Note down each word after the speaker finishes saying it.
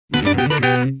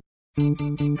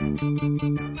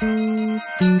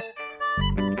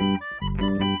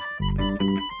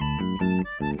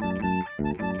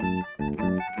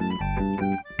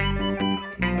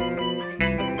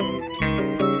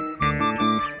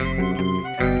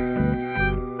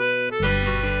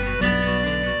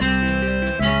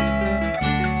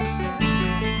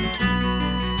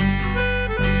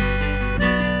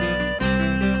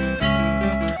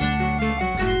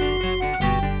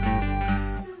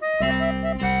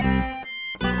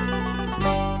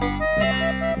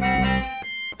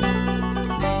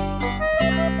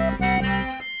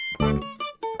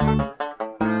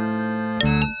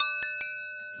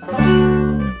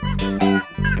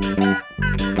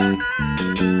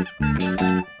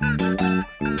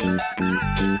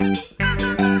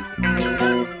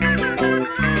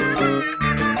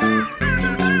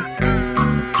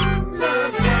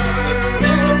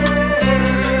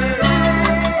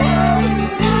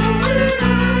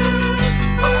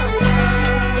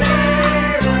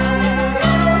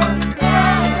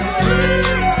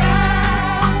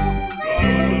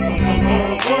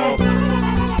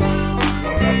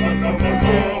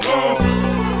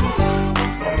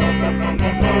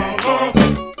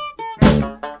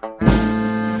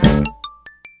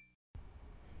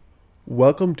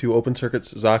Welcome to Open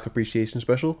Circuit's Zoc Appreciation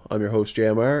Special. I'm your host,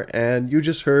 JMR, and you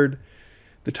just heard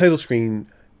the title screen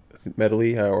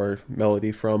medley or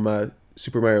melody from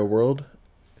Super Mario World,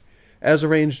 as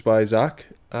arranged by Zoc.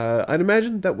 I'd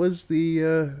imagine that was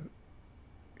the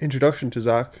introduction to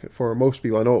Zoc for most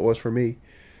people. I know it was for me.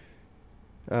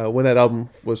 When that album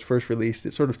was first released,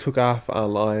 it sort of took off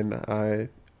online. I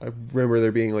remember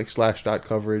there being like Slashdot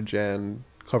coverage and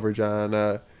coverage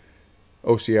on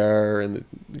OCR, and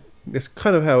it's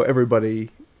kind of how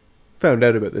everybody found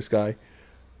out about this guy.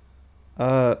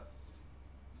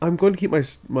 I'm going to keep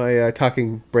my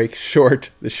talking break short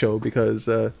this show because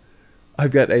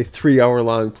I've got a 3-hour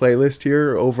long playlist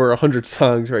here, over 100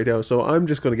 songs right now, so I'm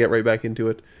just going to get right back into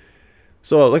it.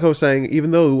 So, like I was saying,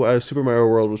 even though Super Mario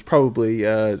World was probably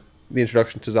the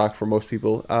introduction to Zoc for most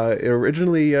people, he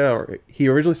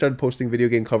originally started posting video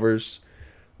game covers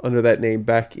under that name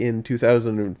back in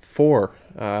 2004,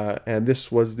 and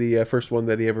this was the first one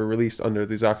that he ever released under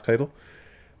the Zoc title.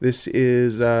 This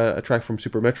is a track from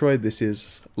Super Metroid. This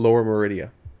is Lower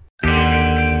Meridia.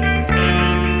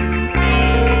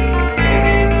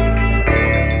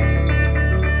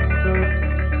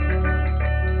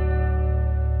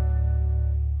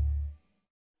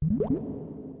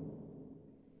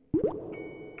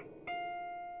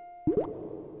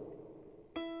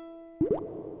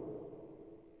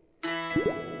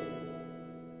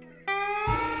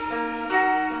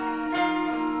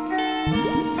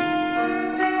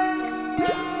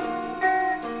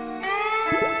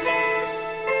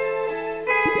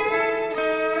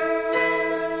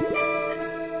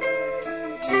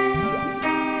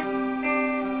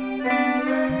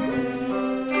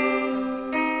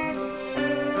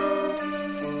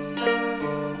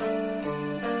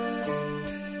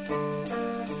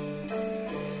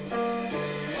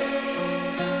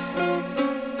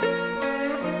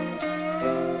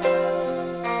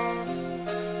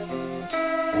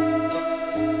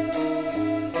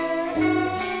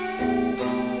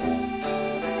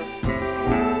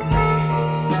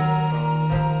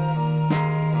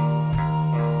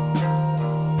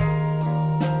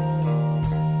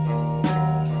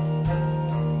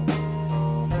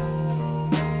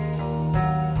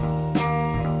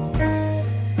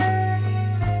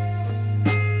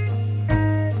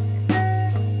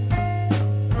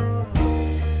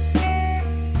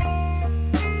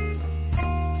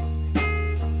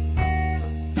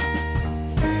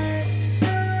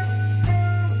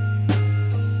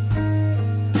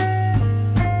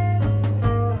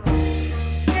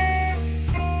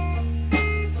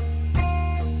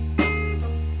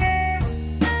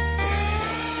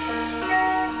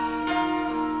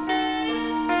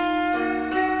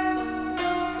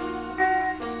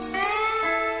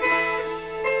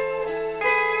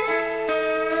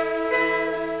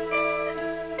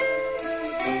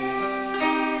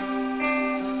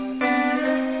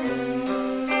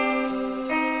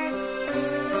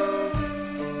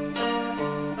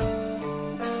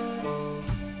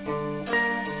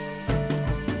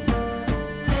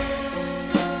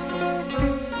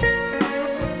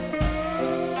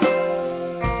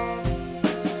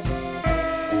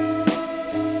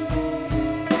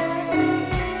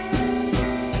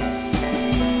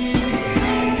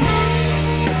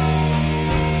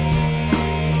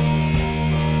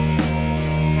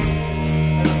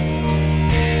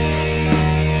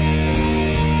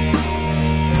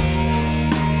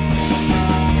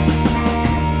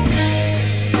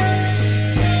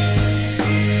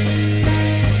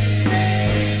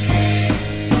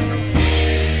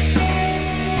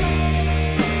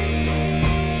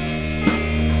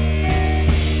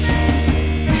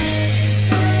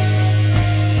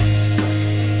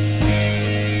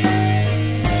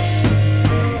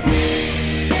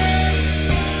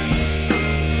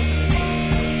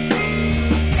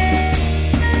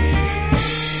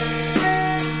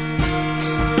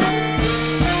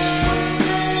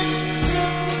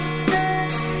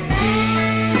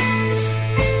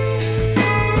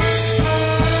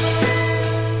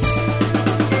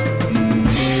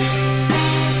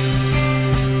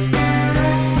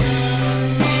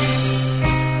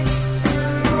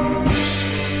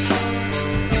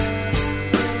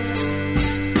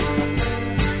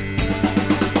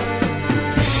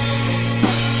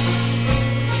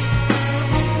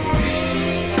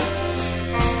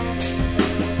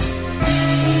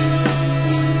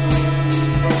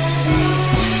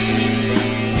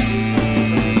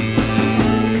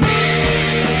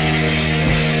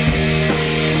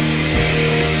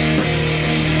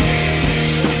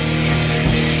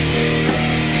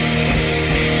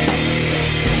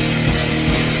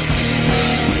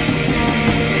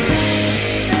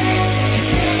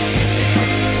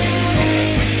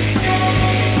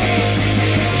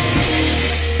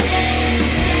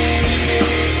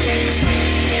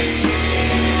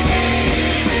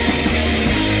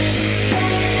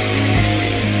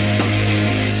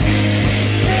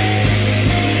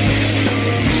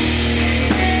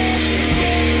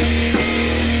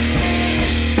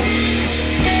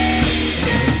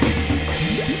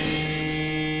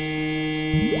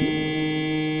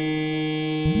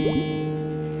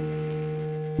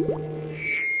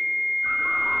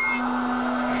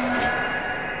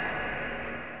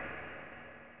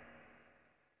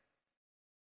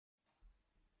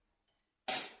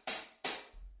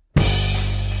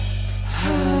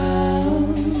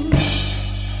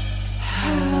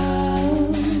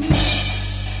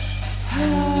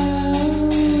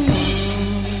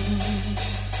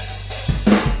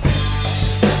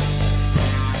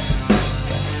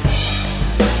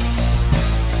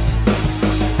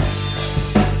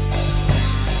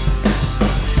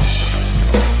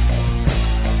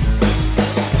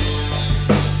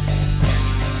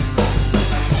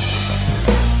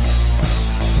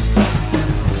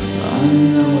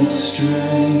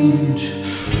 Strange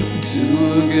to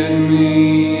look at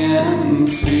me and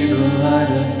see the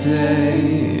light of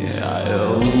day. I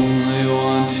only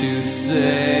want to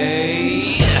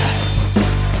say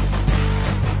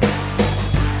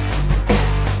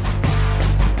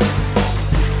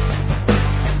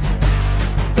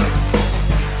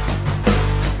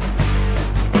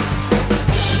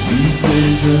these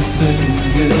days are second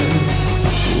guess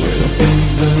where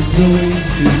things are going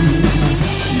to.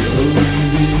 You're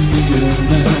leaving me a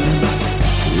mess.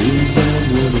 Is that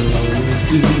what I always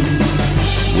do?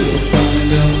 We'll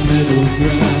find a middle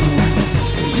ground.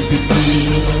 You could do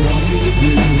what I want you to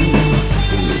do.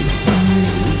 This time,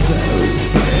 is that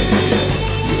okay?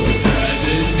 You're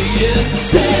driving me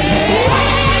insane.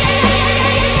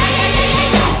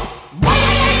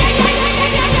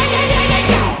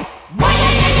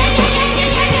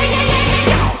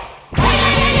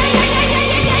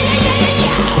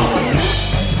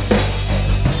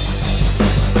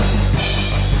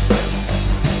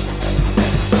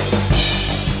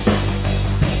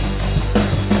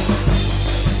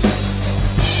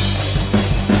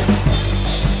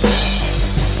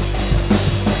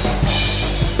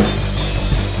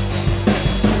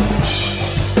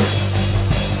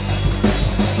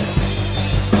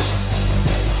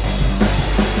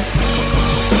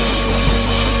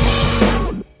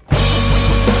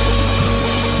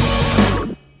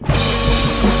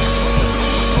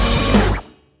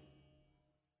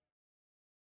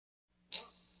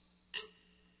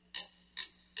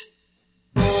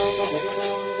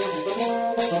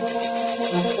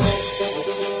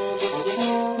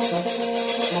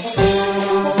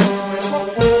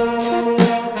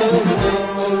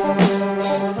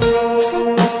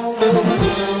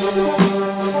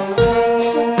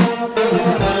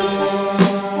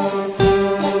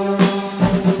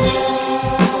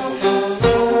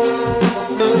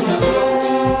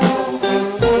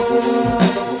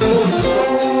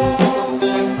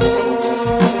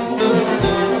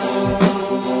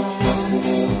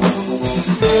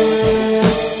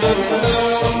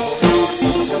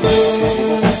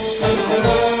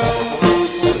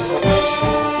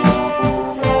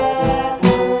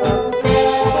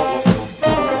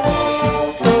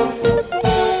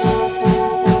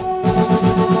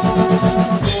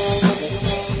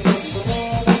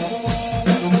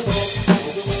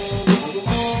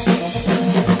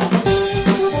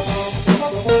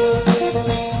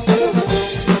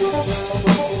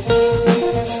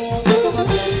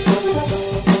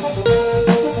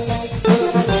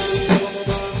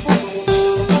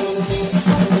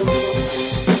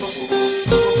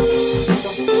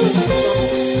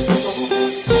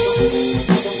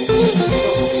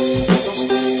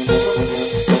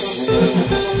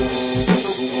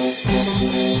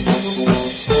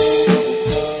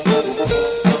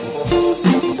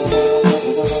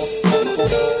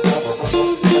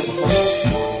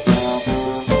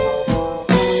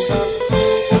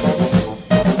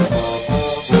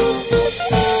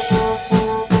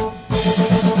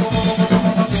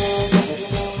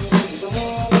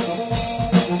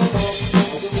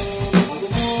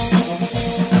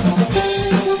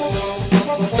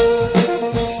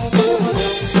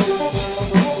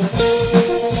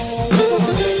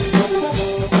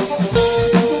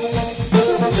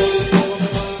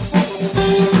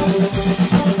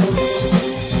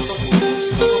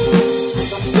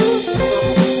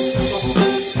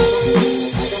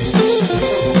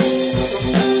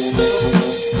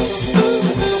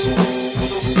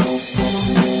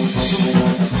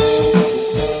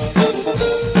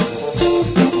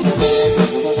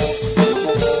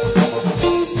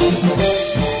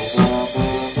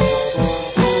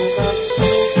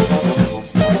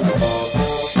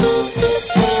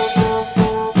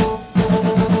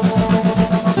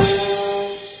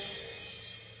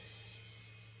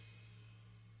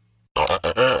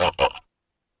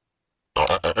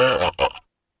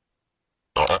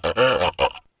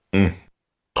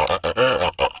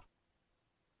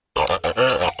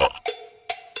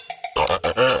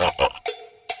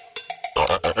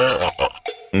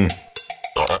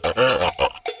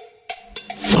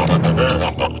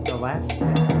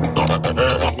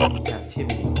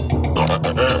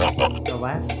 The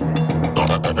last is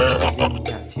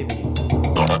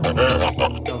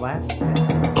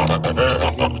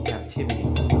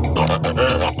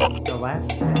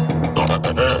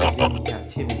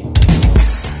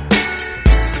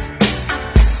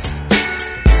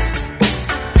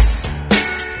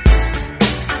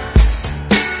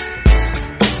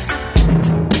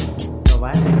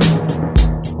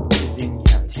in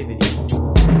captivity.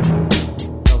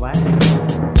 The last is in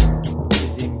captivity. The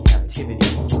last is in captivity.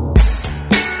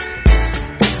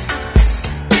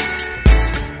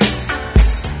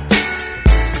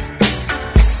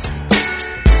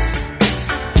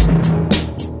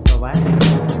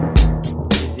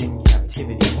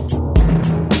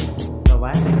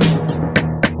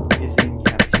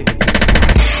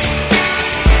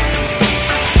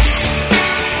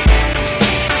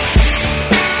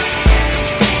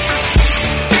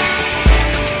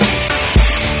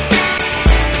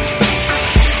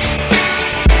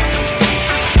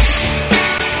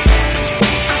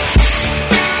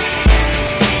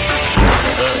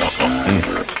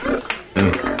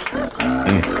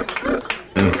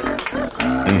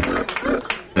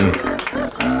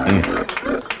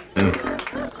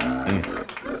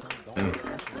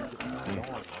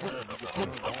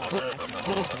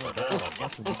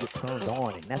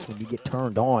 That's when you get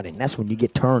turned on, and that's when you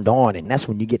get turned on, and that's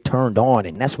when you get turned on,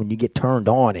 and that's when you get turned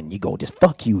on, and you go, just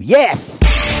fuck you, yes!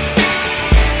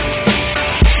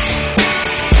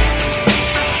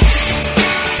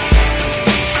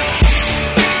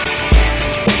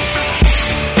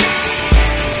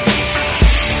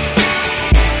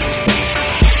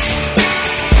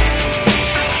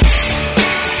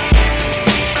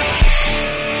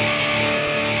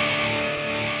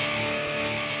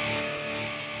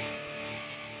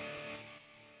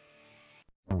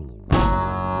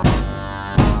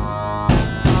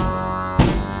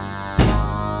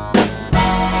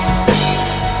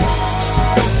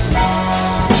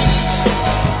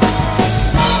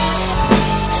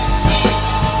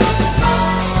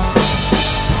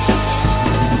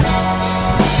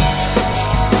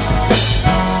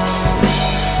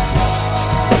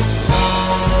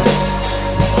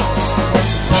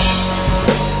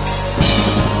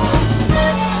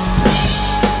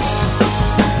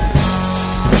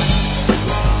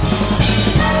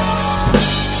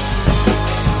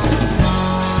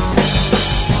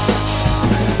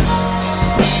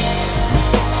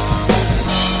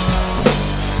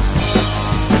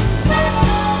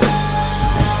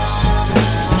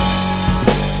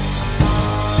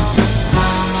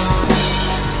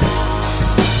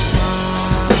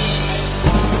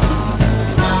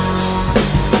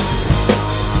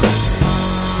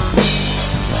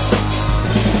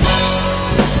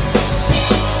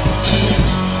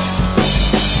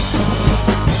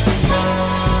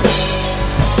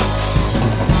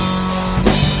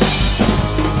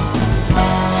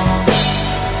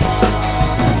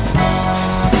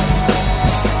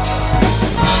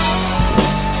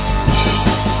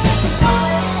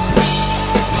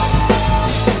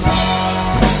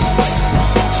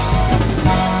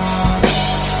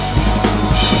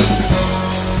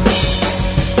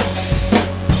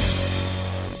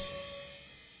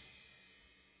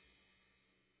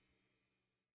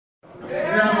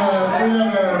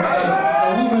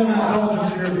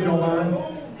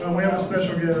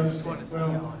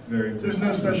 There's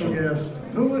no special guest.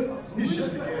 Who? He's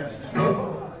just a guest.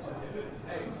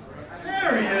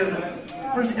 There he is.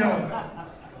 Where's he going?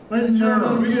 Ladies and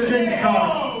gentlemen, we get Jason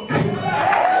Collins.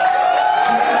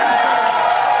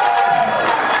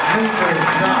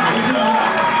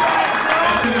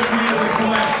 Excellency of the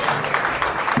flesh.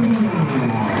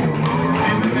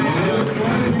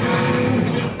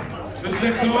 This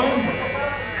next song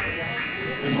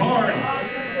is hard.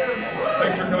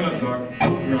 Thanks for coming up, Doc.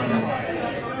 You're on here.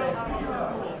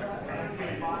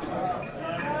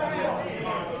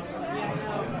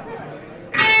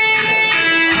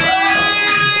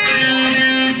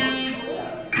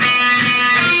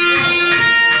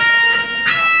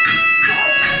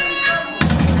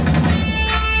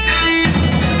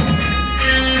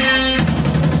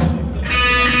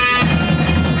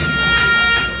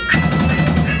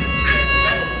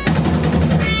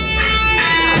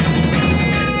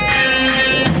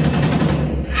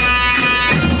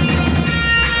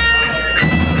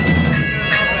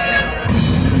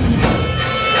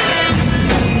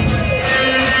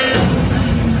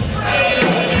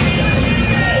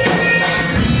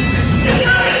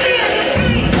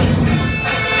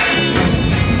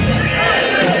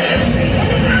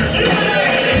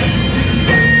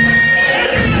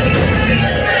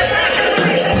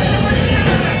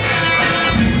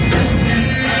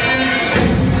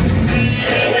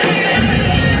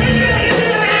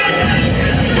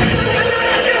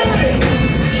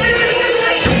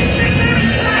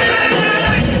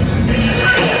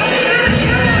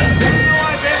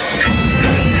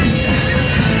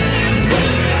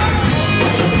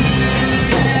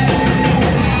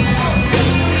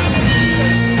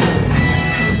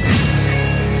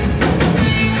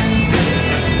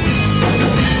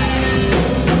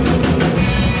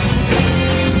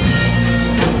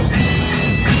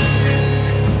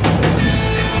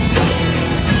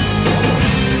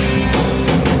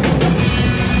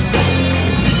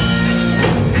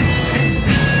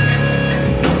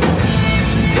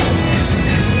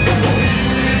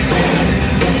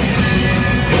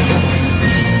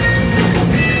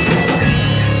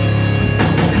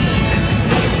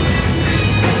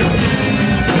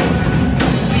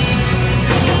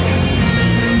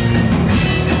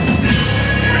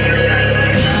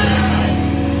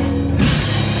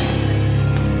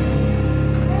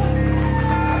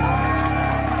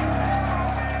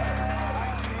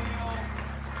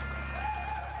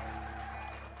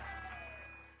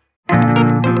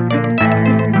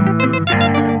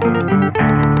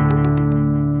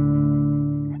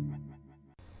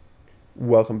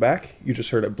 welcome back. You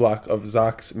just heard a block of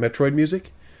Zock's Metroid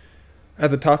music.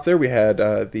 At the top there, we had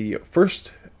the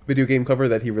first video game cover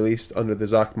that he released under the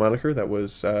Zock moniker. That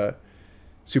was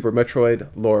Super Metroid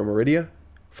Lore Meridia.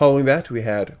 Following that, we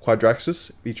had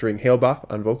Quadraxis featuring Halebop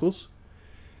on vocals.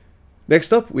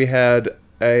 Next up, we had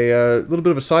a little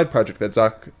bit of a side project that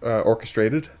Zock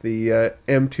orchestrated, the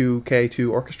M2K2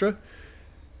 Orchestra.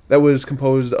 That was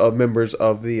composed of members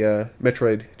of the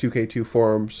Metroid 2K2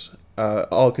 forums,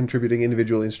 all contributing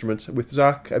individual instruments, with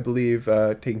Zock, I believe,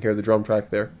 taking care of the drum track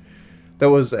there. That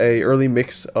was a early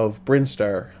mix of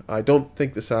Brinstar. I don't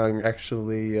think the song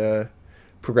actually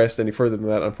progressed any further than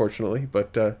that, unfortunately,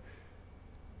 but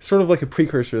sort of like a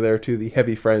precursor there to the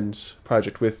Heavy Friends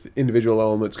project, with individual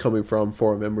elements coming from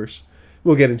forum members.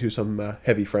 We'll get into some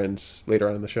Heavy Friends later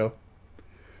on in the show.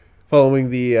 Following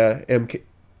the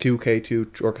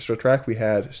M2K2 orchestra track, we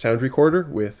had Sound Recorder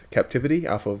with Captivity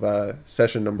off of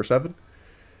session number 7.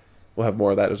 We'll have more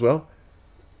of that as well.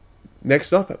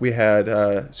 Next up, we had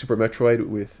Super Metroid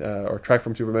with, or track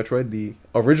from Super Metroid, the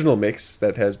original mix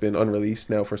that has been unreleased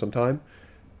now for some time,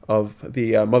 of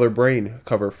the Mother Brain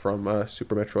cover from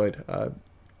Super Metroid.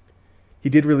 He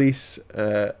did release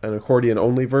an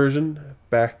accordion-only version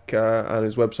back on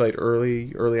his website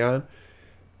early on.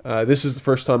 This is the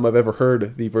first time I've ever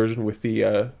heard the version with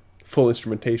the full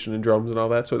instrumentation and drums and all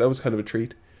that, so that was kind of a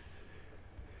treat.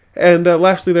 And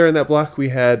lastly there in that block, we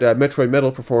had Metroid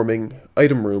Metal performing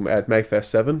Item Room at MagFest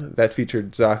 7. That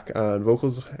featured Zock on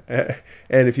vocals.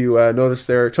 And if you notice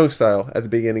there, Chunk Style at the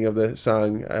beginning of the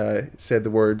song said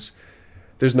the words,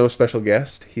 "There's no special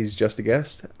guest, he's just a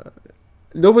guest."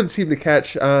 Nobody seemed to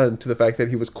catch on to the fact that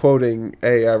he was quoting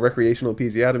a recreational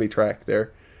episiotomy track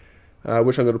there,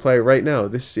 which I'm going to play right now.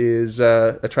 This is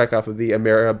a track off of the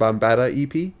Amera Bombada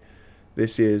EP.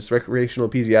 This is Recreational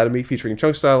Episiotomy featuring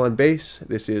Chunk Style on bass.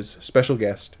 This is Special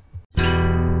Guest. There's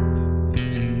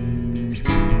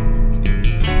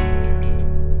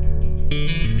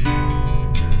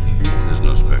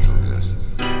no special guest.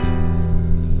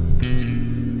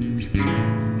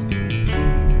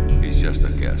 He's just a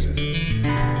guest.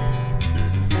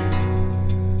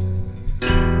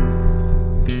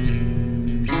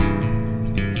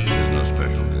 There's no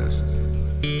special guest.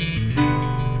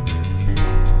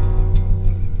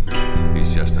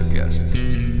 He's just a guest.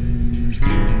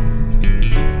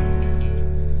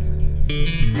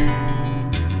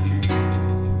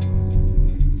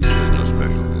 There's no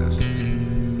special guest.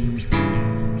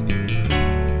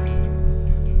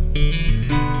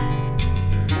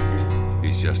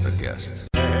 He's just a guest.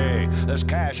 Hey, there's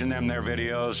cash in them there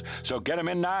videos, so get 'em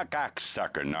in now,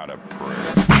 cocksucker, not a prick.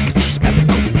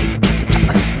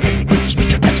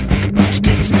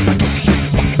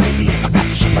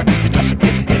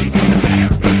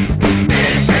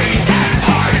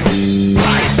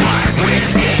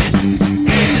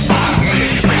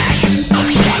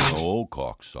 Oh,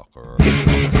 cocksucker.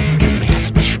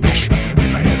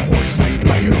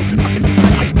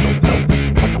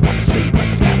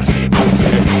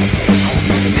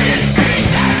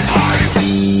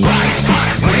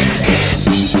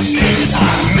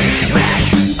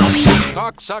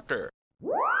 Cocksucker.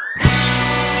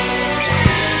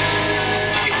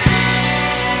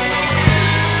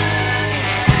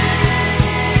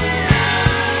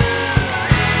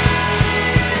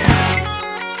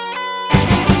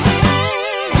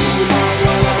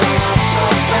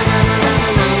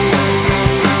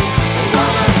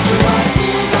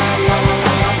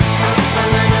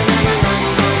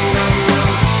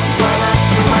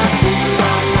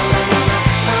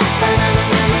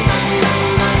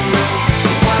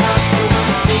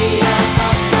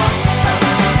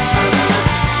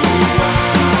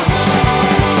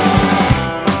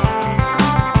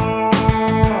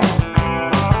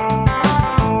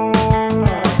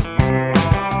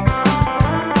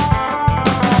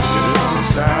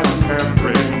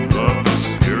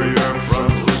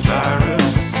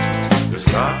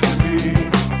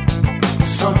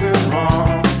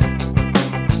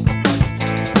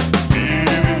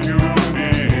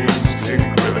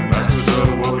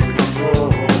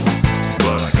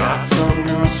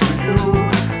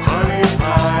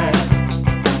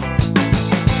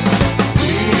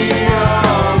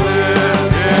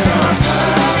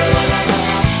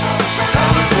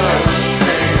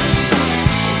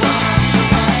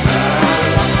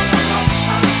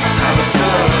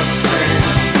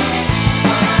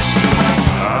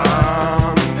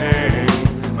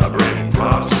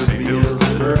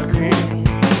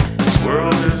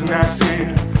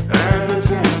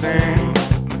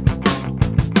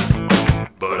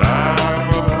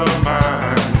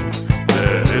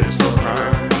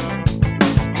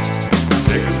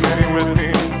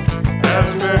 As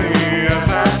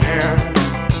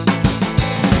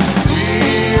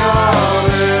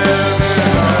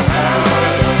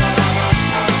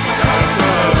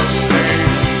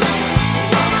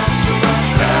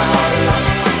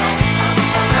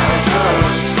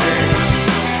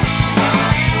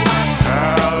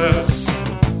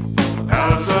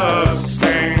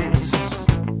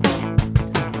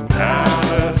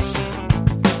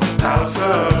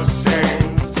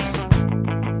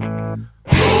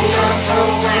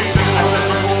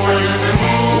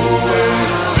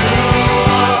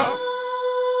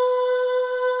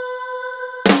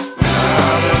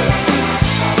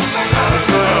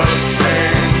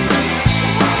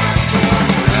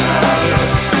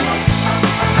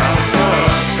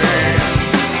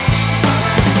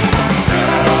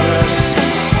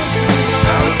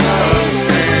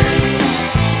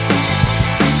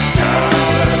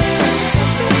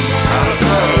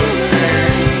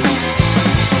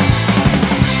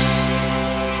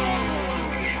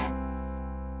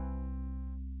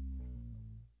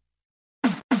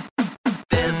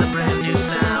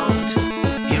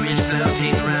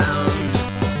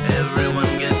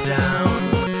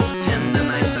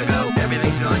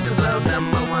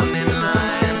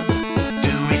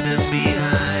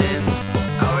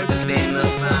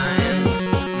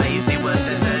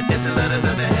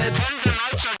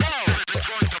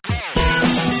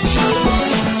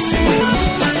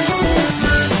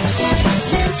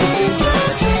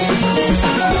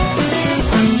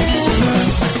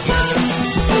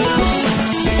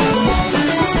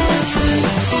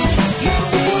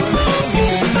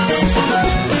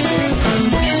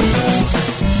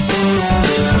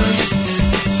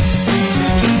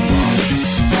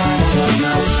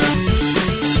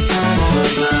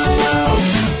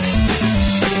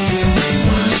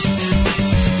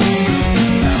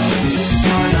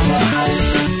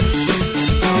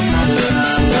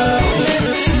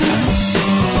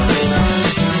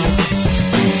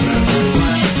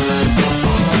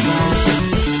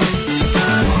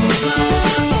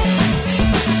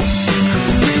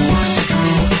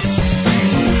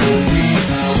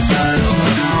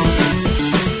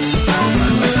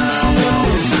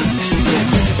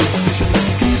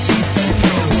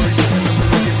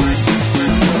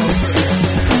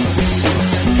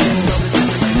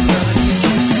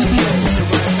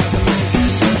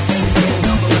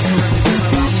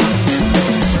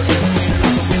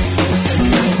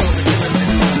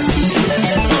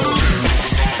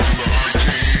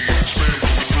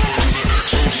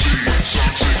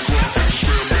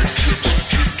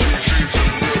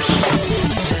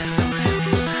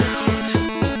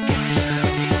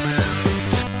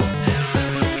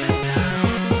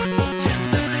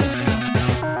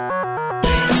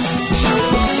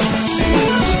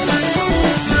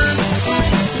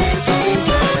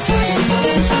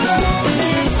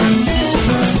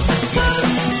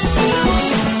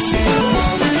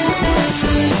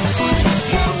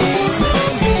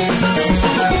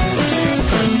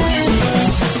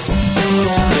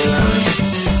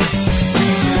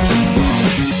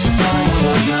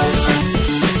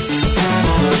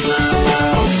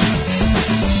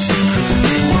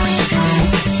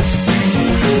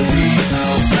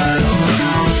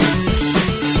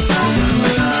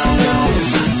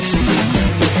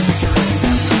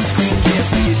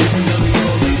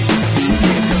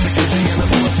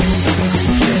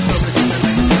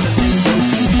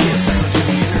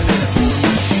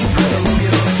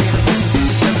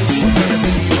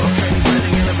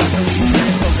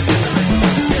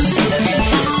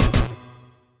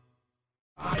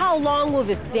long will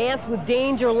this dance with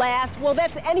danger last? Well,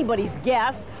 that's anybody's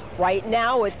guess. Right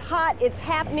now, it's hot, it's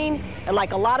happening, and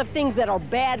like a lot of things that are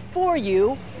bad for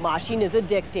you, moshing is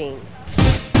addicting.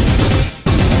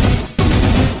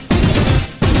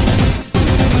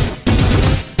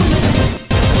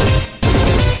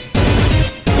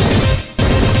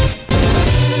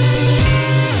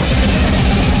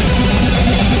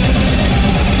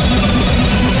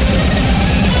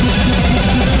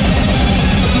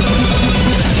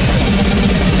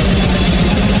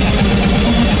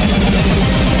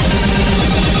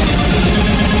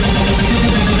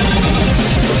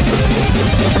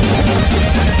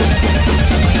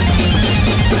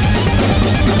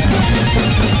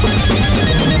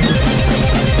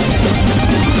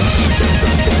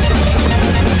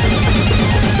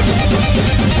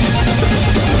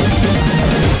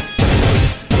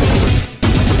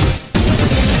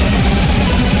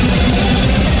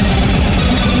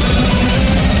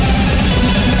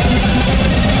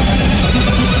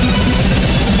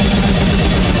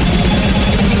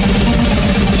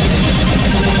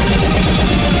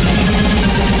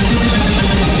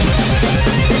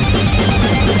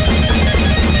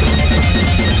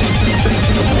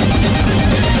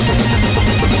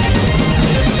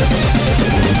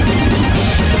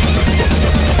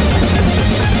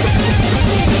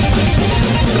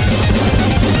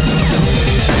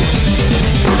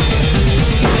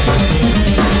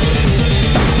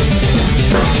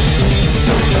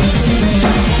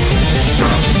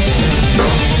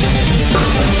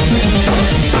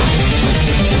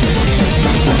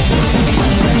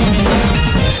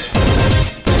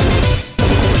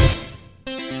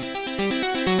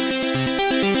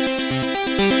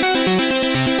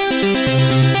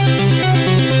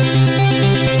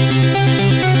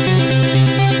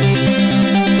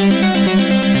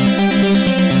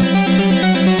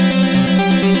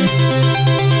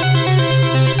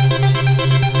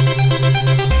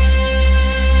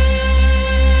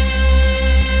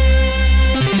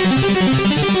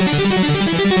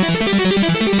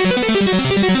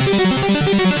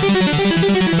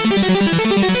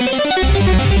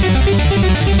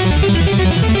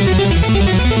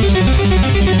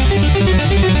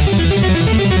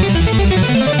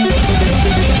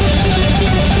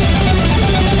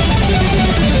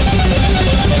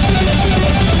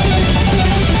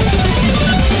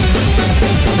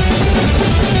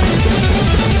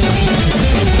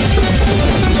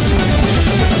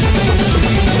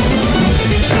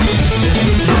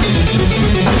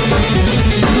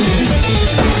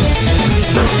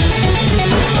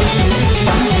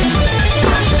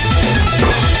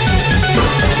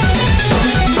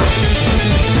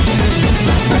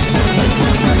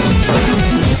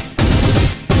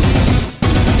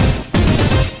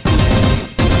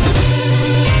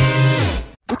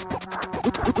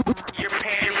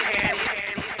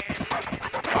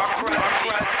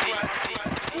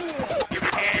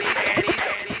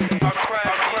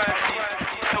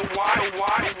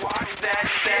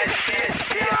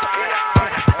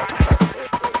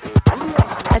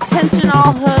 Attention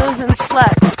all hoes and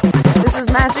sluts. This is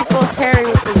Magical Terry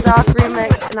with the Zoc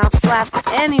remix, and I'll slap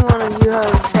any one of you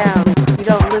hoes down if you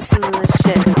don't listen to this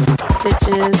shit,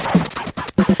 bitches.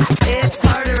 It's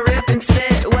hard to rip and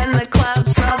spit when the club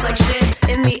smells like shit.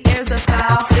 In the air's a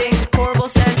foul stink, horrible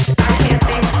stench, I can't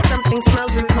think. Something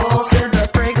smells repulsive, the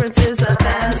fragrance is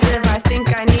offensive. I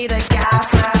think I need a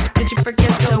gas mask. Did you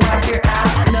forget to wipe your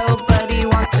ass? Nobody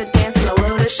wants to dance and a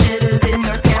load of shit is in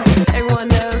your pants. Everyone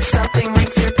knows something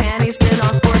reeks your panties. Been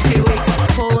on for 2 weeks.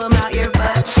 Pull them out your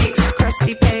butt cheeks.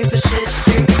 Crusty pays with shit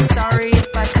streaks. Sorry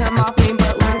if I come off mean,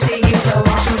 but learn to use a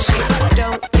washing machine.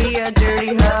 Don't be a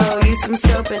dirty hoe. Use some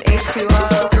soap and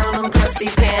H2O. Throw them crusty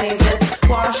panties in.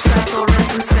 Wash, cycle,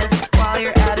 rinse and spin. While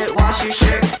you're at it, wash your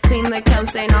shirt. Clean the cum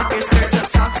stain off your skirt. Soak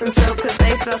socks and soap, cause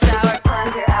they smell sour.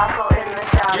 Plunge your alcohol in the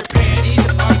shower. Your panties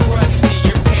are crusty.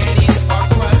 Your panties are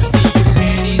crusty. Your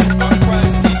panties are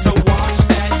crusty. So wash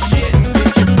that shit.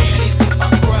 Bitch, your panties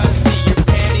are crusty. Your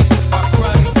panties are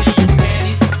crusty. Your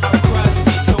panties are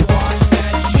crusty. So wash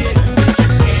that shit. Bitch,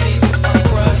 your panties are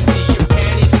crusty. Your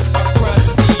panties are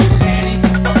crusty. Your panties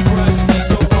are crusty.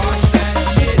 So wash that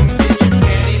shit. Bitch, your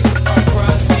panties are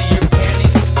crusty. Your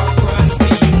panties are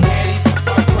crusty. Your panties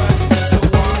are crusty. So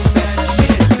wash that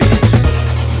shit, bitch.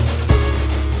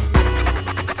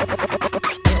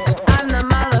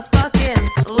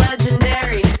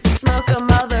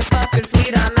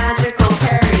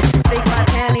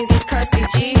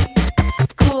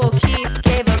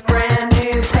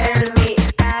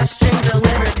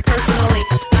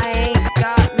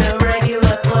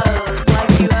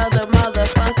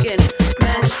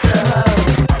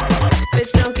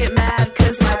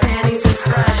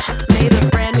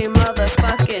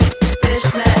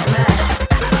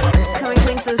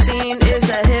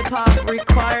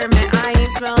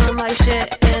 like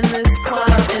shit in this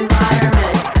club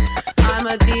environment. I'm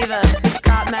a diva, it's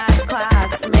got mad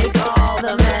class. Make all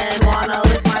the men wanna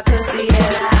lick my pussy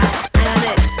and ass. And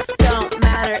it don't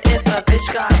matter if a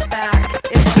bitch got back.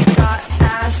 If she got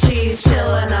ass, she's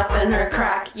chillin' up in her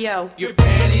crack. Yo, Your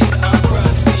panties are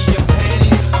crusty, your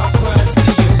panties are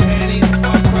crusty, your panties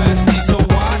are crusty, so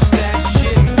wash that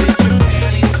shit, bitch. Your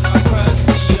panties are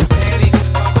crusty, your panties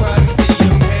are crusty,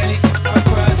 your panties are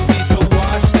crusty, so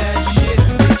wash that shit,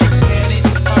 bitch. Your panties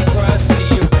are crusty,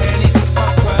 your panties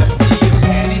are crusty, your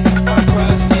panties are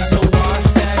crusty, so wash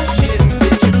that shit,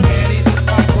 bitch. Your panties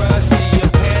are crusty, your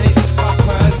panties are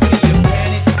crusty, your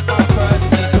panties are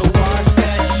crusty, so wash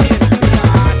that shit,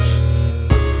 bitch.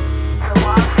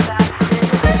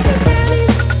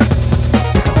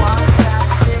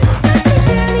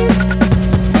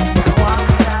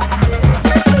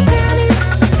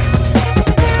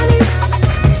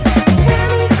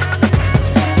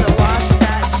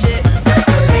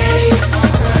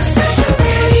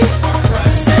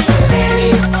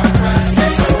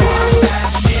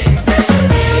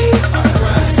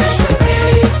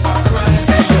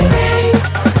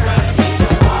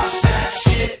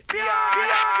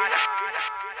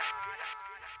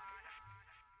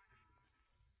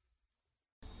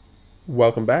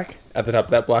 Welcome back. At the top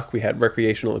of that block, we had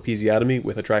Recreational Episiotomy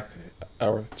with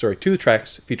two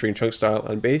tracks featuring Chunk Style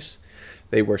on bass.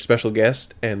 They were Special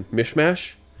Guest and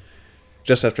Mishmash.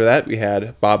 Just after that, we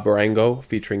had Bob Barango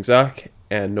featuring Zoc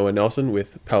and Noah Nelson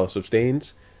with Palace of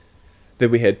Stains. Then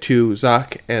we had two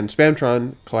Zoc and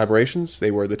Spamtron collaborations.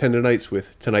 They were The Tendonites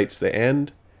with Tonight's the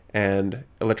End and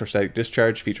Electrostatic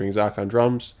Discharge featuring Zoc on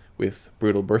drums with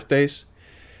Brutal Birthdays.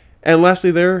 And lastly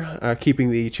there,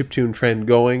 keeping the chiptune trend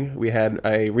going, we had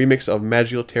a remix of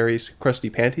Magical Terry's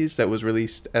Crusty Panties that was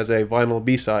released as a vinyl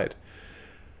B-side.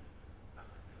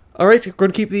 Alright, we're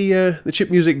going to keep the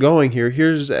chip music going here.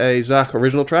 Here's a Zoc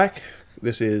original track.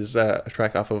 This is a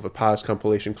track off of a Paz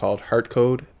compilation called Heart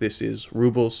Code. This is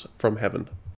Rubles from Heaven.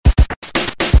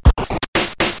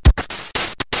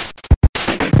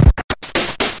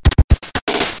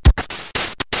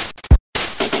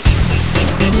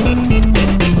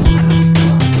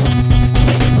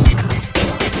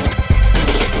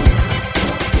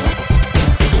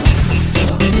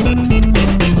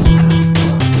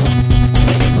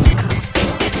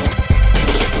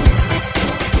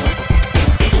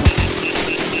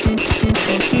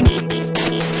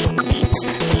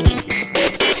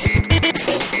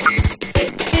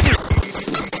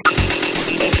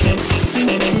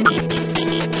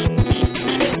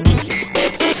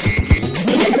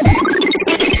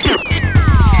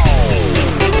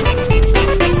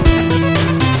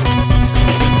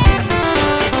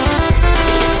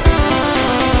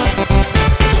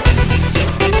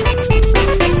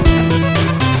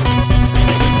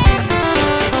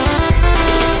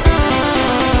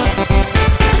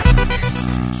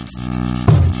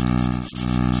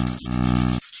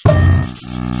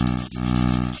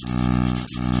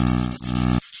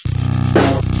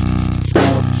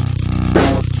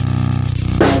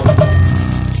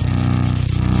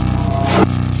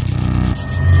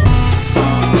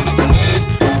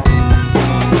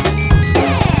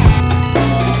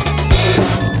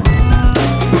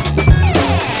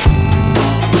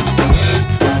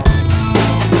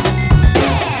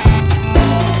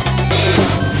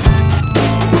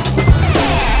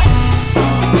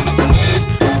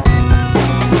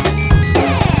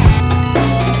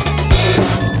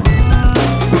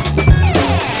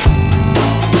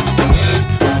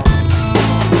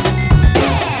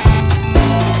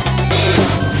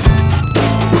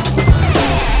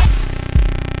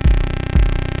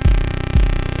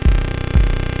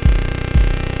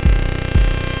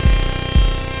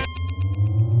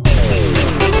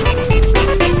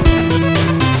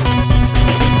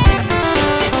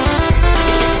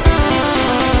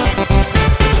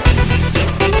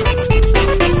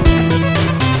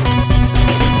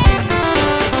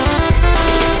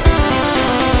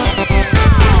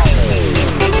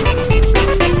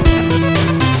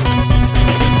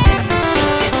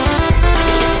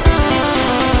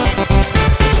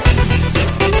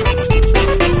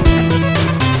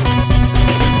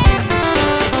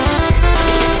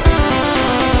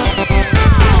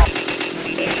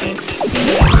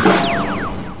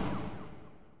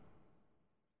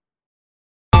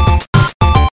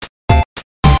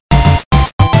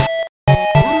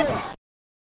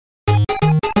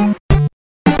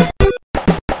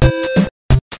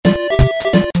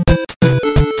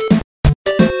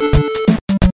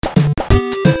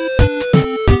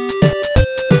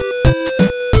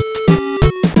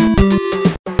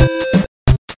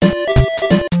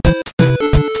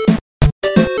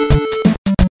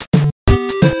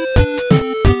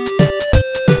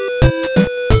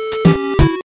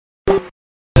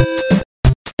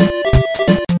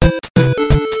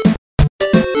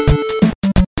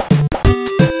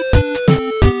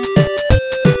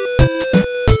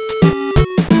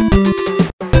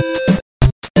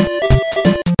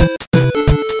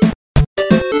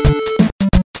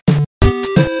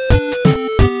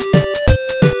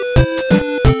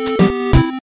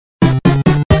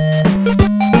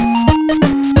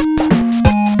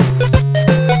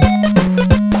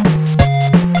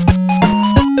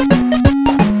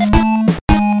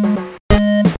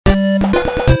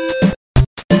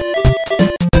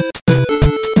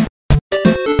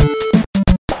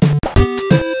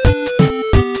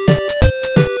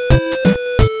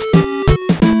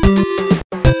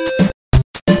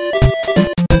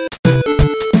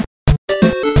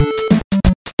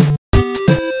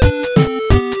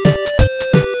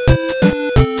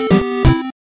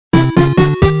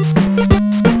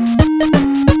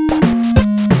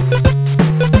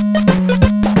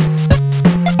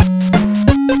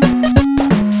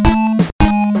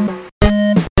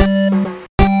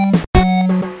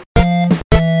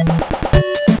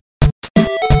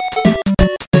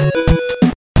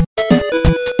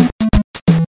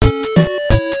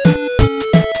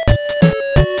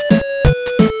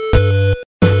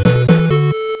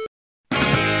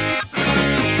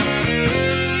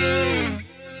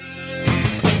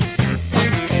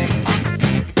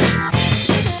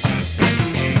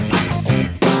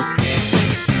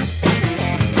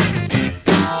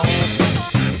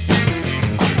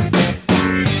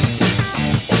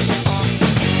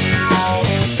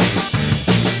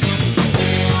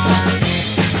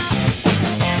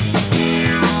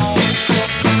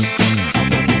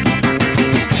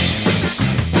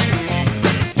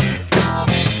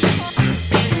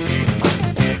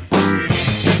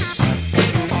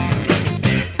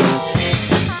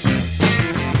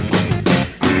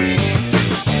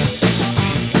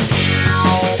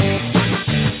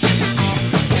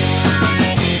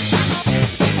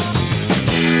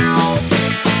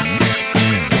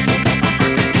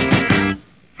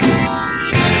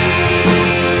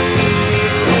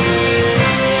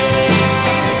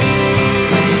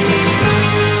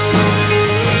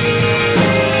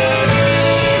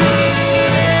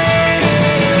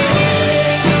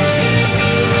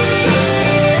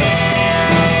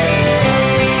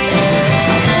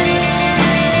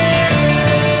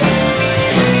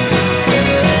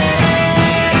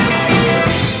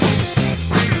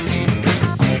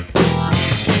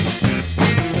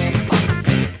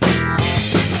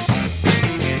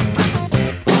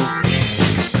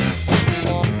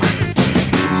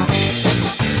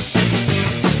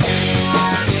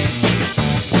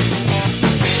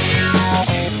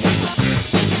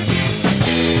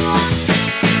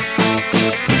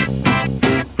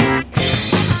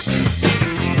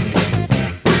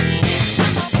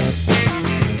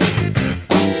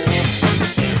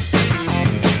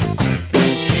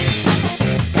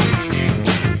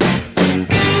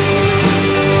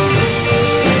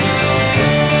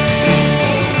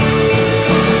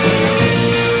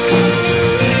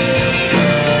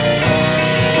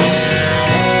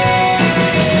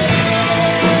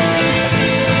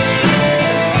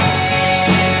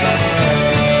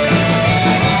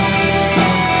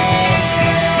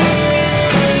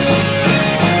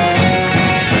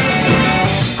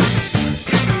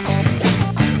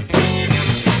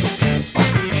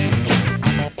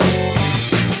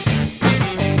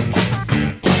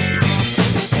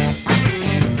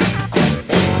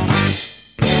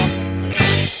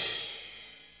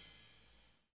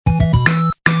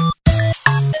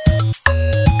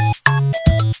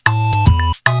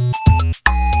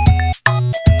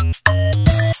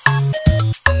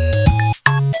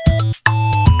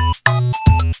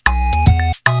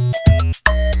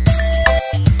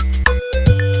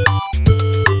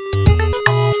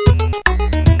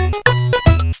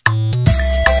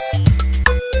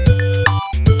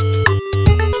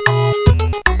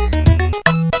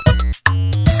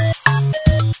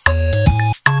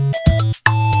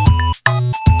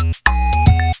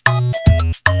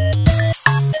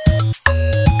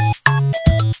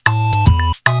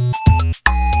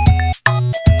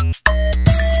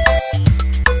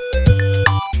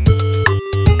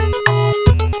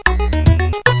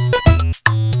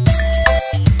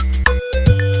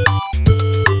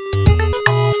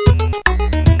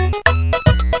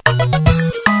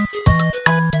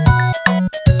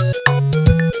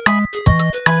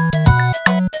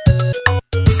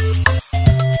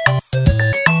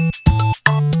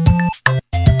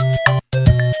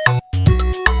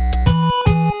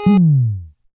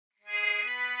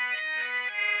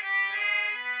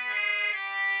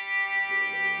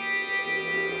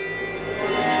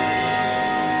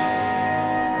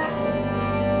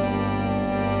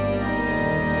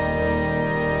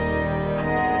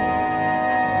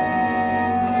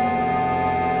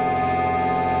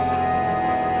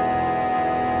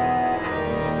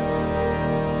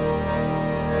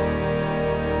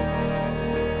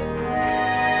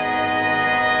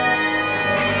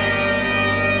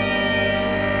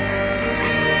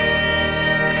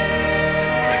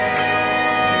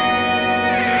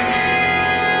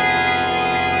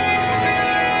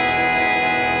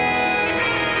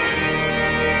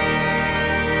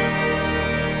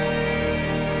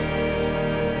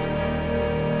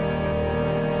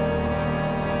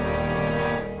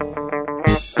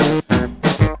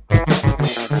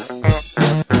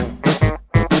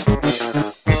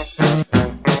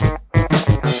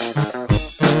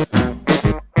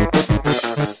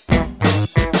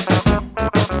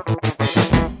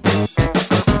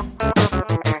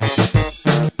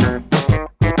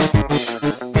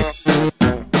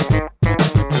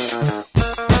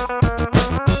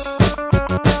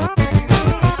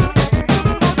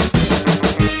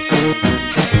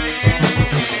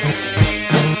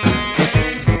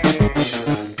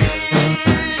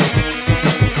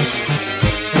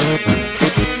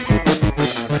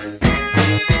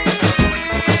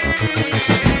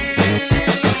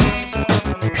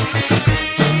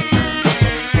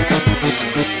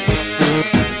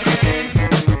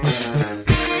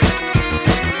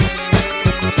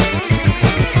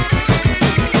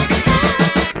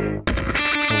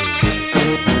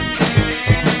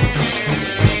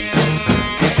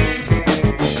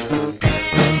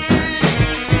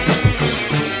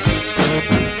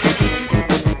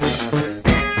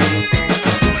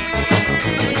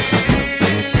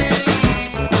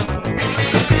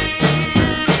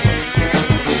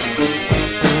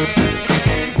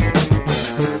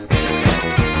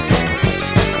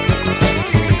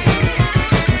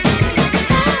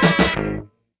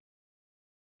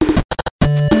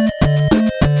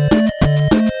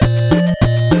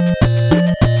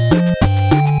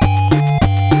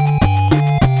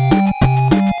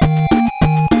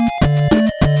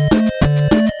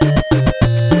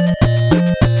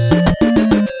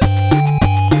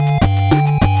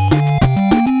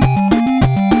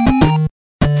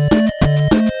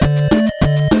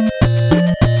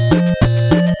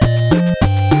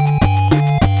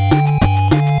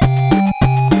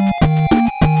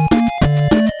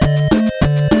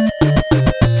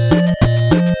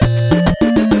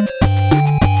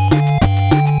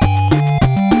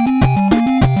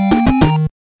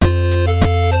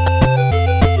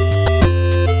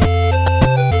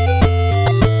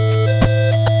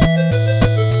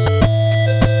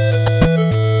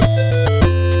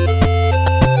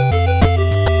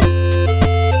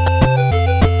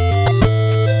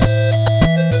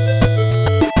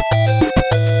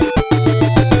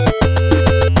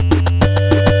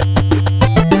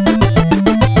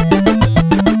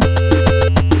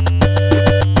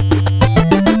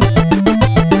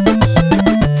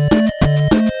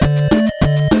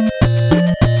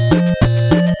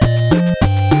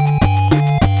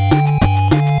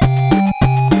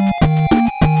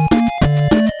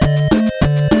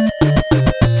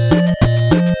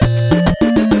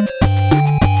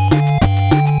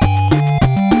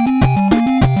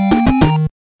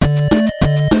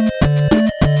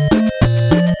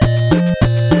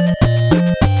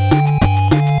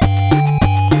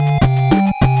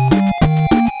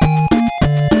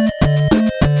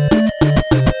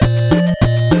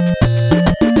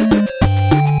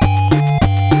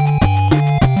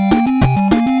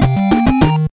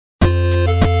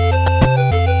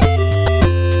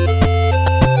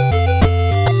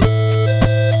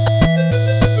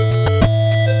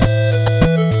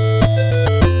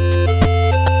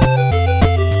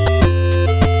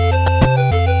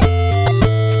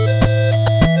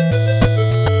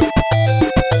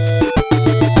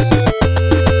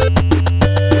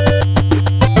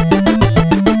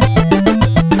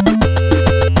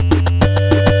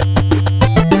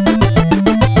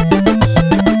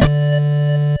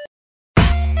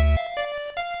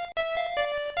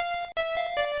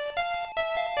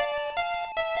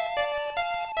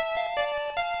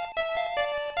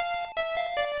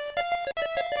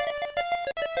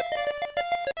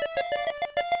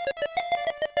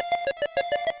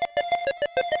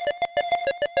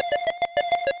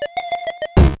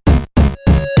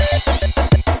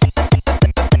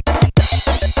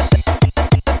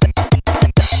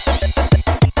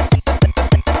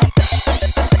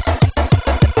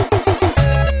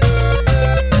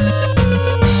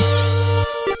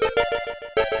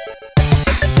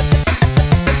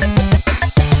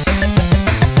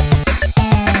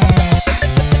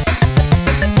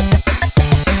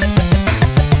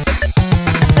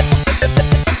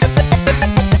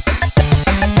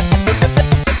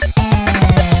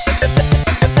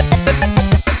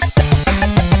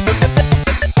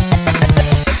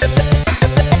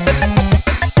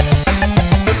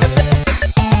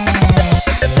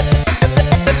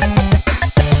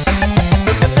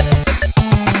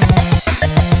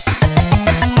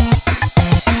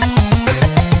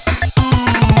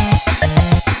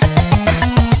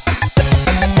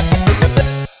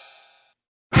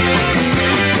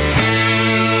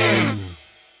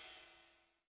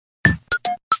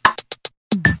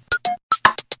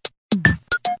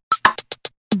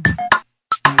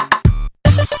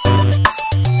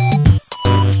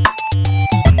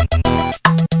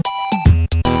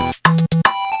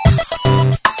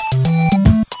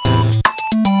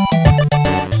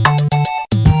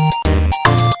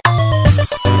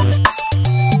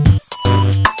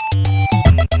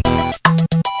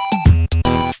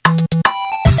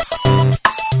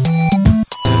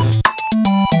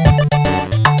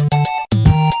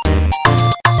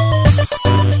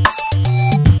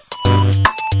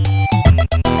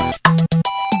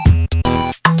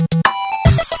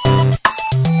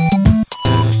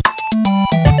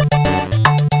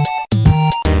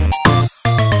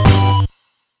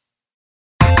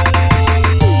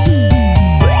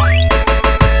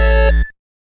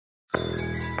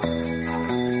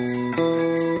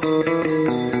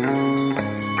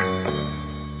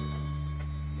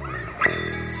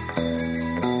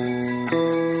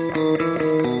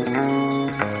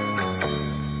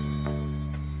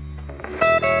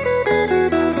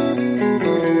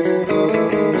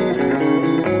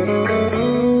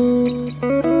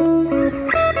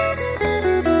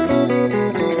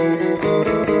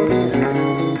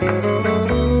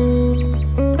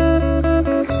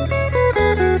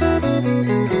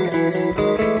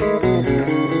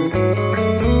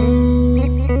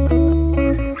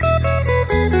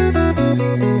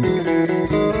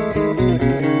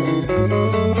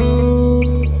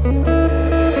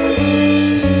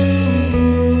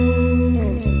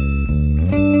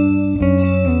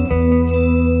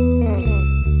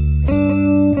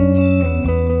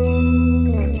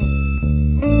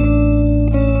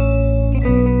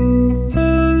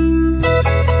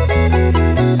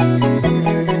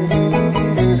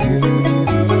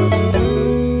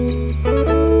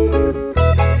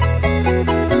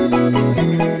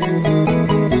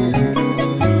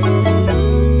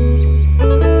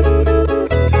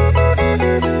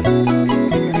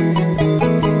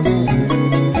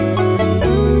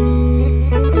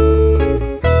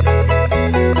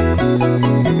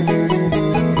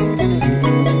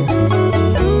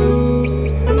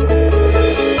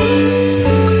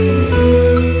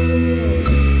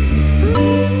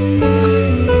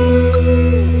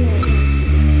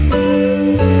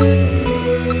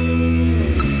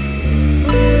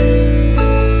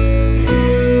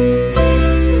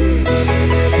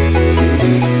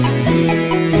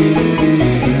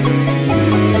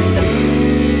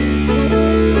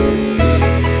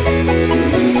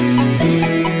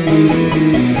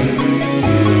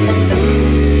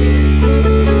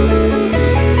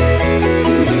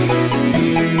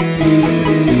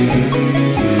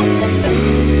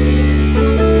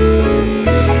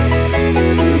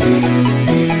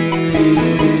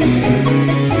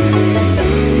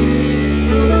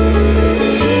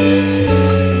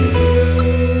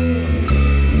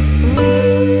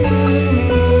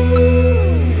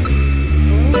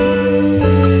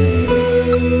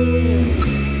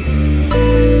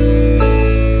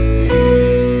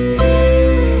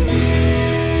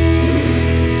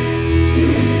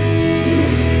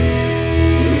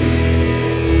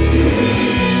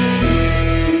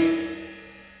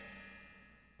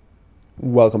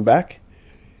 welcome back.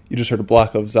 You just heard a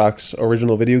block of Zock's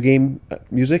original video game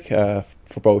music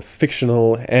for both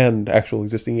fictional and actual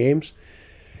existing games.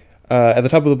 At the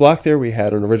top of the block there, we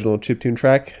had an original chiptune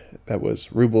track that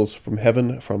was Rubles from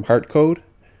Heaven from Heartcode,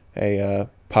 a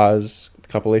pause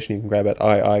compilation you can grab at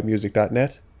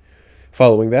iimusic.net.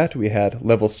 Following that, we had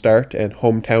Level Start and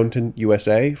Hometown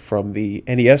USA from the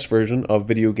NES version of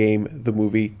video game, the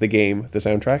movie, the game, the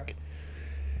soundtrack.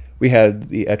 We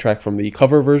had a track from the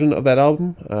cover version of that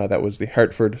album. That was the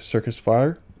Hartford Circus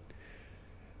Fire.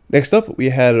 Next up, we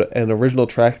had an original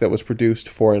track that was produced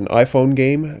for an iPhone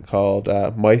game called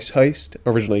Mice Heist,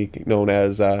 originally known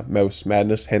as Mouse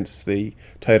Madness, hence the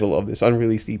title of this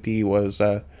unreleased EP was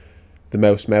the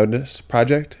Mouse Madness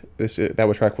Project.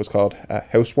 That track was called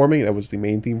Housewarming. That was the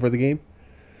main theme for the game.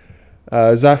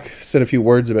 Zock said a few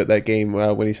words about that game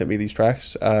when he sent me these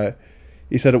tracks.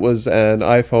 He said it was an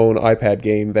iPhone, iPad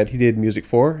game that he did music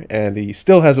for, and he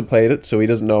still hasn't played it, so he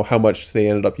doesn't know how much they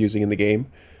ended up using in the game.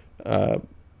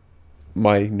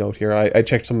 My note here, I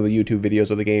checked some of the YouTube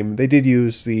videos of the game. They did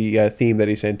use the theme that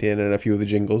he sent in and a few of the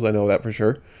jingles, I know that for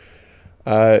sure.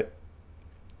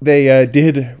 They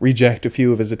did reject a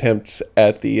few of his attempts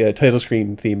at the title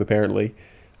screen theme, apparently.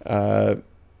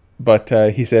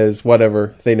 But he says,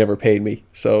 whatever, they never paid me,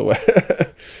 so...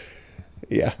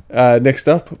 Yeah. Next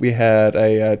up, we had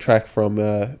a track from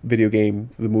video game,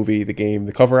 the movie, the game,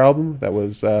 the cover album. That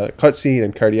was Cutscene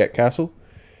and Cardiac Castle.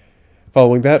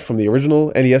 Following that, from the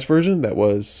original NES version, that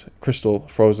was Crystal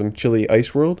Frozen Chili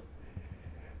Ice World.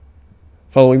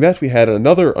 Following that, we had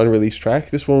another unreleased track.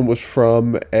 This one was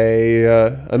from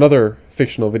another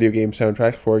fictional video game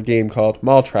soundtrack for a game called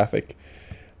Mall Traffic.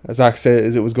 As Zock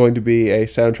says, it was going to be a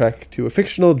soundtrack to a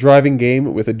fictional driving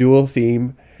game with a dual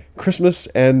theme, Christmas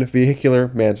and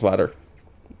vehicular manslaughter.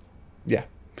 Yeah.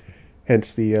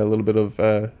 Hence the little bit of,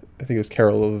 I think it was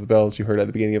Carol of the Bells you heard at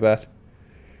the beginning of that.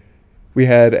 We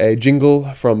had a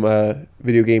jingle from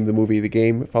video game, the movie, the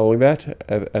game following that.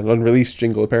 An unreleased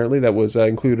jingle, apparently, that was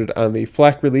included on the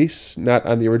FLAC release, not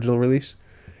on the original release.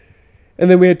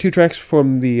 And then we had two tracks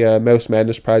from the Mouse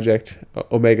Madness Project,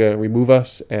 Omega Remove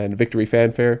Us and Victory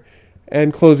Fanfare.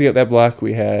 And closing out that block,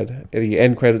 we had the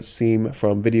end credits theme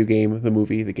from video game, the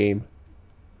movie, the game.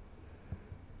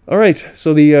 Alright,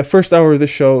 so the first hour of this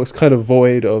show is kind of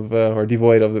devoid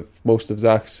of most of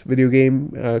Zock's video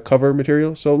game cover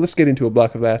material, so let's get into a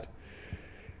block of that.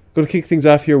 Going to kick things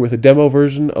off here with a demo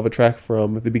version of a track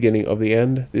from the beginning of the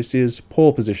end. This is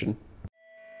Pole Position.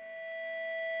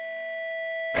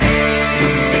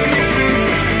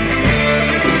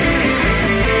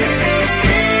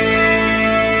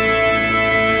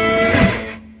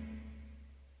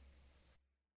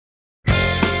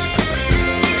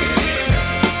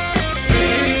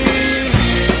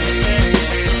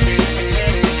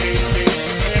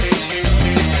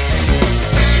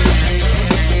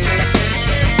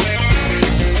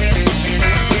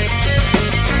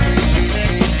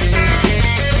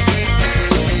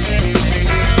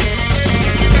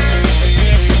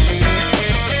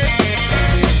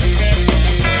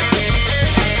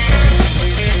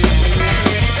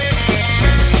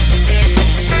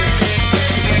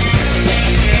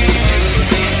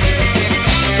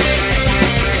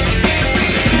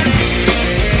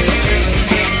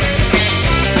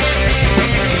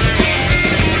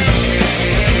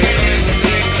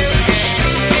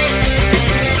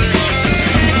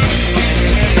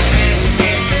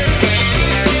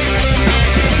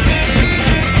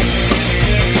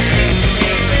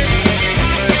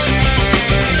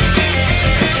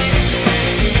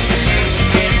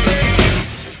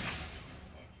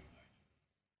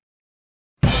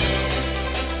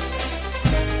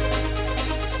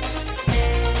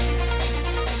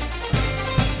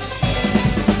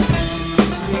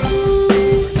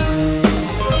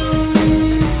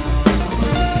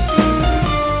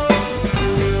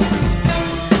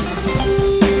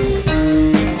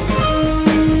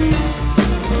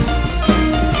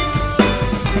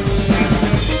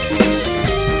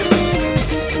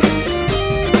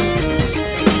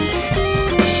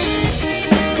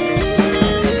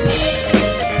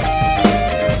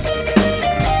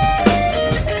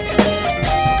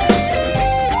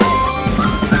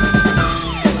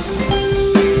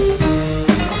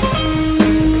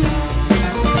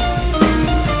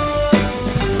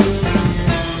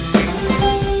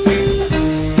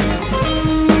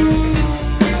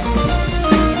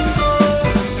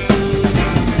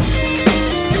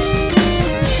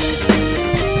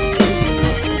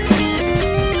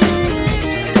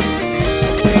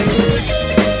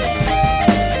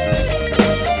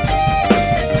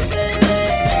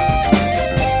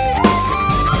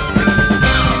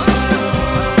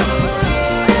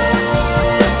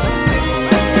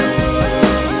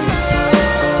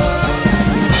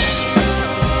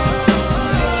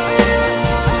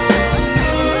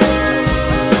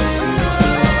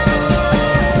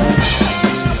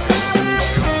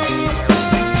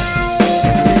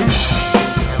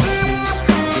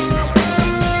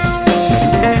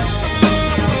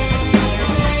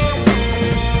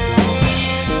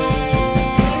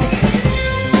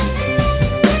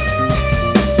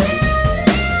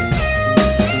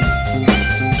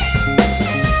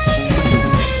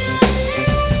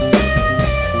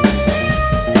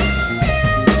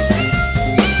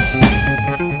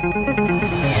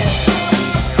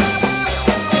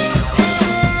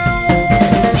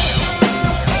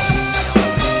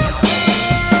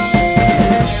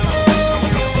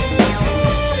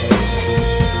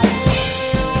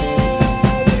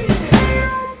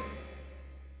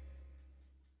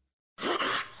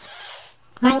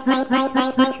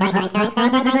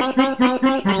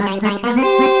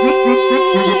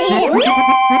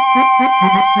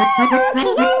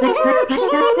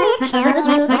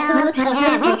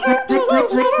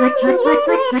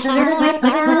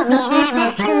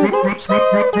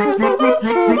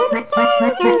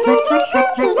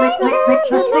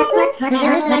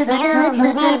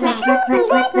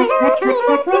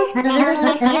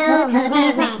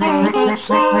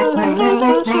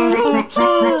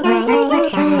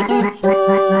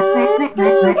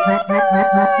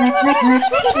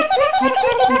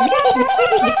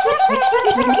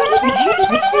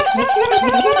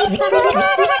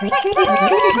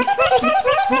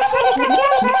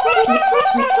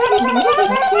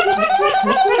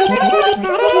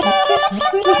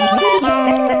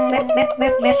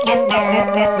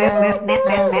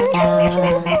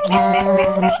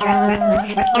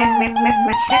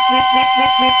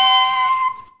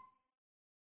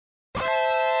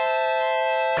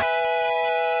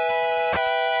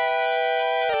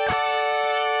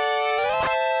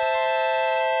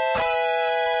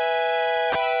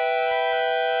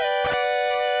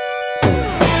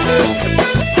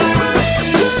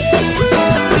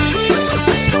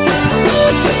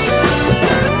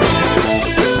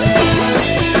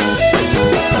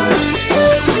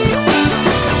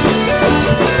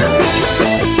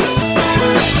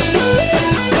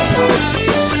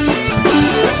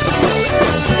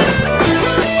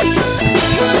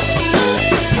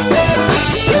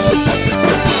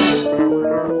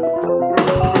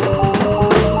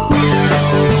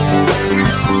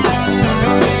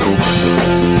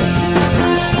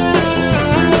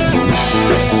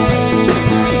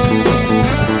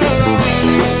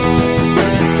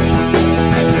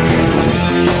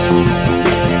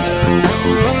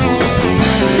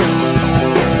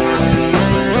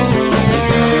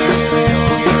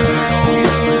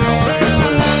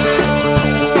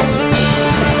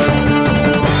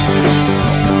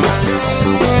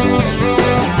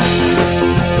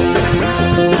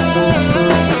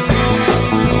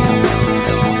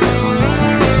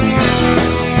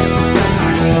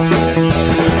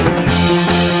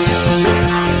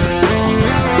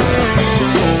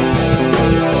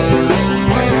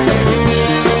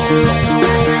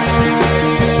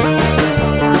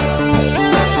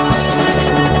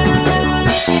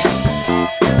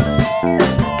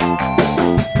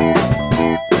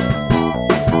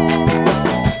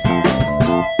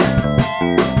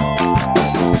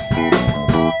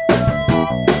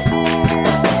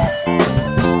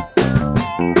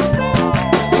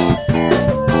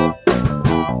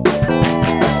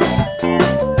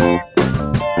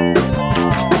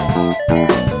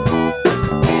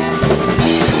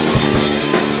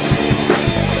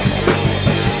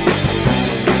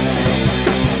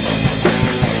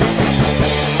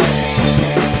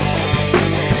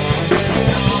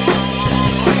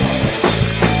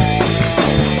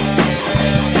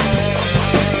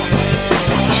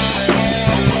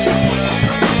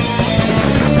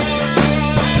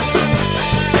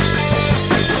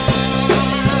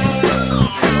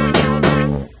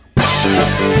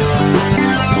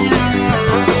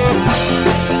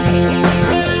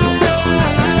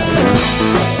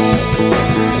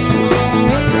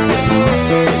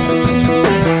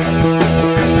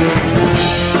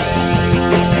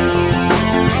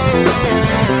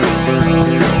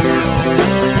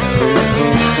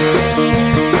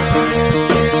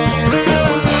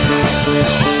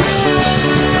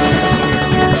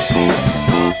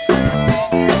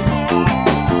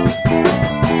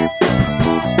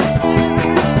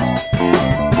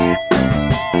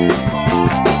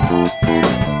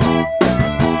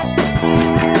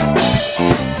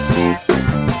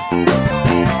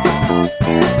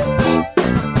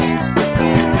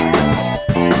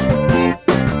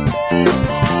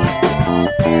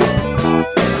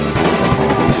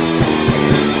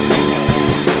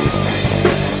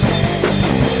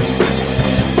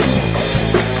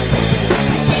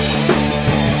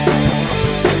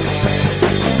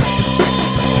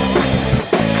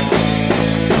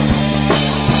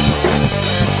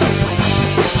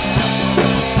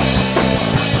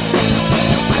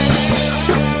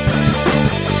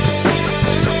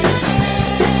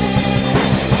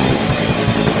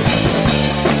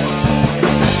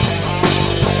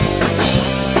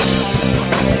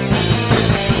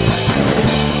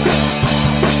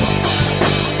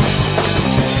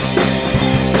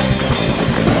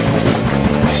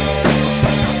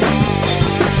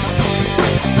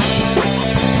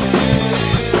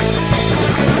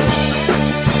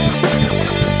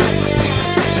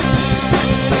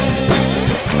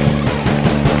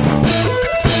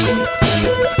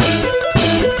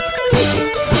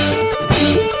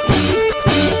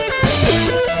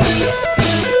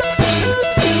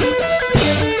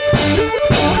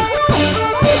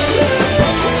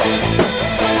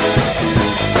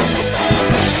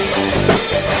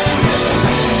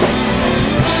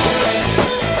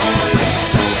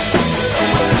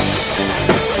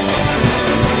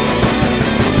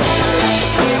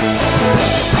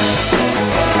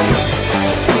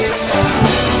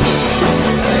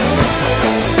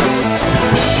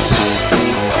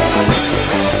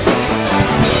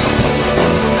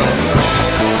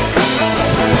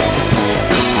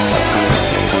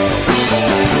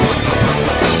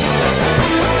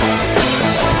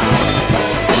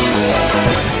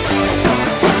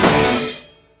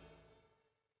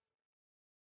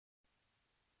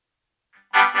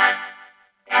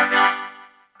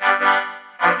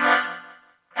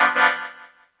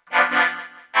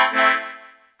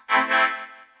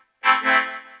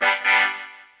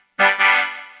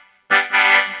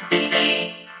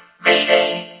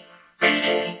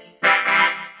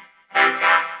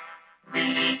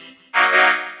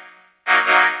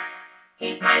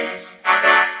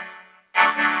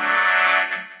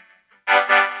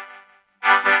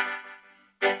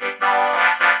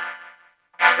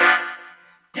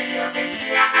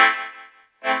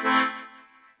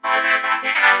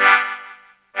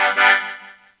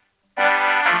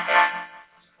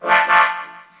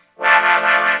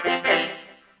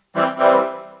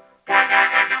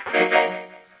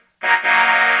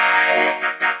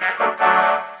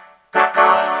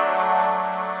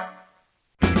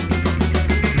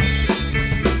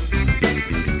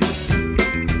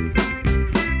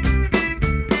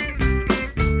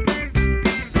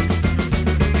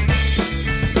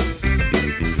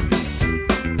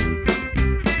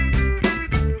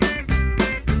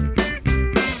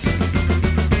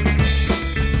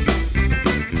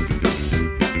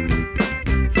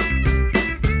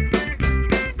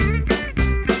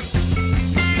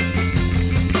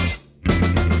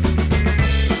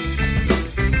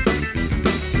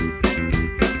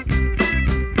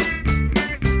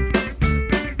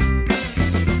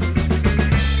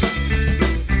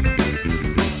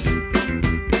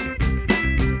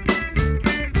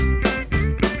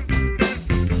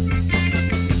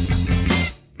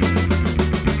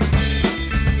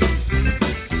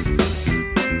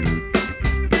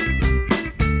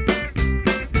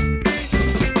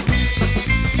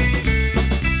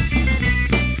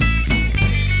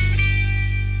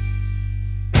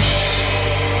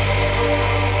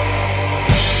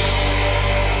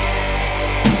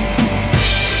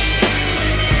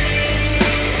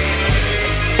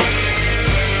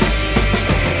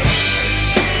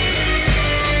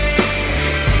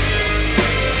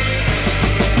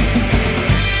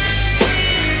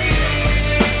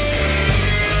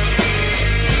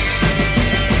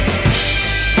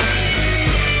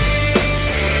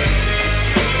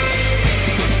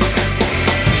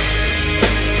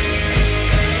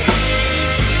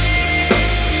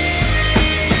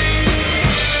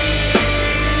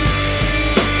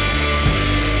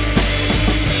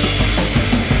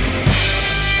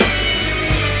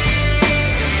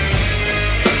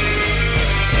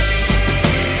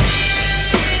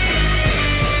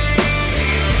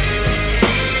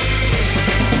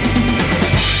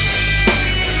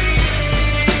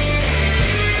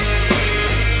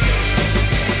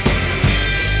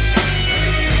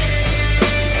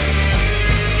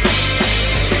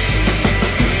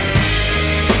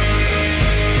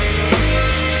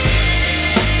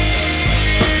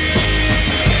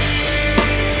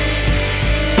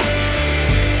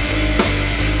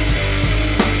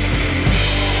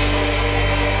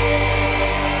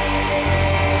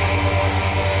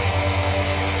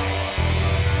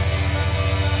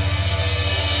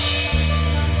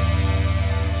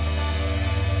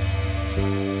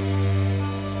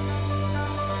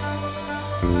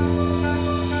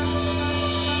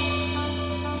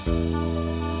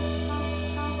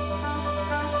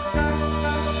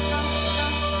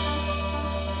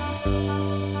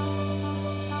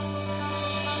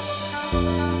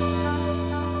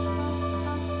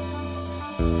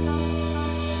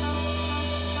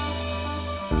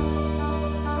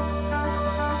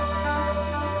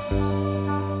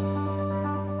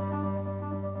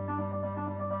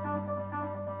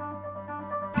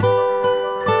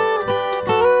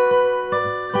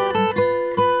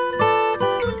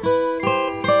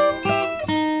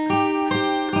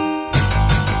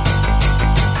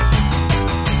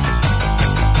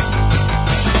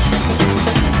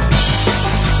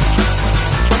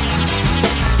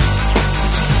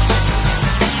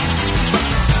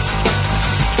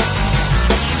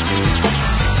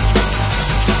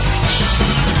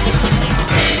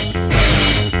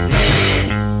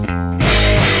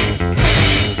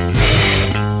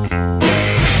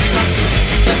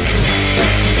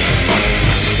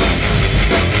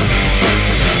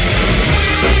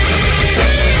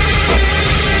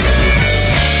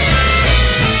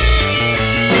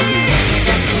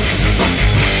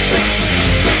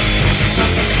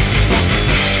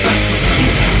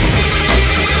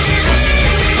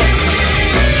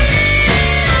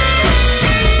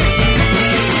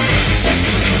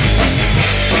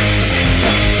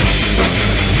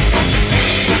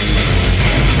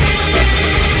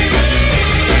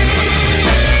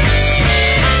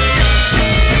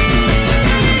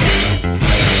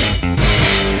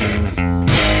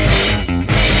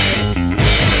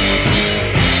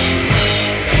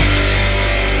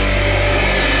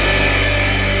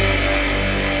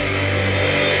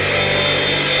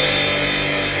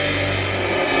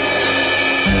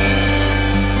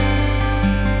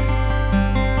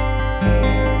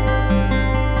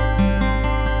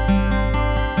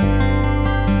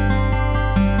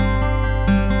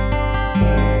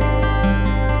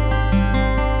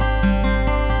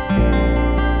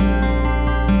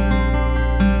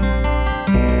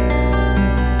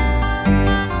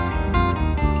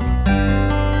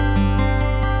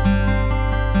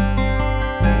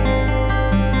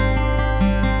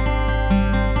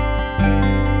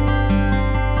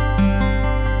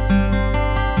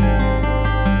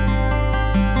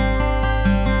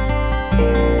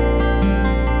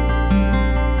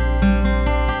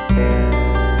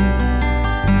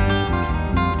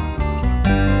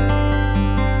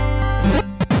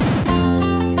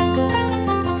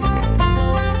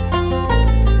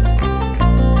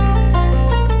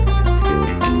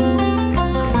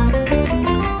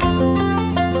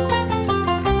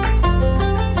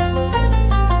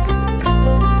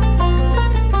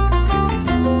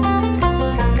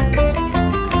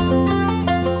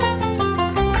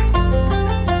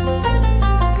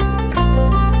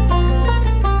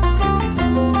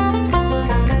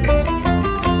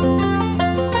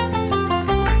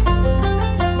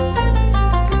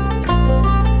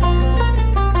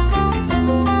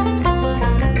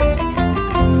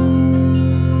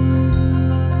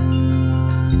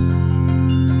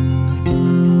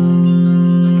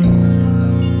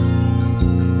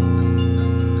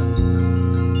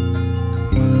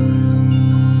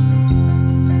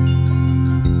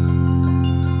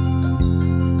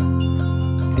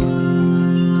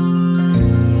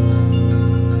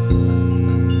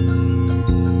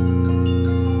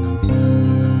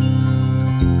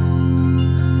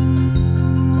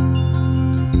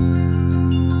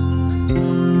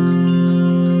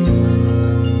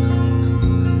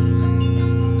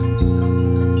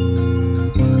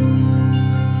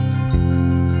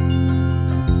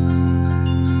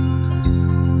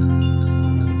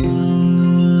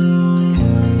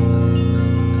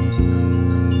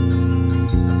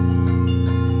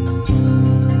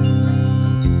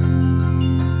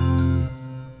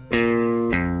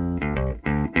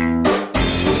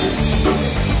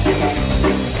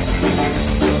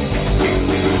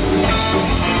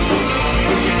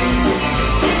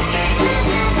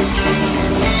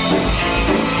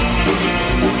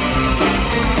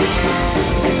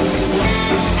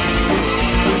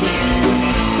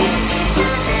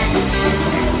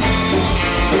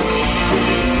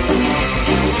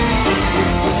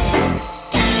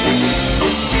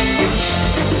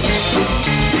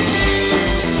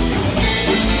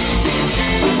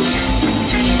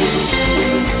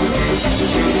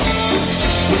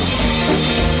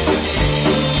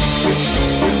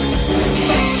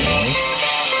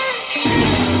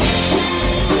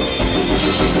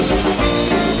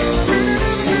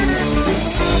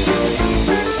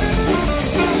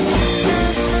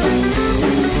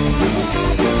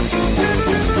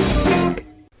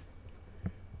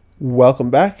 Welcome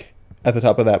back. At the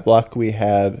top of that block, we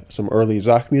had some early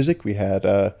Zoc music. We had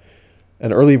an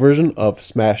early version of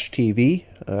Smash TV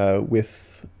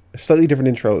with a slightly different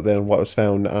intro than what was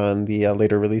found on the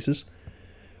later releases.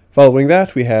 Following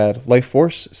that, we had Life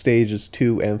Force Stages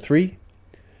 2 and 3.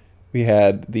 We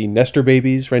had the Nestor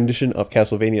Babies rendition of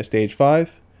Castlevania Stage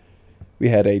 5. We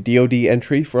had a DoD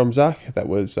entry from Zoc that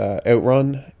was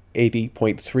Outrun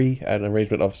 80.3 at an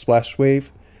arrangement of Splash Wave.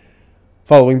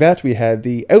 Following that, we had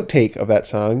the outtake of that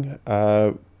song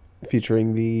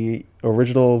featuring the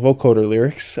original vocoder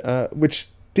lyrics, which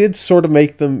did sort of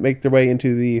make their way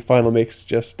into the final mix,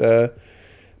 just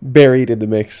buried in the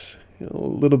mix. A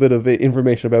little bit of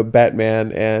information about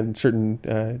Batman and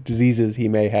certain diseases he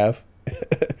may have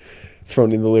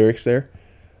thrown in the lyrics there.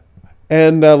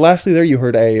 And lastly there, you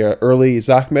heard a early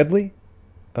Zoc medley.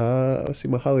 Let's see,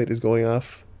 my highlight is going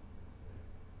off.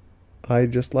 I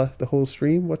just left the whole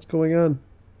stream. What's going on?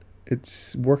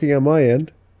 It's working on my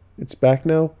end. It's back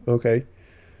now? Okay.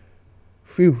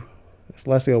 Phew. That's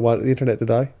the last thing I want the internet to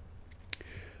die.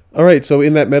 Alright, so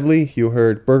in that medley, you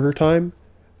heard Burger Time,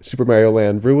 Super Mario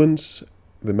Land Ruins,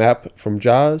 the map from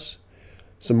Jaws,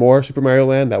 some more Super Mario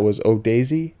Land, that was Oh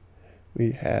Daisy.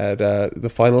 We had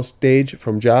the final stage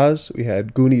from Jaws. We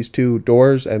had Goonies 2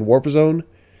 Doors and Warp Zone.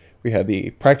 We had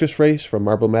the practice race from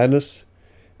Marble Madness.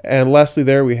 And lastly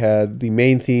there, we had the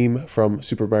main theme from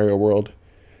Super Mario World.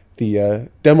 The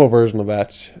demo version of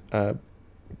that,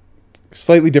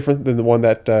 slightly different than the one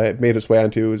that made its way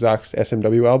onto Zoc's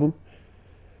SMW album.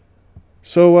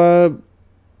 So,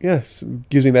 yes,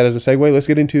 using that as a segue, let's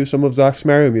get into some of Zoc's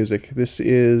Mario music. This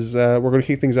is, we're going to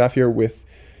kick things off here with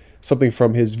something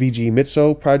from his VG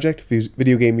Mitso project,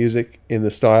 video game music in the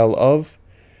style of.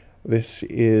 This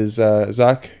is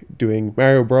Zoc doing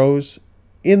Mario Bros.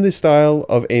 In the style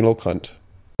of Anal Cunt.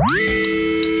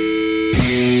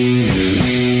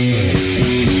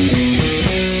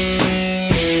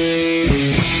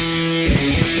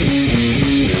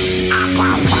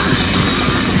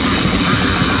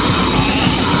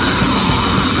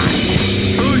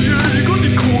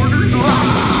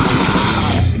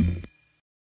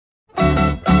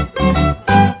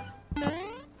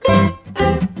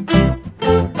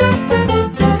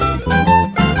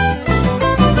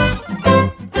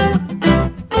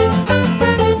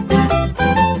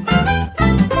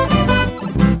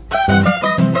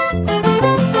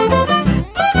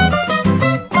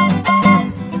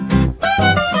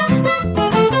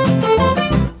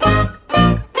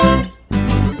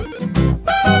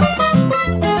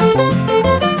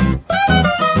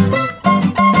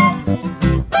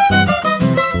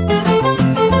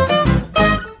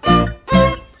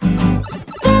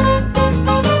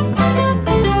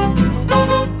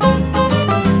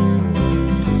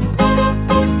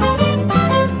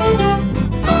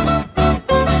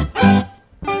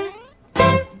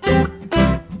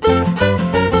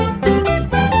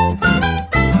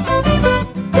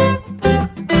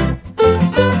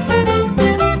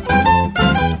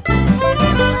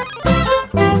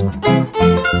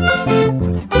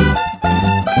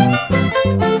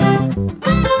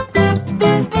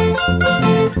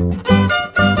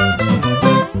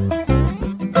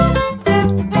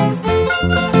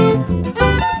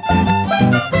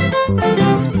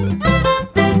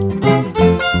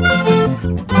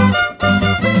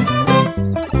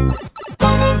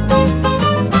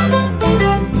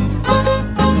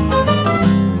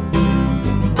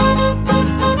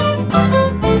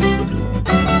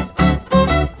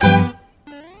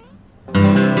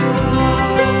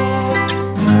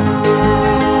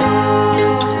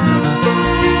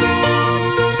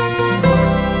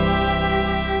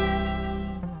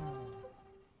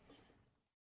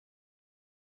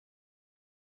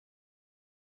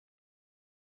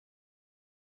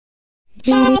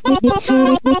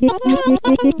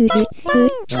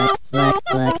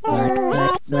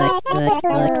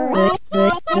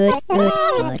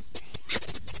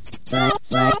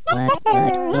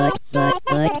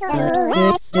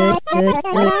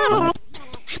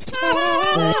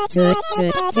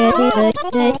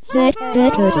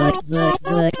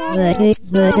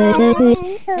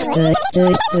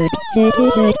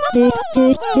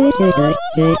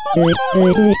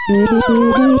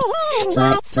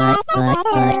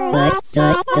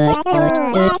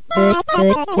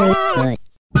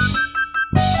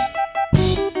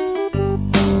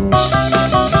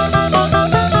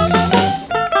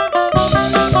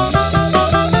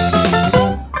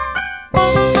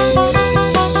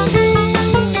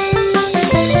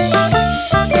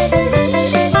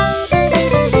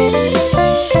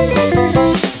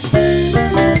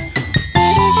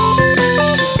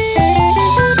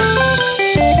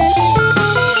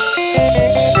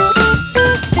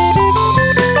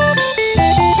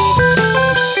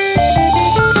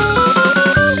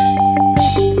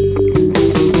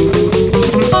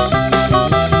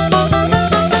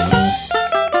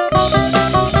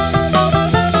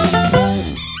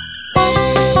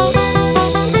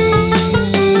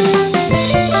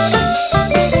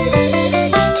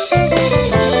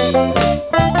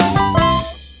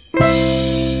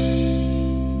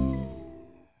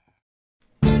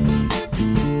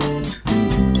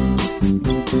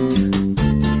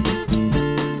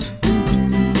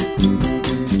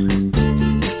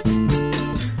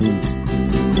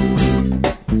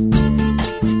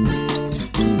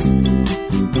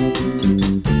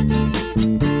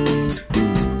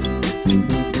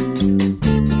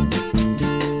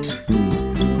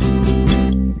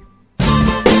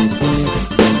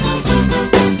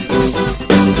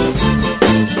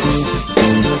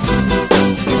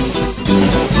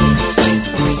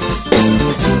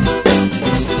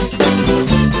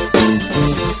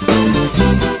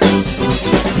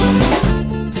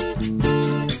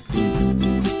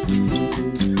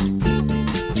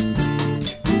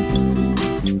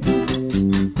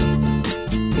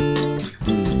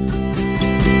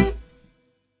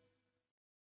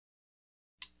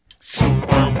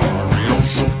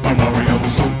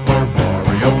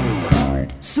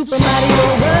 Super Mario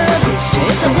World, it's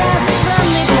a blast from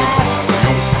the past.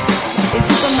 In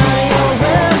Super Mario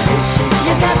World,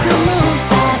 you got to move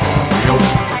fast.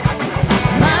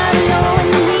 Mario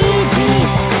and Luigi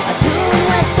are doing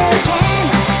what they can.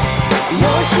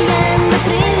 Yoshi and the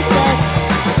princess,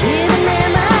 giving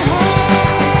them a hand.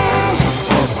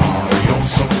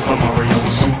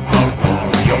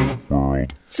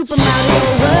 Super Mario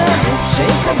World,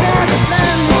 it's a blast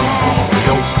from the past.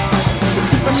 In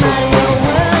Super Mario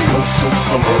World,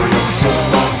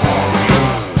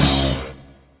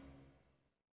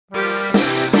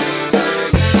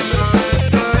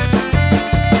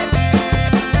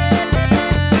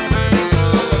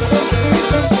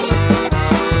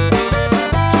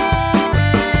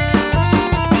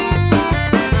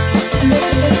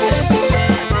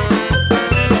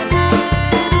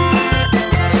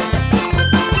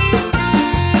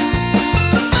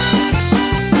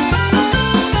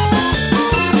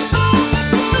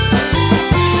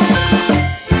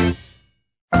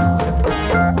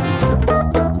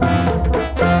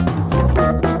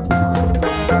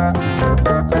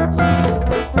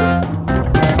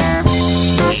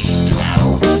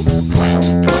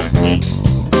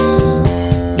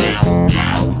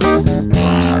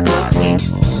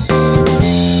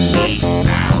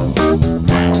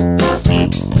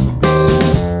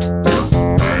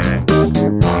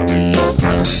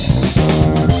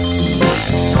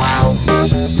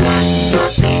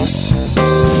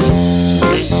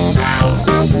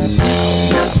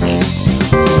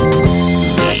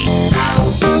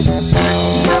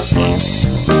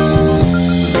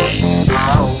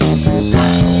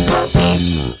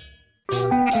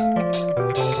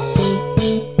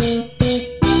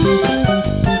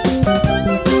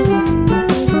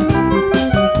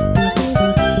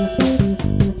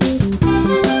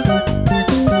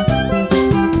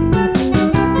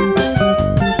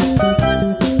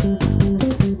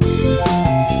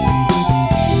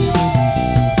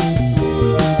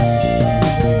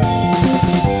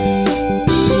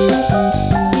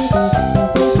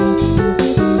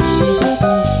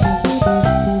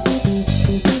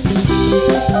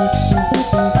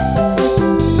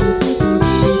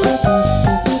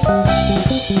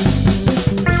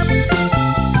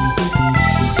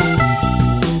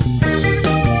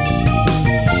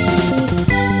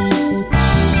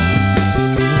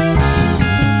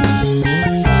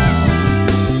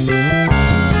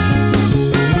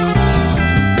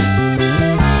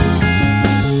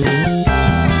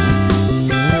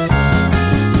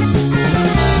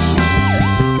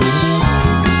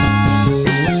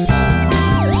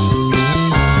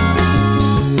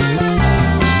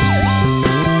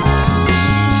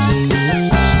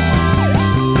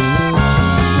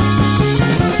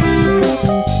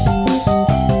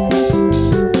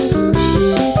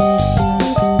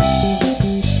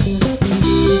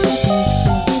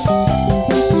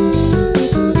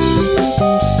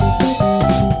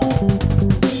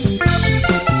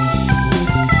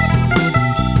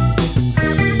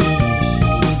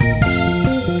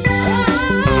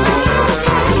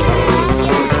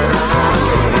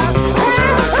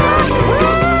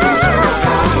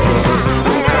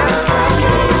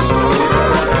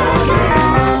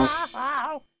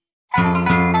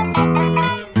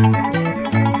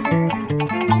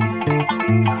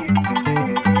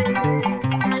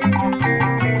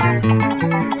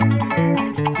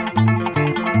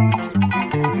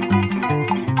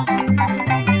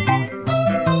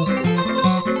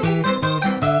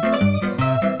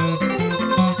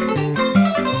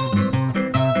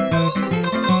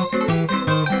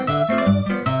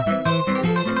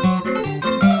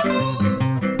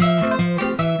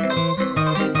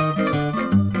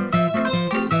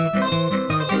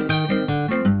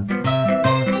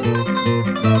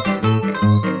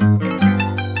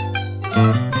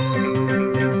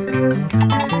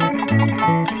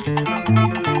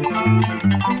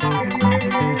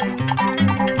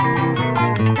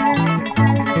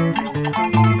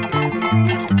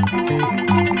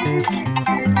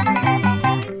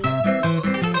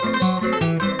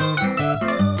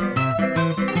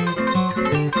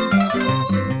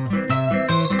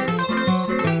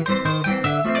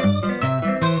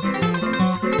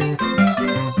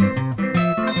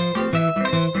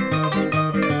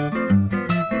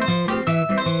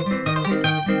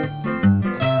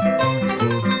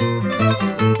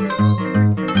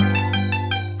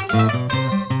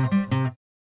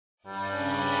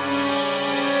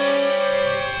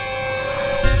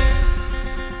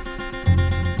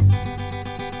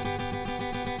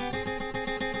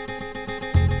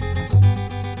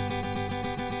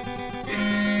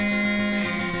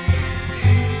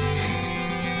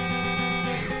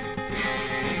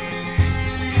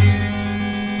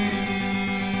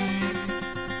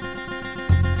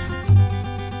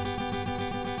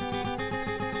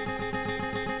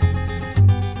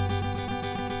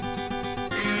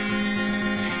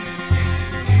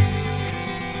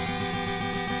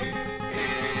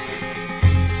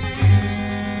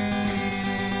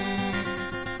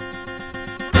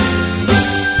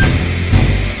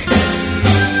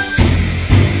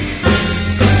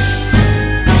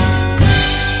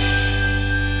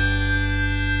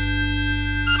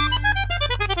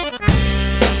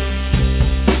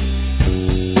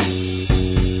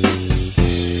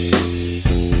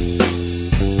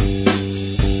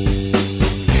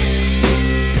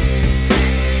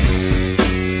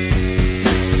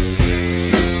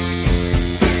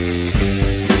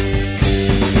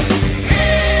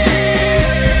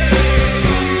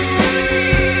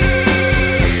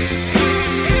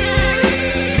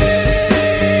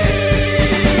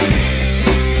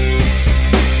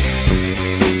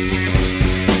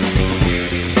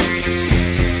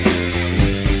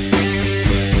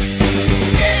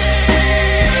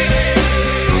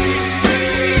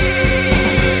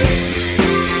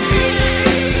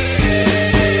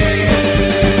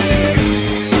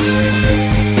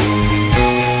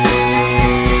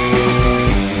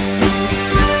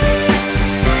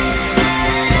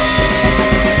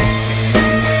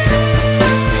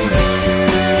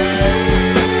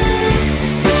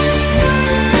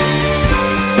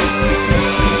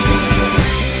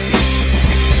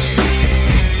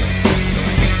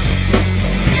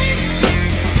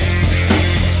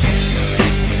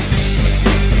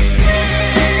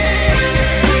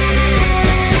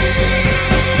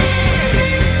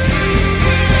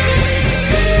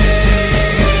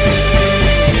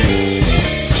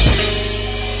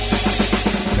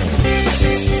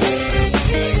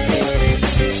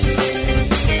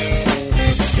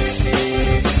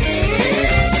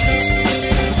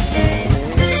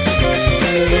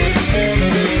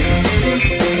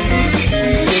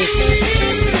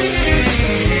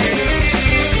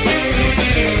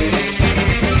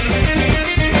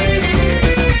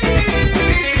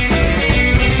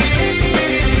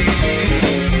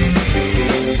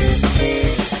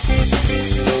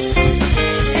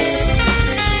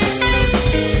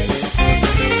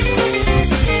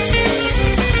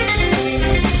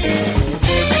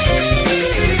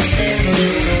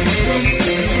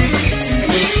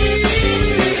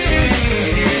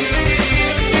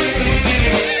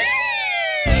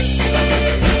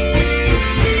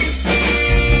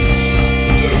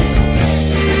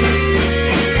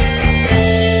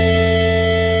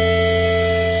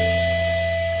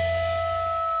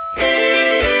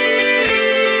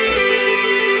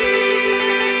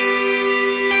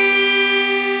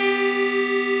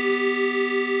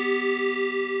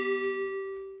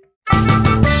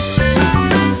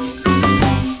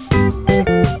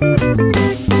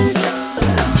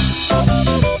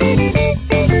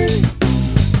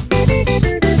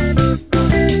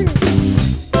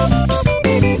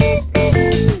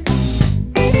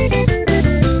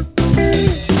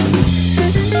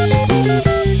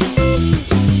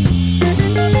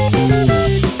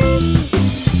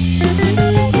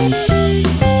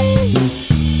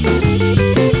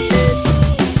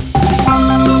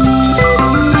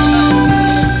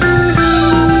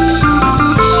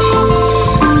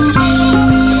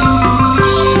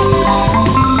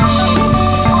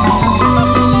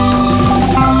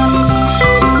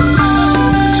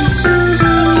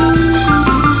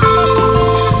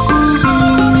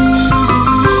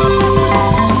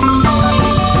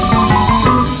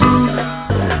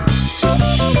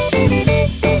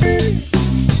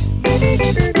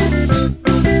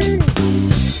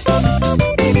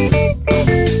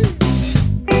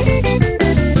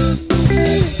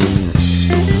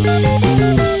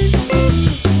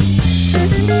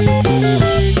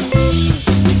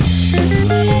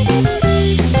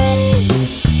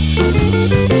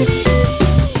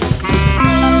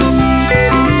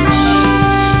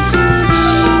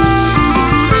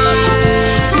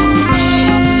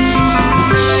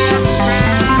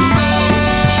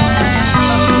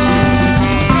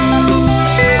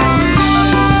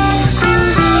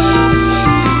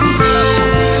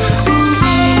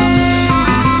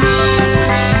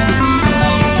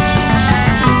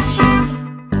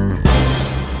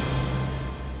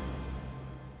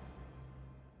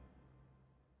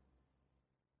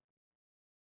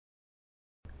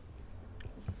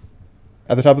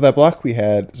 At the top of that block, we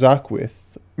had Zoc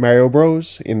with Mario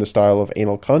Bros. In the style of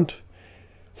Anal Cunt.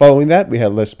 Following that, we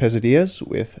had Les Pesadillas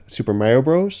with Super Mario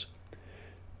Bros.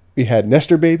 We had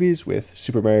Nestor Babies with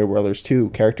Super Mario Bros. 2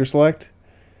 Character Select.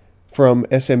 From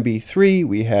SMB3,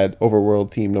 we had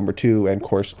Overworld Theme number 2 and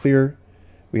Course Clear.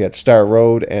 We had Star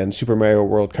Road and Super Mario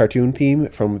World cartoon theme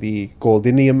from the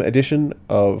Goldinium edition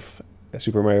of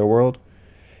Super Mario World.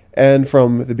 And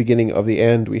from the beginning of the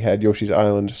end, we had Yoshi's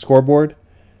Island Scoreboard.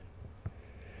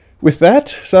 With that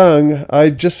song, I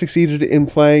just succeeded in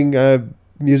playing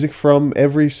music from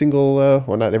every single,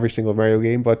 well, not every single Mario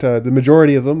game, but the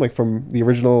majority of them, like from the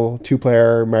original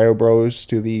 2-player Mario Bros.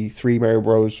 To the 3 Mario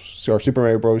Bros. Or Super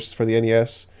Mario Bros. For the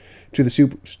NES, to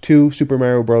the 2 Super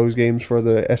Mario Bros. Games for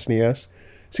the SNES.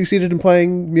 Succeeded in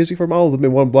playing music from all of them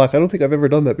in one block. I don't think I've ever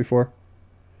done that before.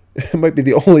 It might be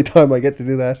the only time I get to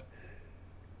do that.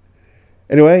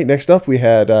 Anyway, next up we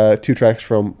had 2 tracks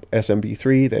from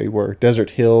SMB3. They were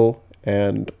Desert Hill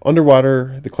and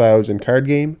Underwater, The Clouds, and Card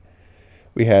Game.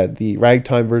 We had the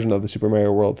ragtime version of the Super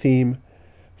Mario World theme,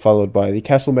 followed by the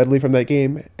castle medley from that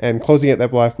game, and closing out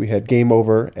that block we had Game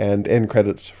Over and end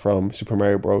credits from Super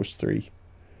Mario Bros. 3.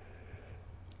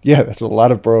 Yeah, that's a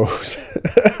lot of bros.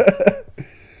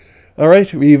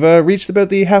 Alright, we've reached about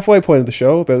the halfway point of the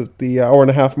show, about the hour and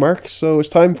a half mark, so it's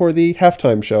time for the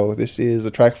halftime show. This is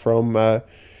a track from a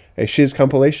Shiz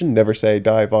compilation, Never Say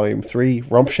Die Volume 3,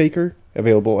 Rump Shaker,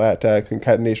 available at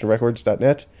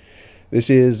concatenationrecords.net. This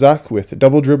is Zoc with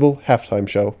Double Dribble Halftime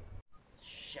Show.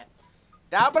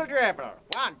 Double dribble.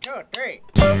 1, 2, 3.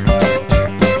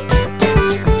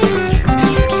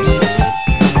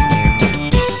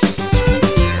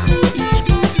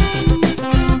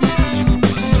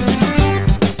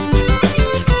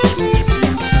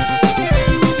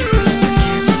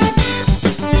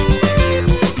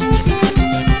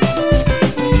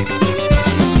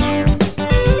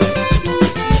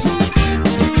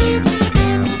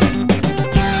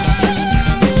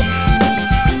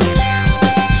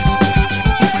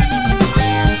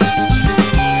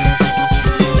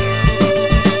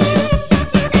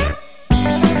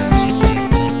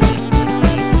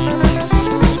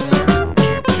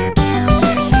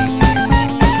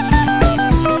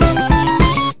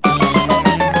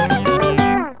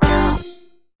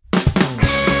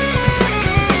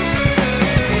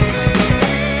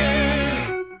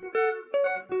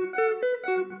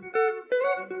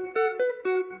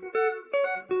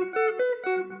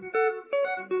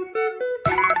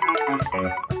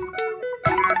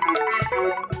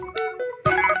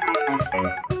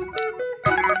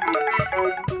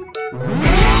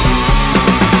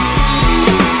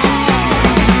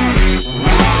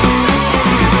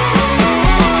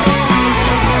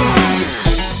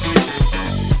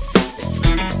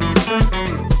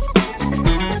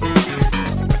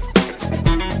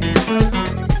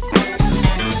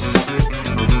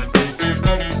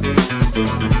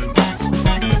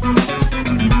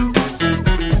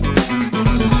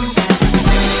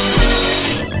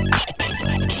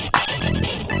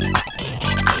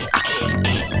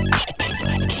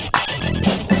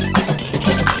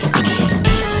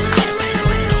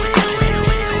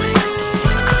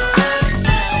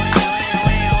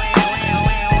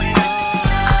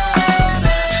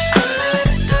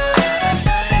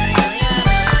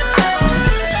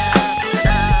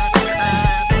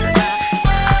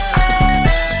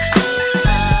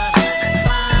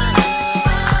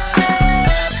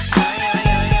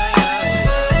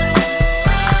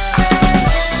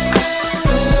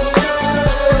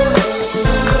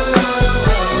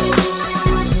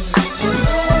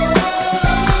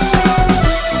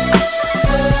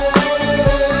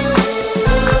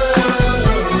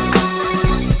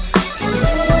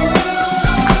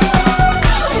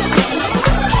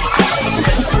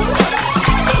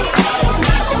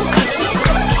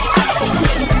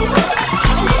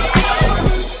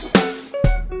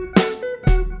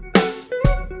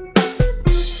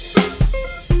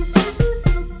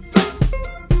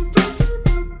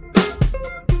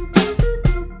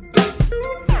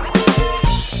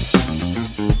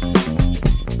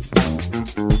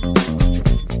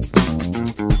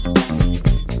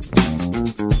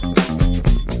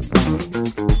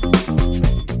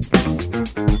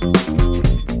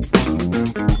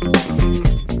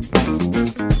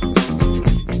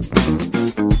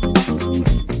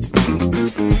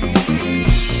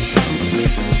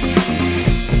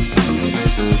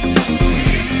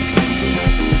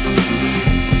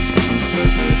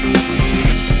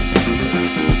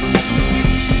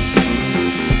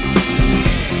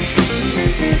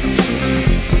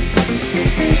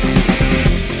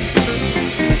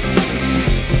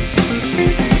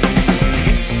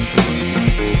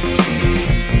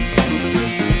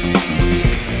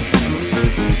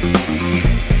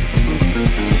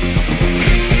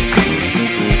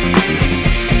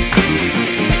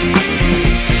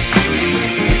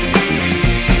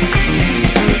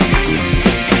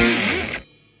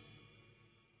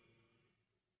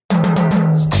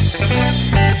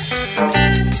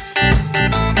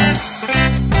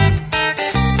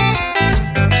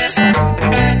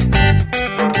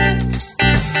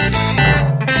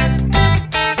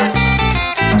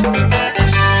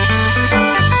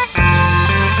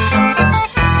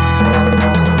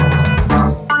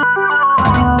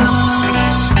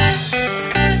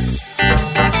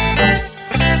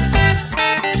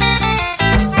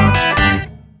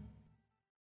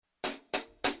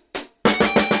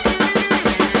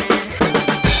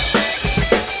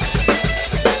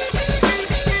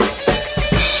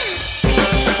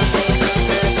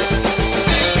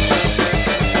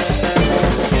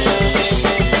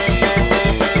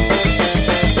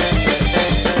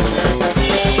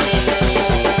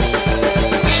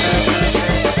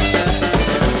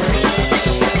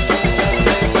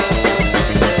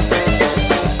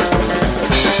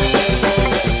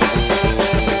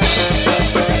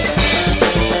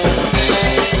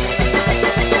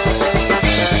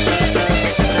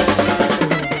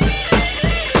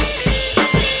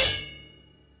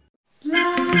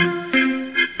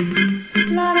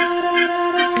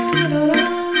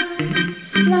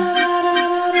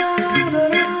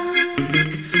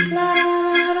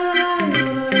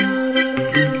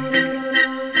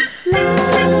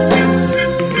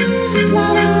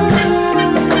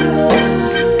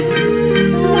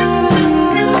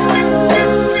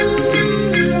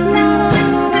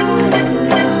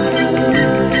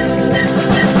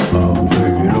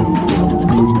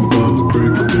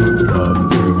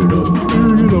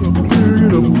 Turn it up.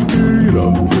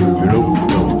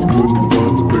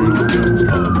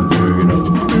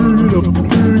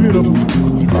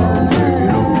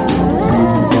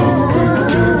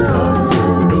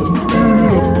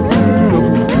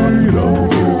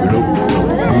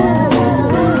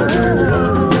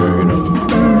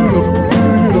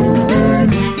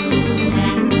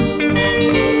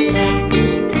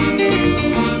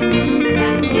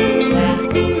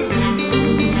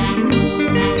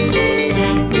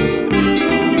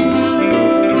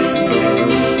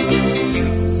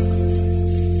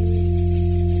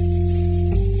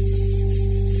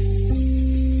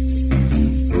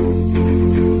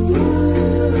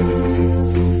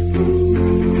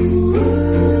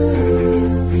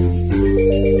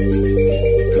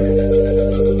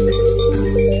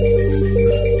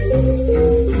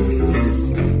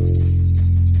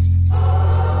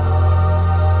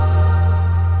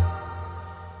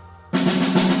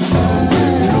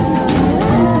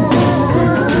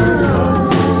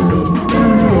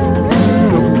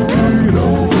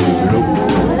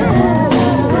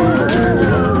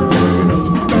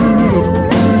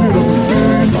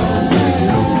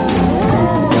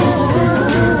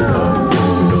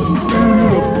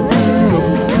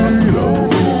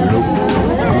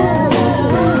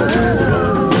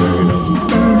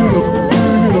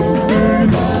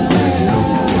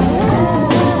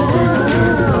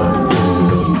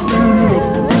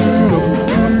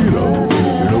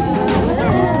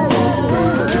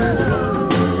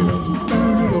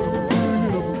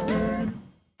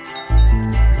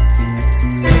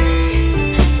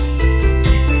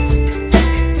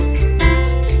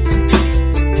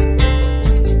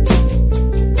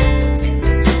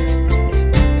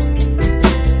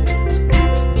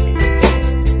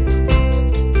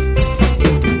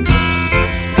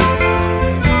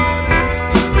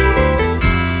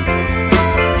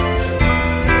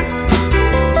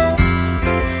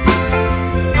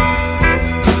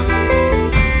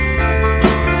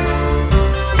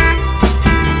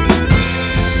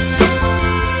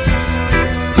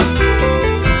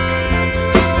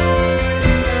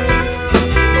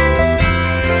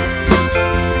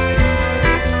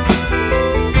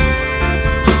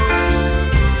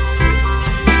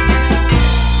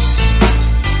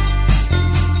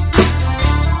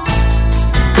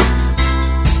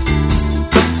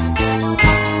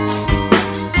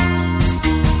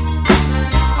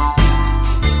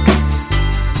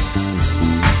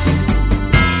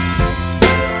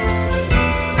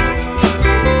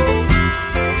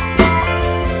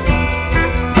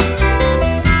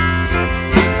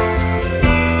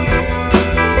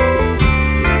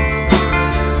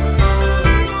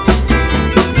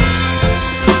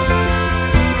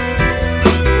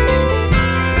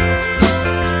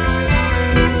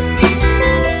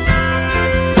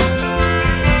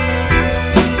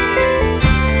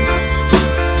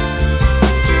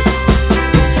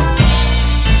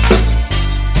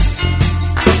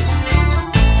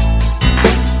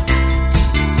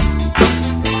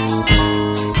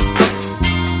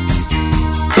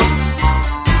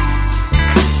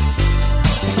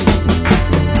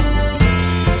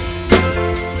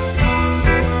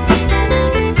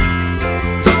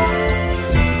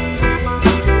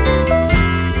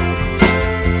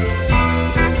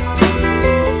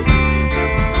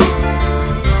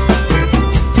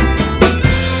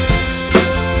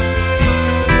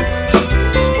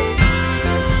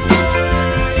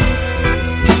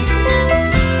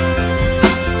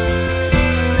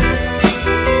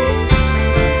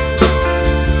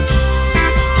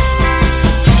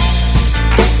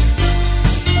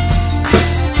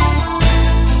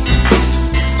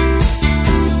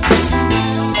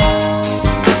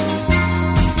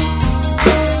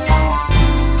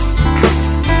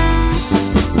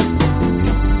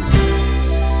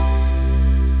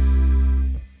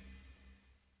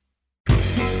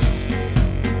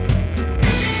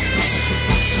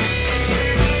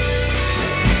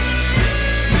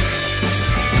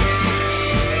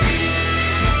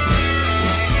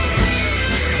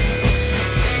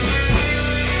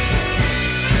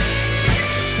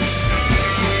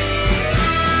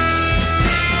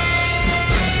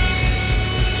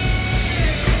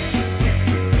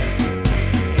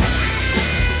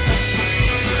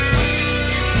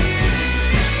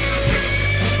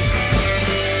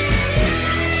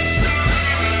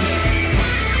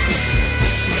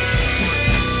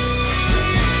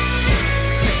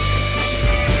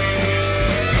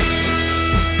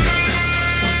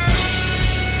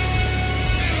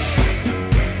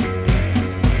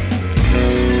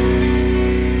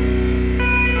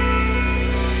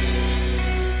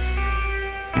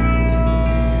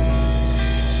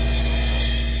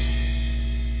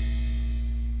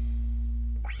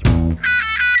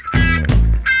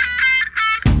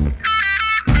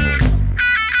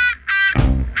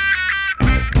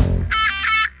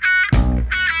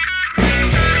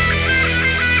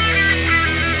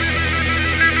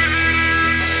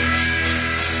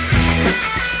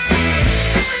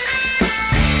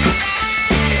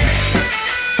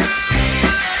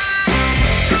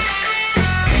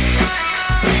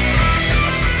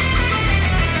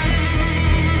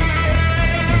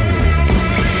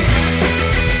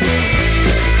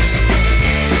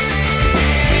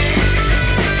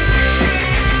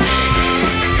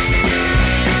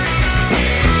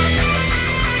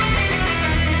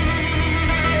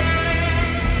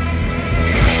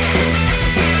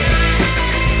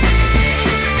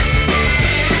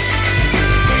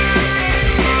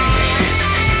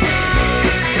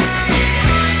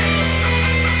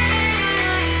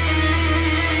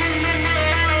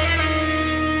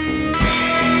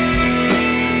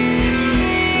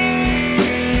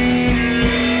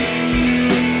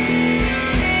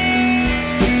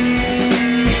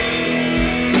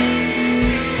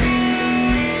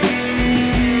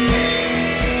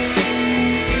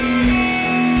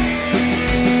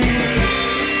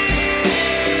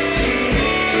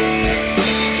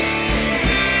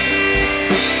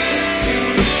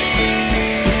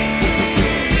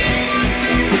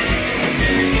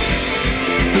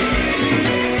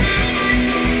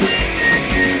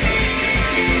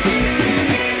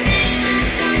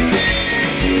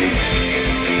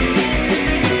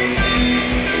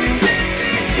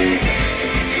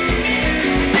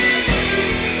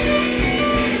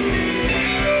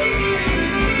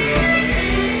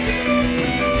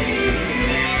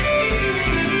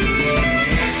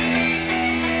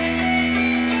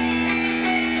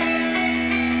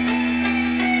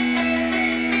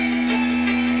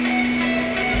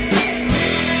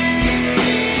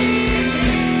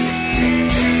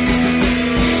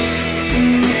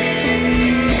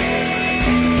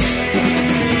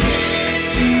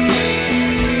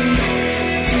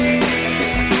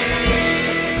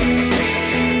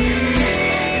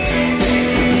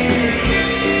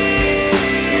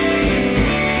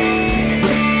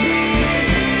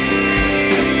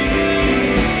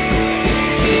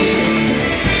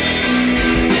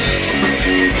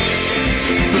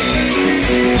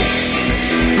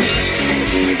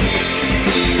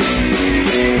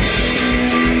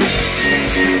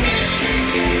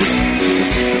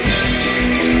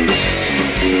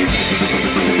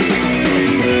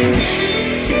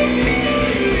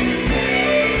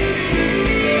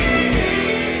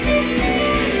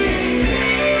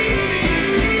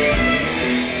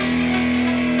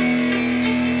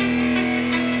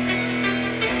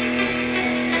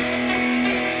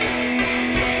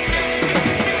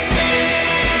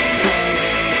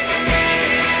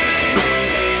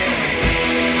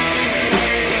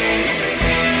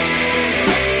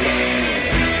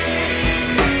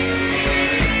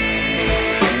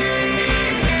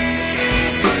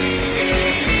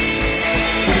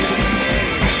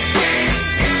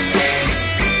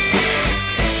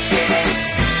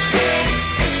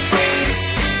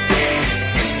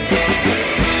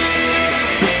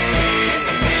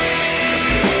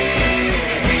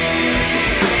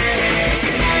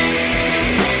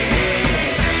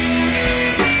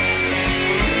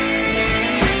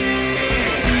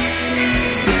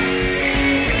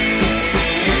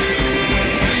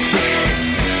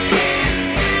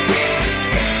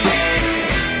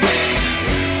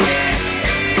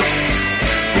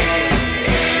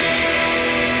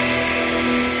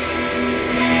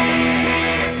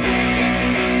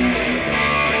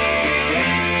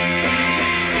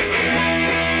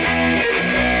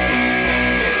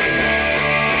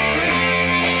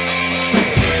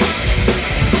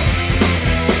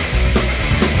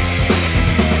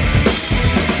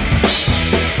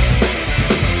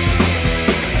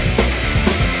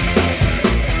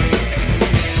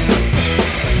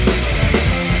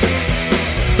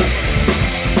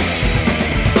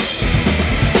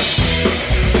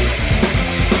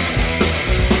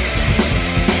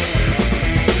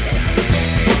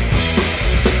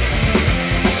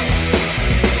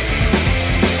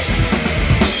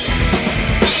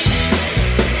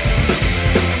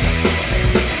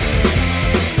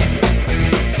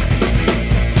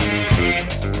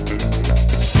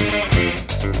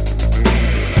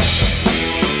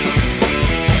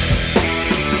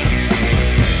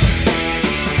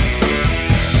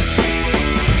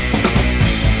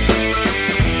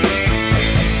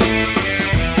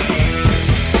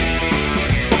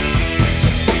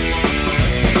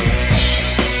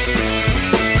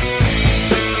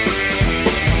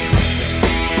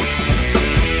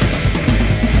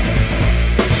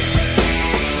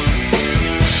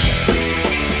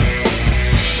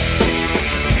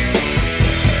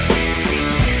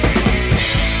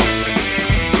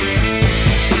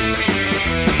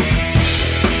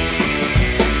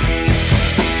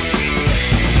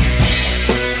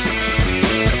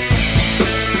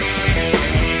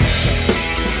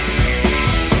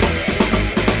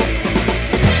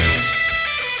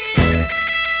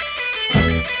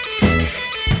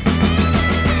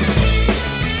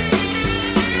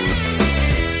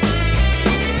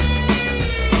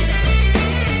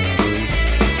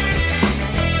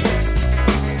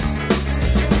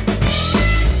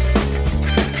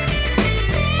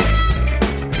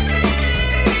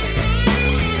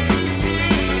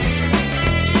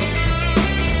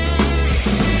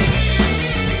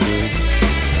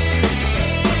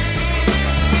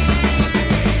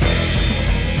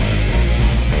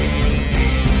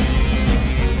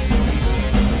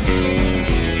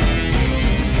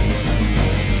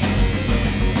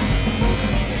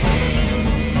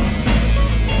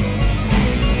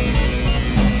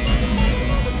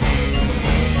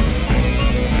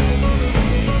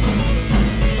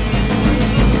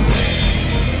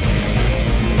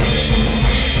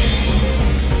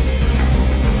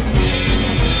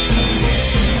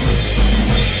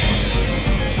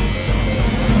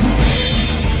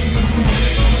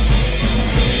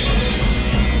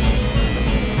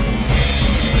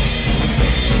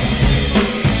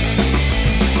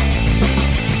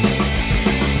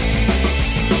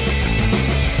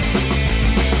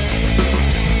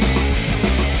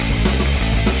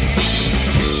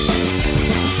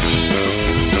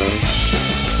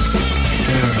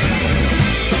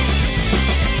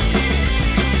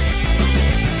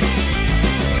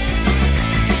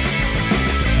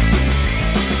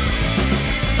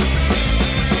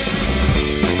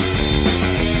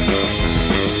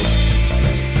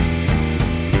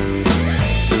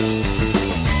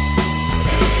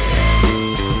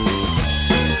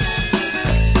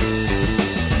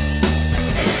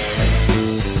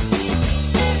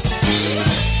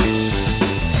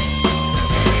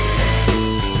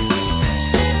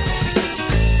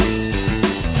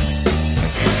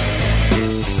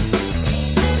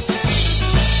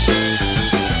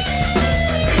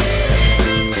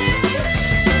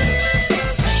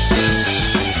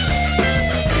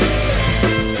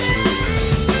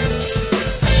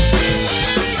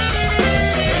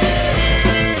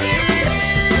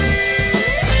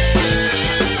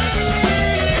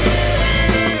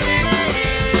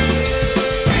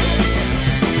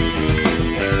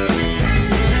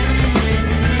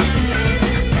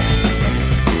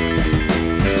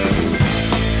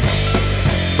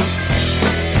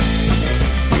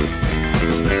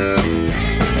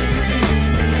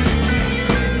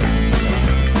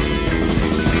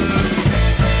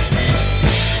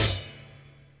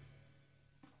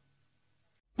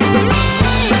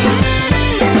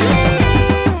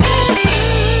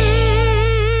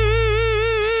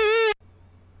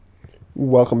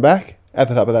 welcome back. At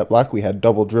the top of that block, we had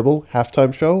Double Dribble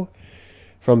Halftime Show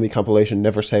from the compilation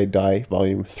Never Say Die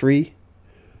Volume 3.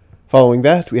 Following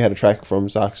that, we had a track from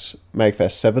Zox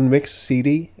Magfest 7 Mix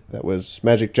CD. That was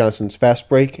Magic Johnson's Fast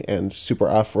Break and Super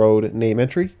Off-Road Name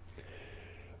Entry.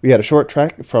 We had a short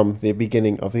track from The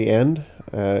Beginning of the End,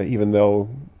 even though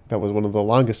that was one of the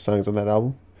longest songs on that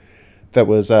album. That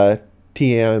was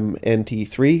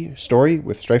TMNT3 Story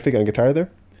with Strifig on guitar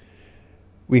there.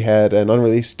 We had an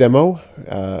unreleased demo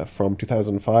from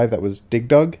 2005 that was Dig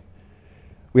Dug.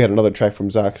 We had another track from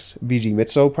Zox VG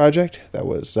Mitso project that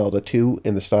was Zelda 2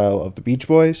 in the style of the Beach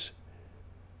Boys.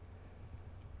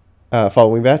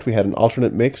 Following that, we had an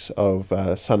alternate mix of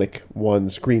Sonic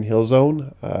 1's Green Hill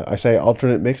Zone. I say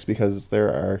alternate mix because there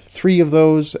are 3 of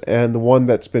those, and the one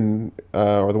that's been,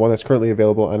 or the one that's currently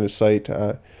available on his site,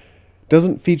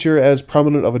 doesn't feature as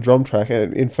prominent of a drum track.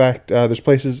 And in fact, there's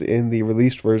places in the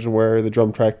released version where the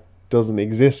drum track doesn't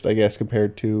exist, I guess,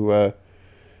 compared to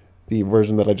the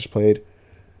version that I just played.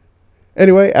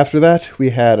 Anyway, after that,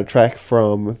 we had a track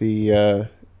from the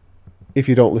If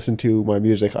You Don't Listen to My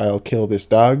Music, I'll Kill This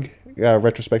Dog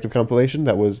retrospective compilation.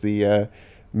 That was the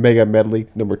Mega Medley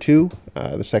number 2,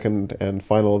 the second and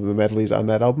final of the medleys on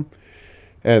that album.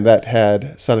 And that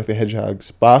had Sonic the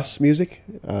Hedgehog's Boss music,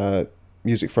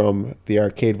 music from the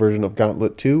arcade version of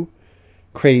Gauntlet 2,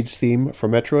 Kraid's theme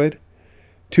from Metroid,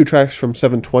 2 tracks from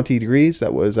 720 Degrees,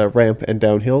 that was Ramp and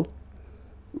Downhill.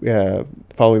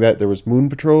 Following that, there was Moon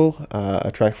Patrol,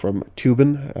 a track from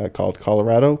Tubin called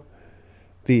Colorado,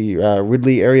 the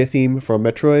Ridley area theme from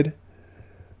Metroid,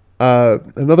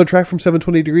 another track from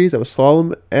 720 Degrees, that was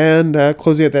Slalom, and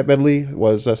closing out that medley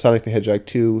was Sonic the Hedgehog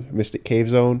 2, Mystic Cave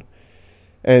Zone.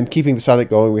 And keeping the Sonic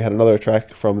going, we had another track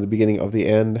from The Beginning of the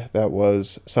End, that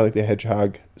was Sonic the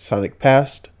Hedgehog, Sonic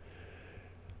Past.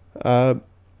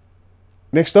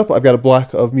 Next up, I've got a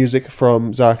block of music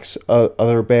from Zox's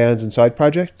other bands and side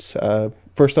projects.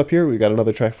 First up here, we got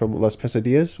another track from Las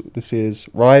Pesadillas. This is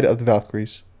Ride of the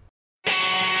Valkyries.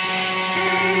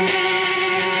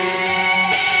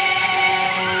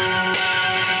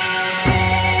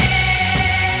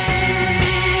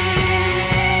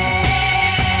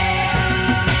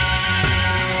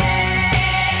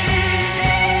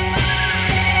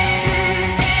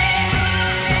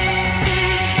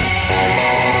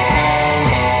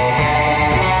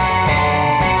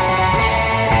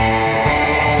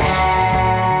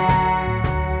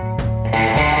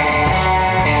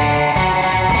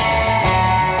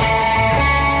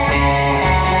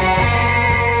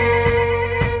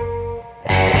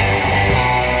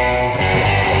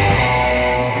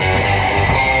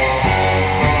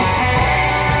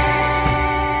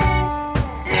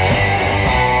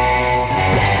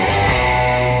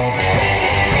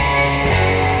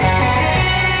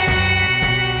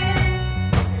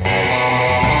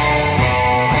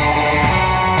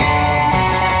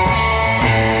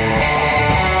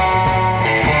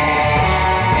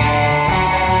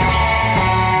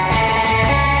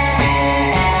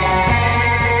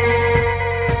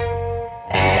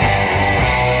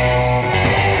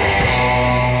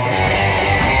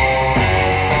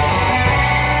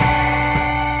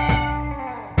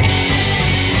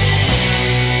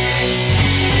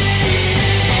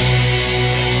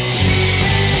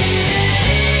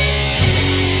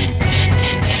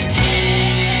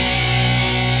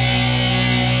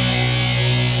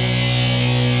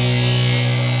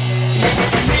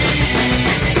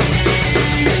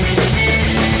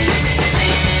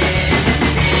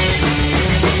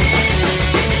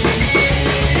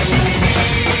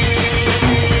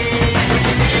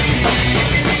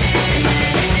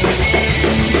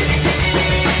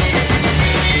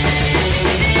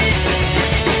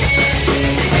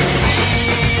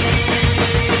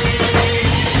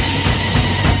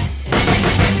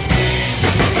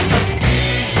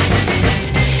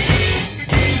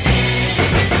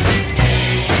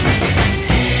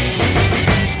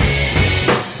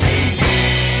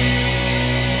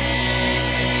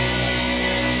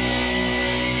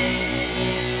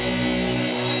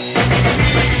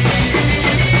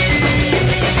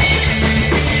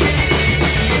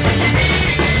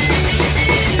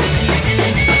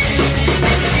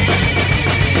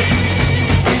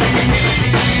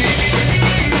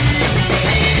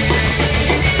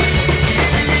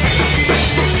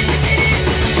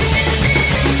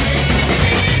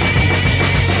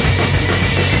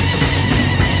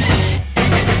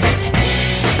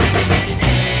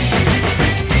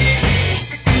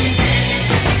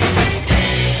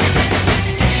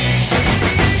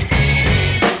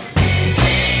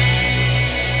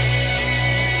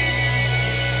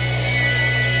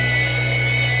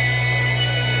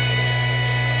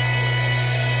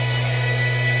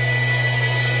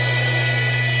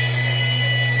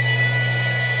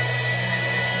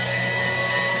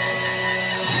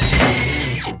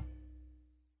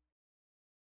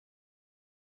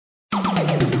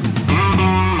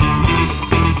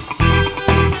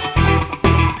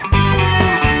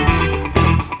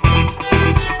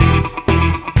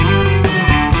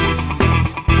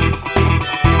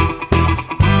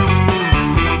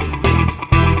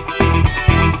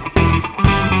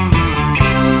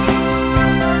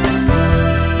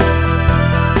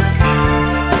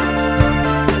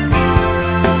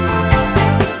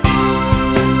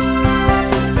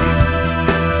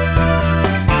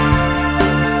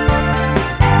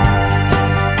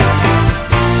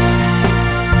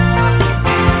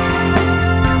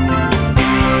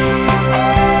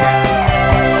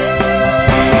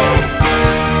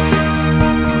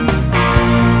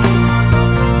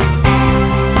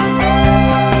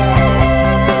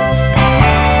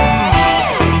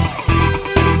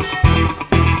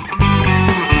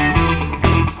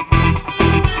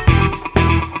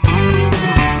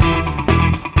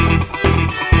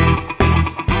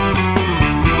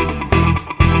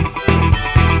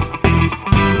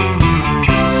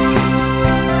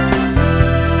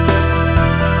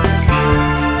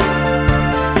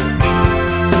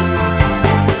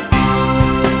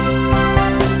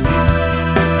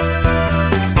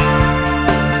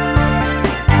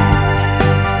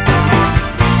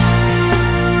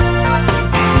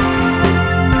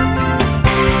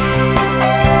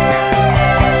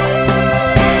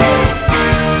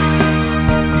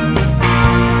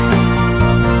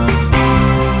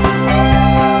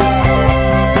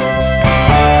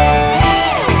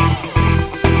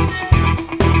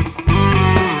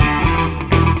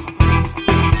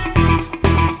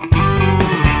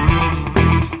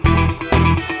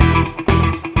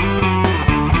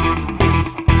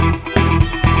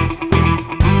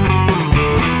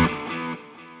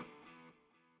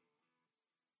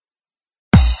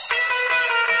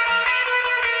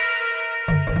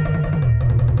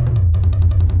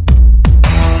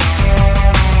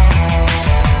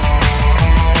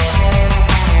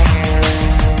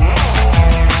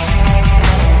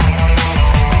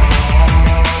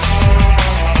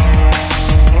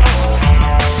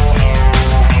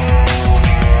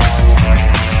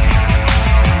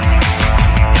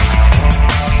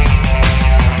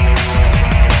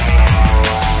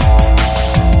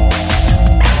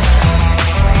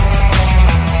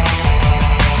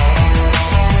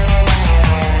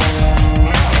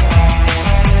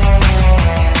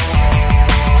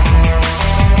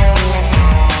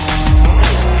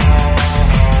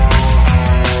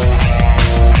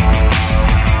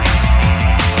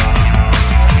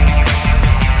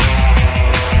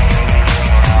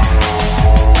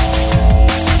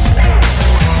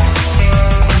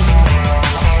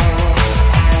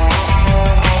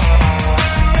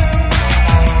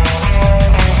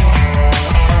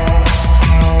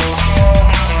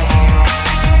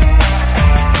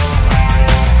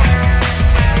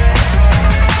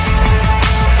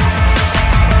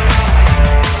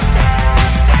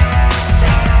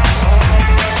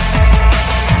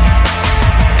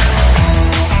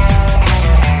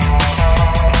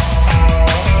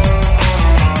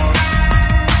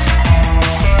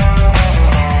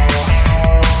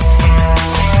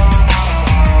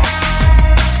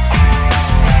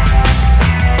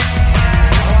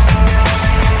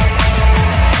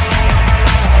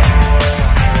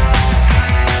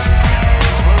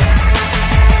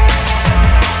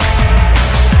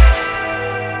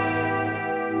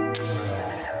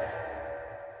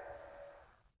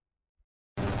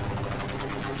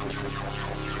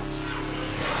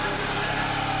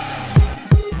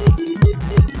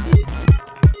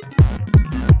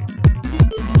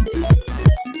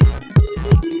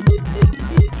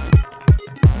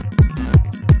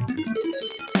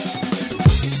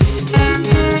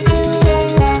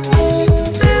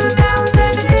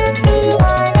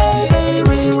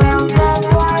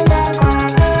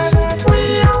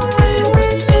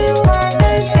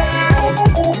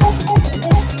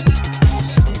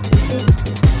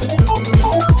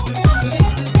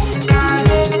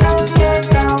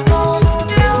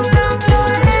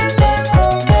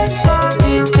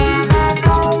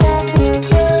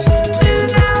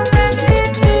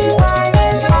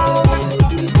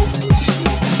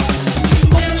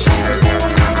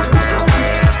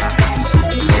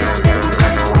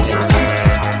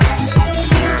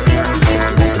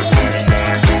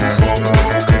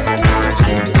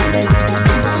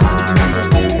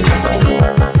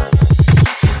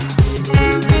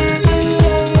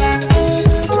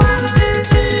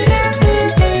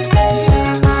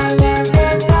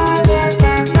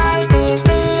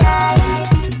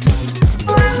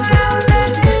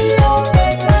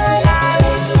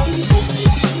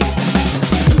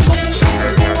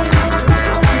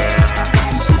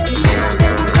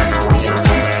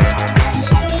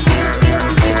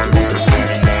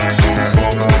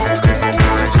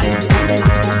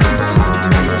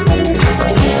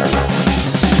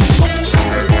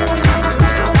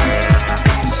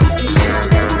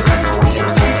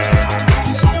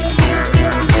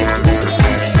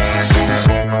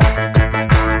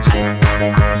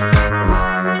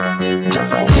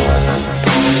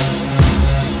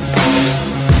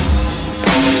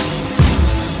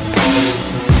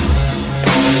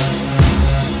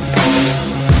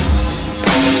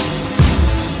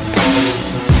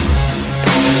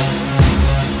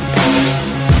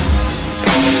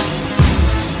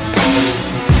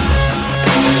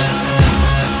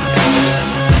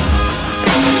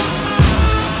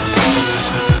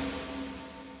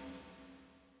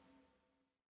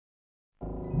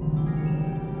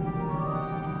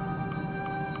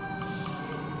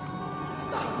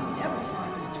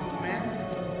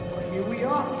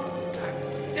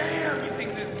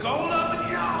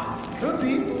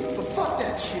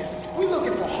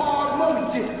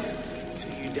 both dicks. So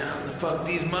you down to fuck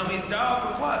these mummies, dog,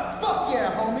 or what? Fuck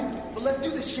yeah, homie. But let's do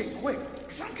this shit quick,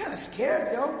 cause I'm kinda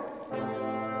scared, yo.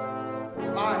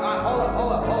 Alright,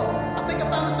 hold up. I think I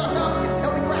found the sarcophagus.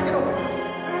 Help me crack it open.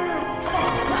 Come on,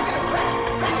 crack it.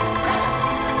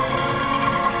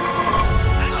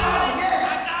 Oh,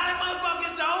 yeah. I got it,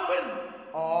 motherfuckers, open.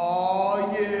 Oh,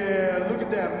 yeah. Look at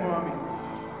that mummy.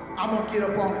 I'm gonna get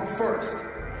up on it first.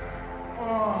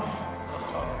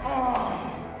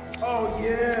 Oh,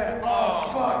 yeah.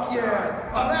 Oh, fuck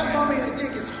yeah. Oh, that mummy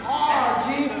dick is hard,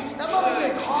 G. That mummy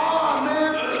dick hard,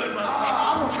 man.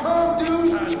 I'm gonna come,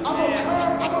 dude. I'm gonna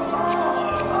come.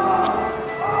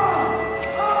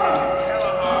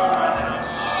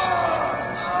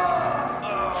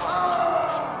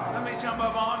 Let me jump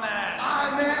up on that. All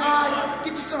right, man. All right.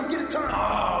 Get you some. Get a turn. Yeah.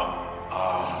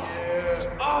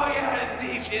 Oh, yeah, it's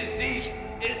deep.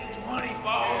 It's 20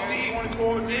 balls deep.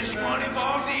 24 deep. It's 20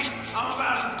 balls deep. I'm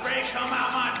about to spray come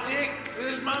out my dick with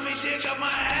this mummy dick up my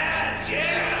ass.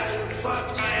 Yeah.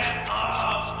 Fuck yeah.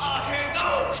 Here it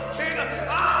goes. There it goes.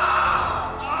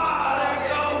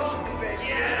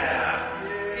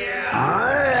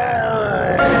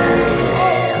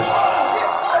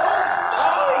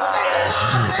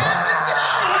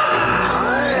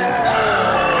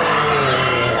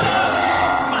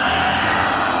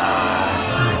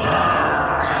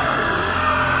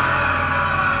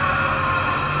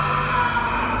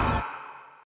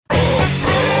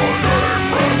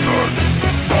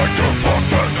 Like the fuck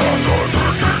that has a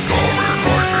dick in coming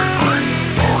like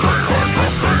me.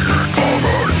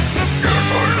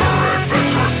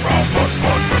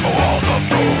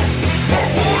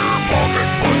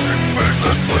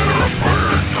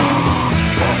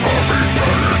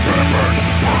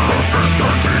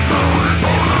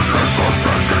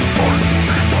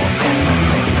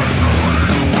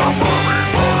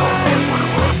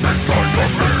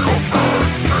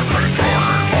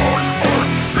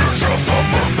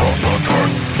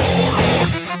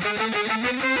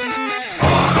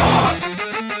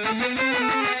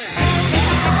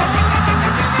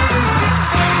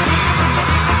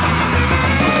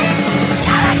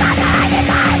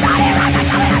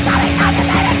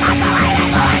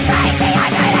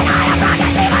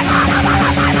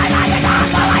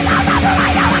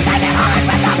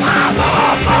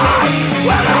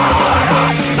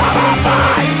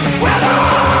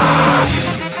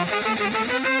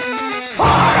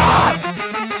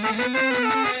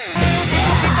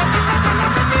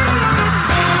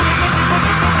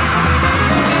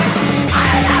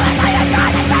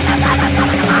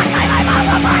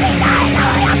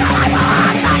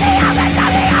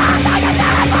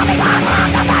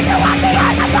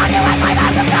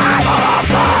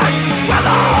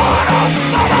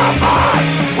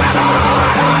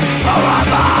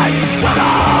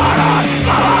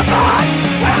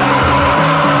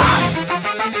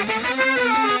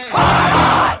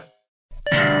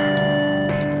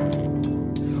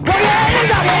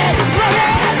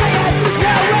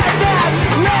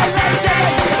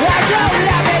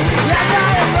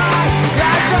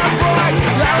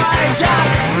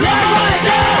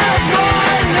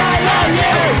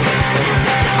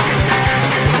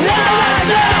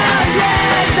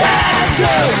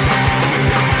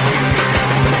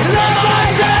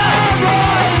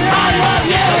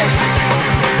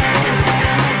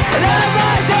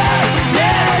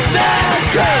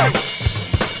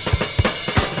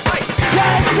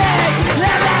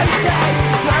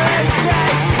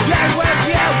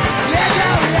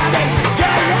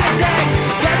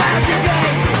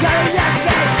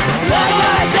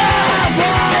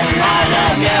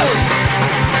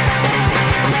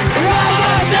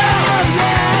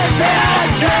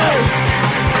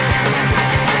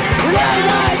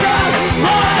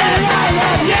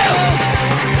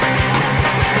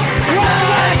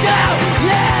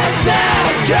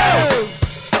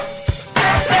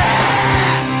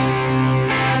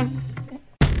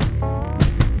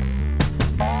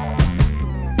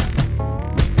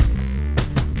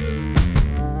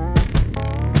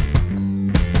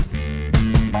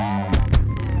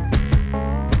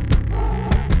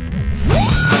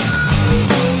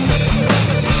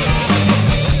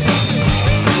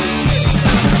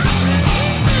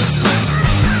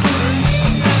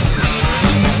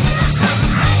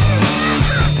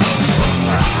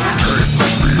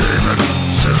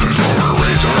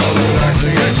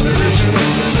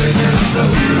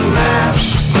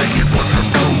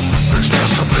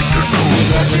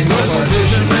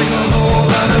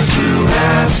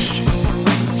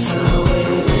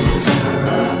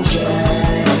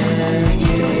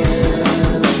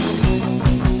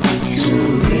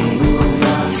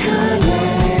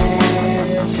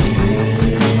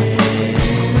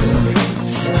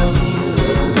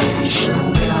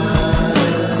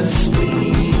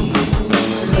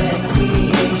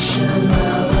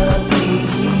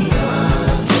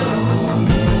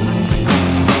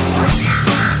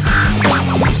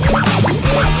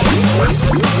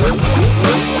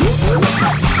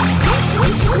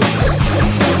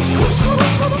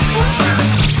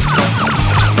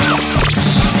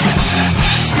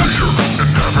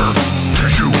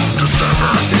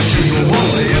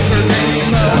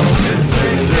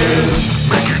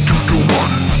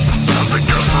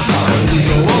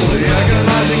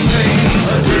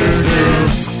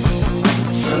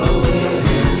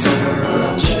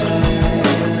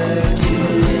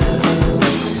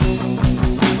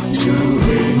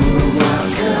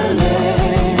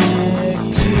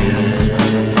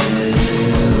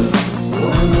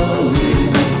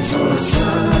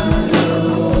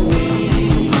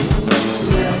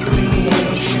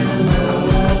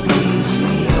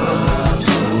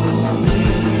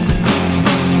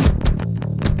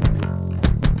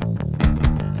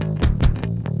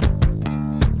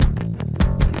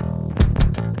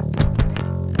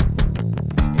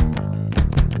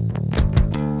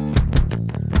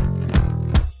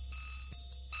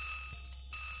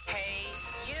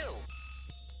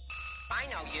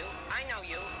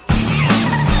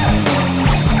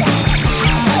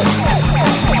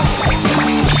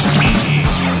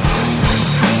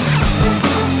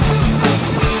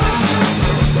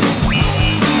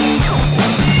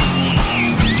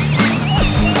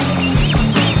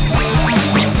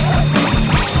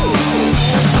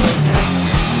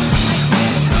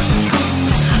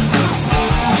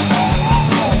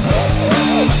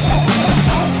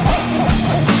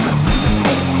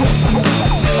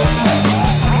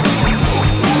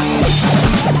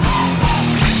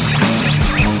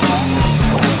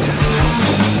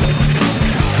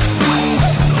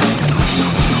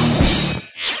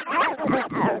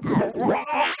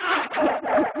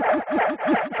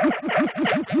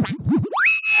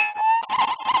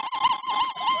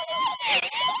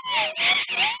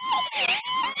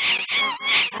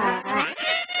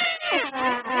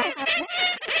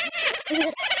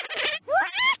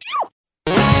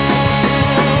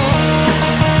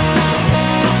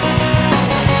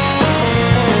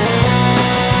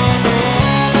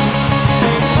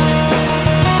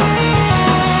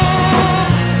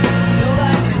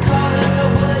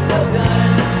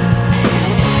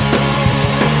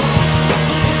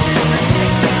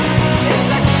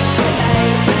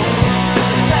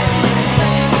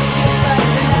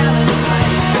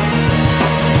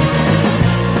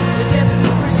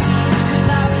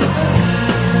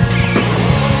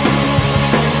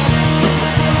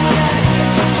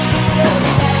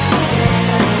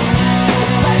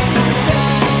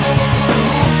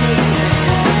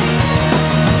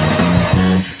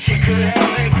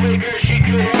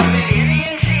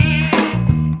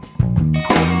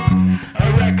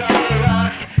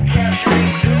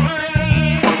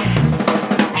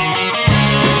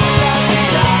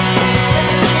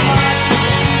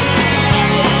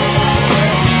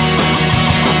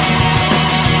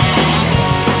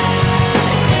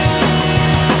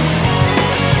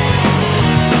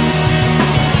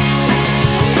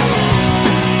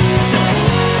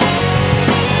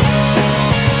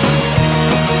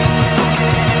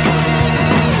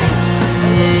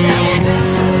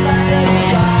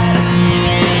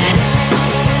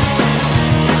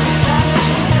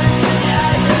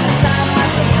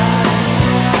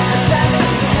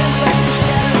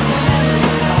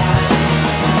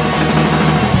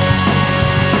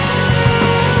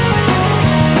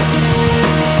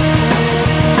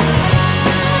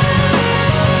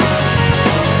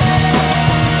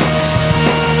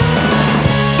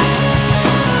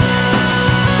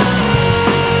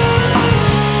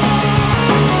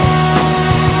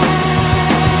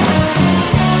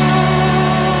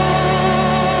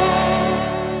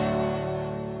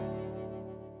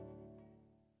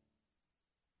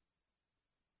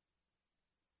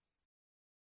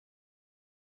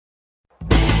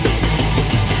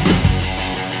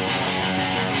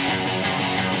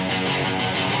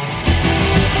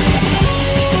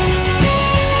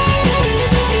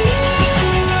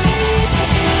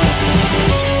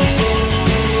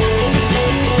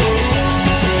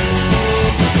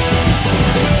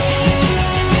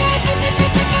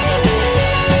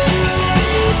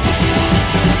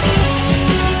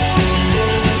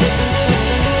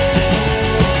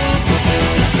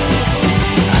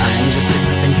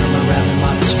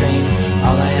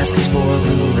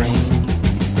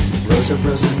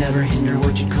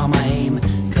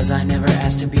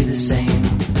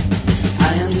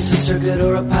 circuit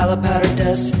or a pile of powder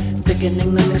dust,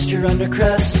 thickening the mixture under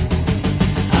crust.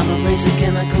 I'm a race of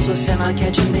chemicals with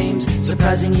semi-catchy names,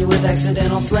 surprising you with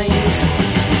accidental flames.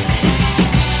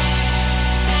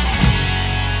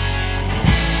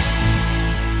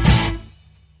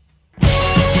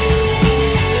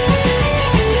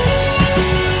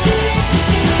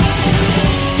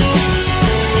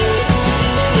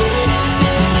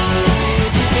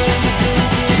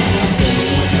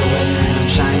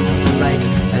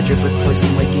 Drip with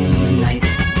poison waking in the night.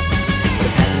 The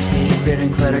path is being cleared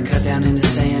and clutter cut down into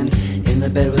sand. In the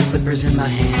bed with clippers in my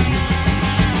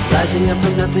hand. Rising up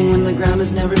from nothing when the ground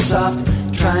is never soft.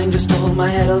 Trying just to hold my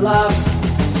head aloft.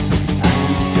 I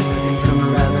am just emerging from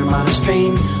a rather modest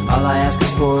strain. All I ask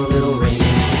is for a little rain.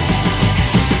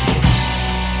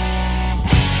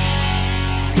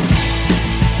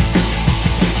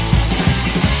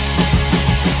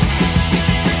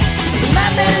 My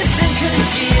medicine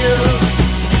congeals.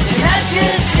 Not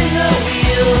just in the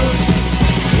wheels.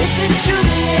 If it's true,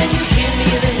 then you give me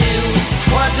the new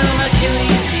quantum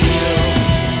Achilles heel.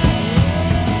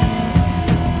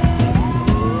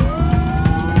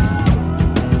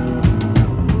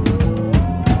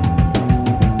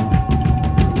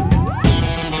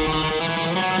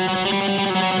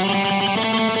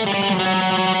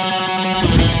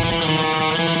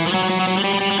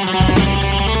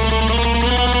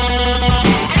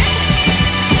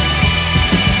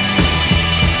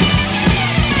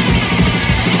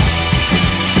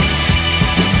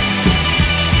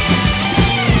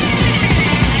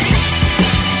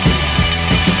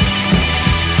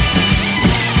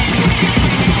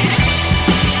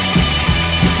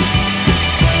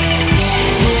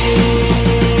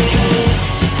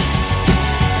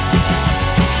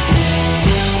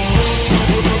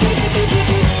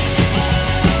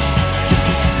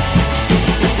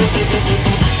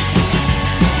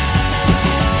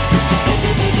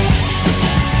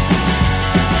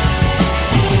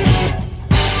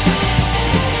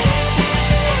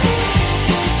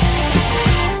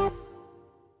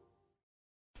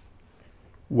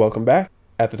 Welcome back.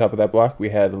 At the top of that block, we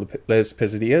had Les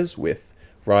Pizzadillas with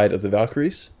Ride of the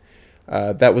Valkyries.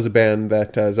 That was a band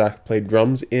that Zach played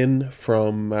drums in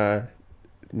from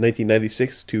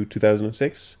 1996 to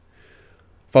 2006.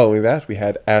 Following that, we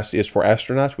had S is for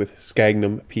Astronaut with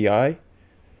Scagnum P.I.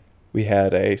 We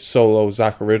had a solo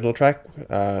Zach original track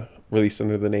released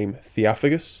under the name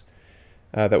Theophagus.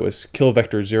 That was Kill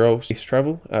Vector Zero Space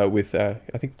Travel with, I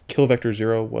think Kill Vector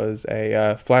Zero was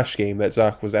a Flash game that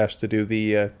Zach was asked to do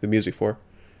the music for.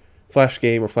 Flash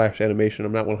game or Flash animation,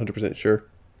 I'm not 100% sure.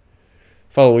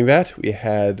 Following that, we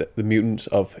had the Mutants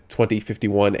of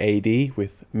 2051 AD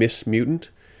with Miss Mutant.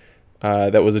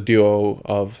 That was a duo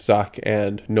of Zach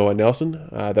and Noah Nelson.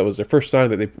 That was their first song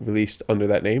that they released under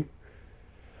that name.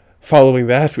 Following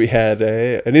that, we had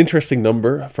an interesting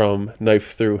number from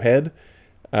Knife Through Head.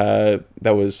 That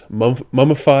was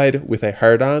Mummified with a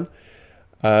Hard-On.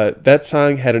 That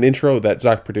song had an intro that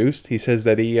Zach produced. He says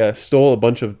that he stole a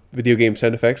bunch of video game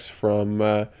sound effects from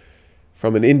an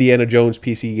Indiana Jones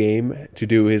PC game to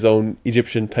do his own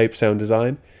Egyptian-type sound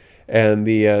design. And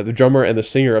the drummer and the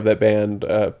singer of that band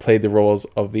played the roles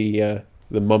of the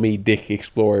mummy dick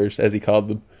explorers, as he called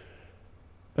them.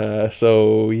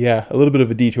 So, yeah, a little bit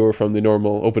of a detour from the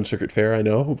normal open circuit fare, I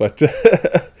know, but...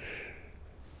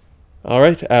 All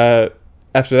right.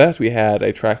 After that, we had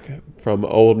a track from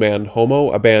Old Man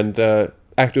Homo, a band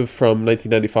active from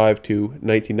 1995 to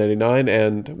 1999,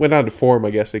 and went on to form, I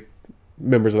guess,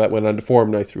 members of that went on to form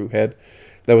Knife Through Head.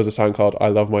 That was a song called I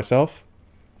Love Myself.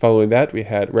 Following that, we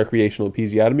had Recreational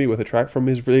Episiotomy with a track from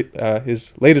his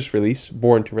latest release,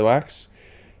 Born to Relax.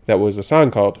 That was a song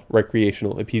called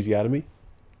Recreational Episiotomy.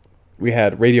 We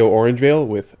had Radio Orangevale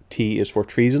with T is for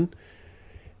Treason.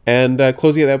 And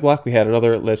closing at that block, we had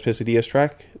another Les Pizzadillas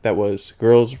track. That was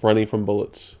Girls Running from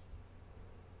Bullets.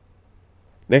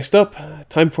 Next up,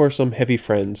 time for some Heavy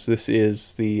Friends. This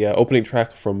is the opening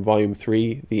track from Volume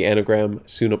 3, the Anagram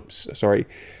Sumo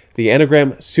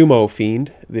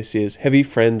Fiend. This is Heavy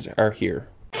Friends Are Here.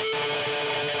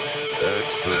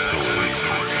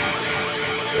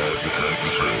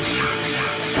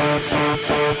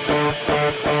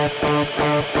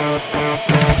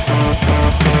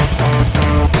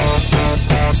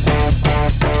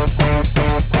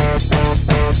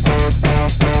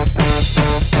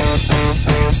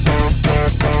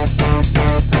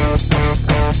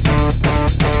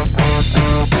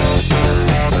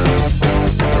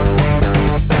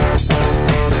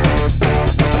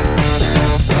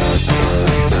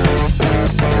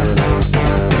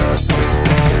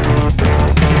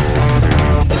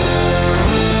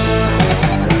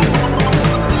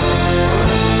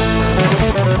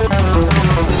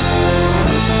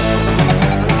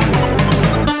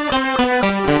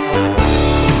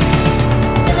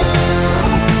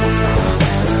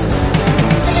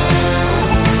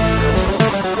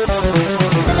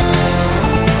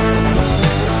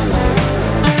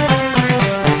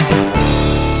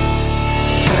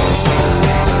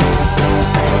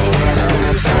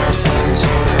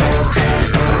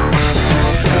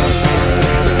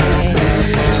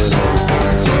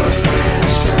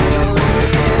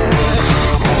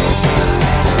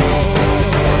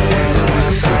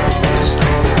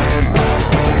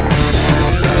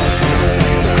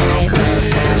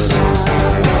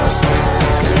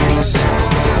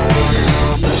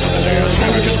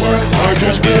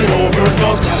 just get over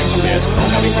drugs, having some kids, don't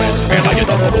having friends, and I get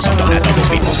the whole something that doubles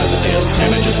me most of the time.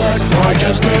 Sandwiches work, I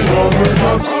just get over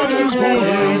drugs, I just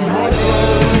get my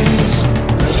friends.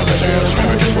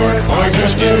 Sandwiches work, I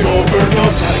just get over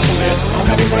drugs, having some kids, don't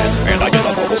having friends, and I get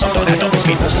the whole something that doubles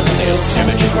me most of the time.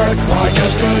 Sandwiches work, I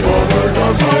just get over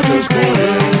drugs, I just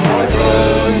get my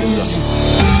friends.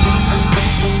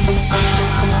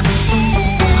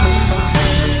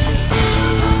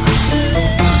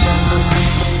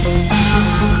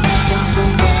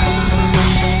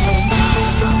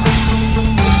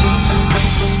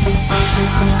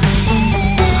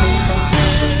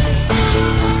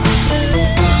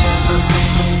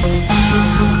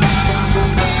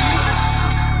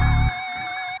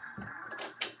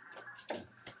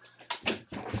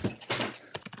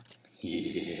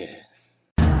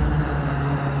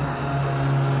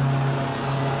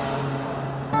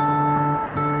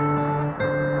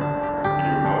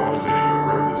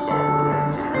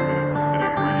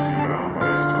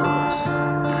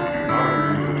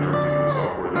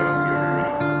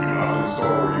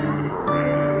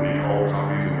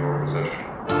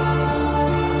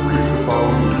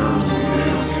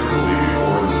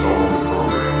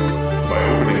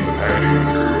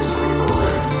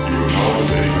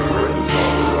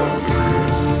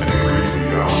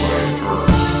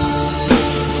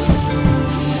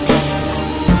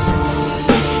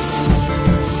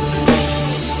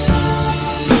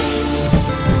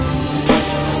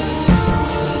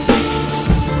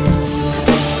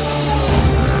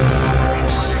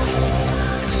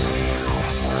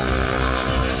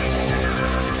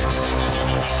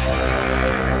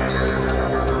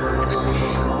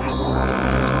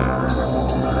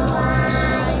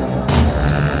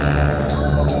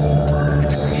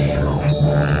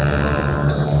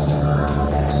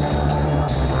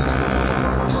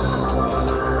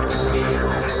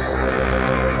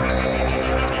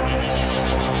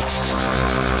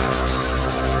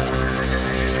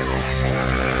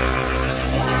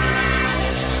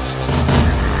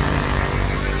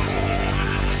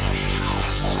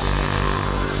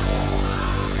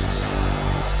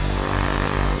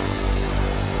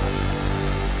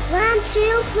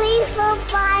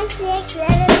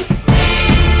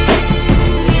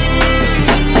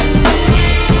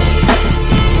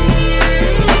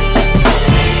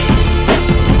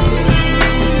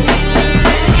 It's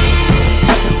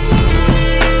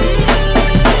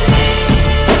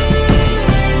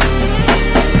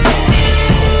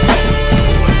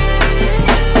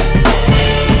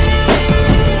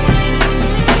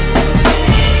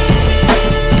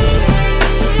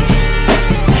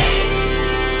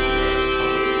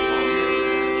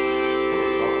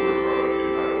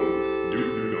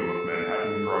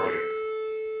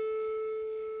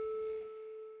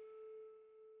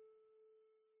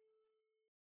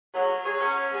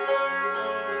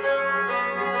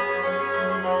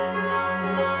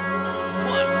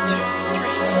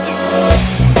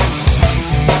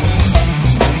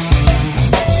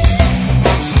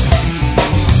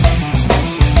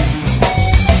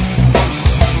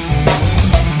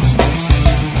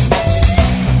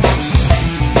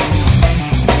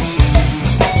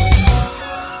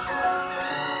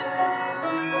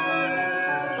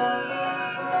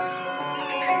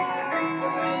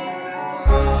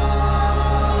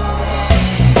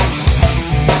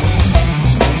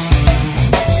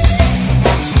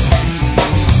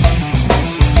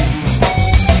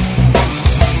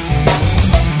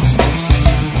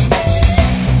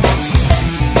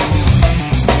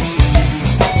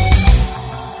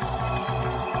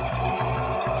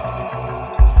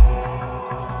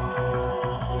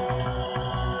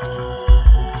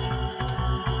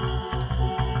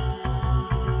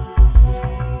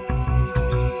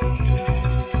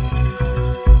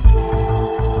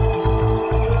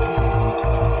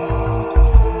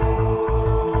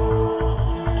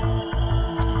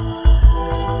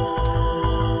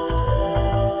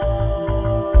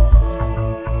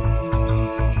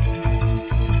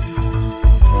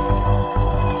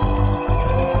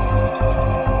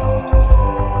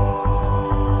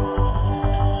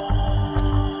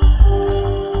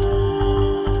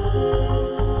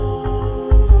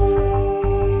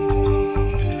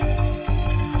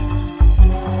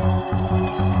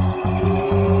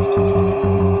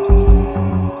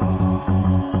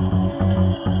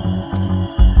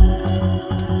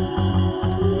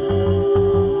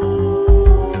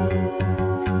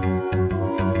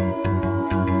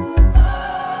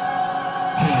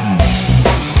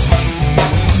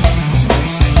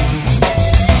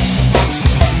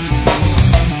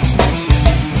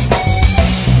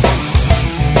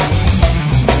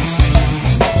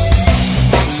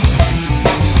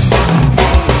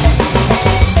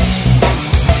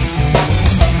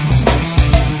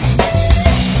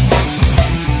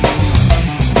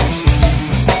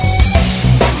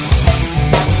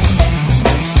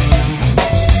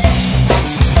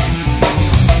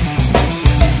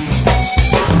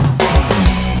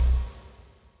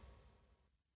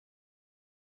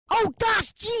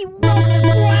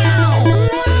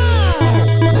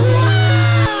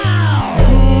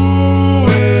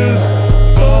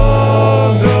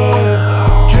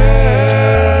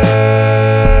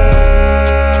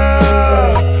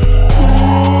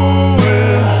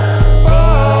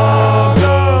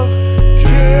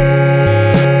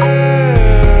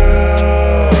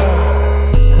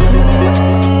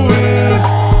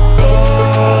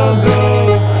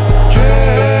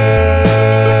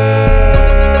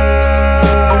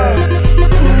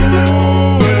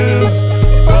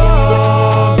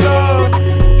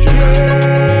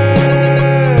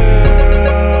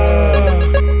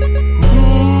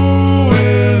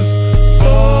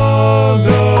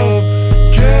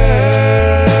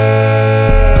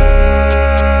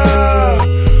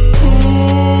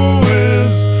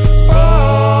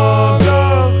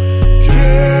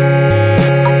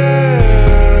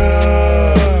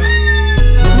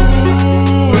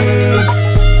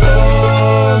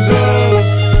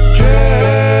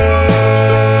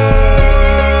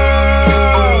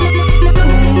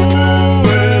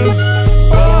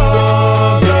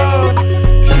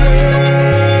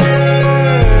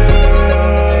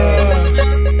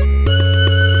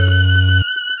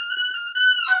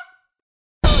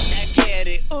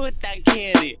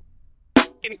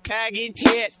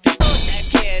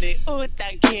uta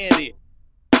kitty.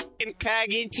 In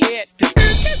kagin titty.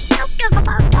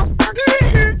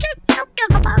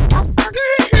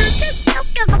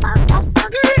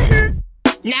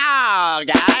 Now,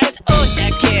 guys, uta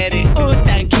kitty,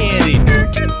 uta kitty.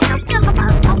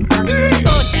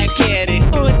 Uta kitty,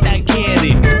 uta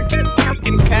kitty.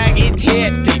 In kagin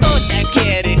titty. Uta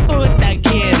kitty, uta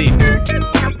kitty.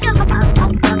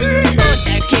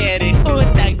 Uta kitty,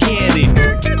 uta kitty.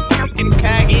 In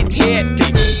kagin titty.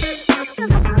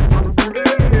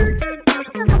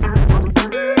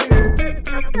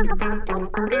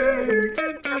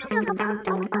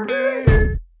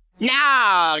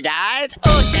 Now, guys,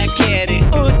 uta kitty,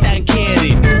 uta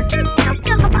kitty.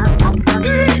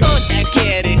 Uta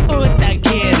kitty, uta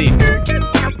kitty.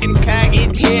 In kagin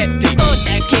titty.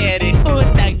 Uta kitty,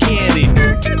 uta kitty.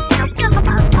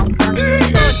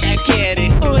 Uta kitty,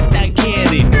 uta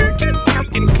kitty.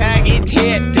 In kagin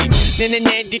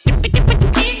titty.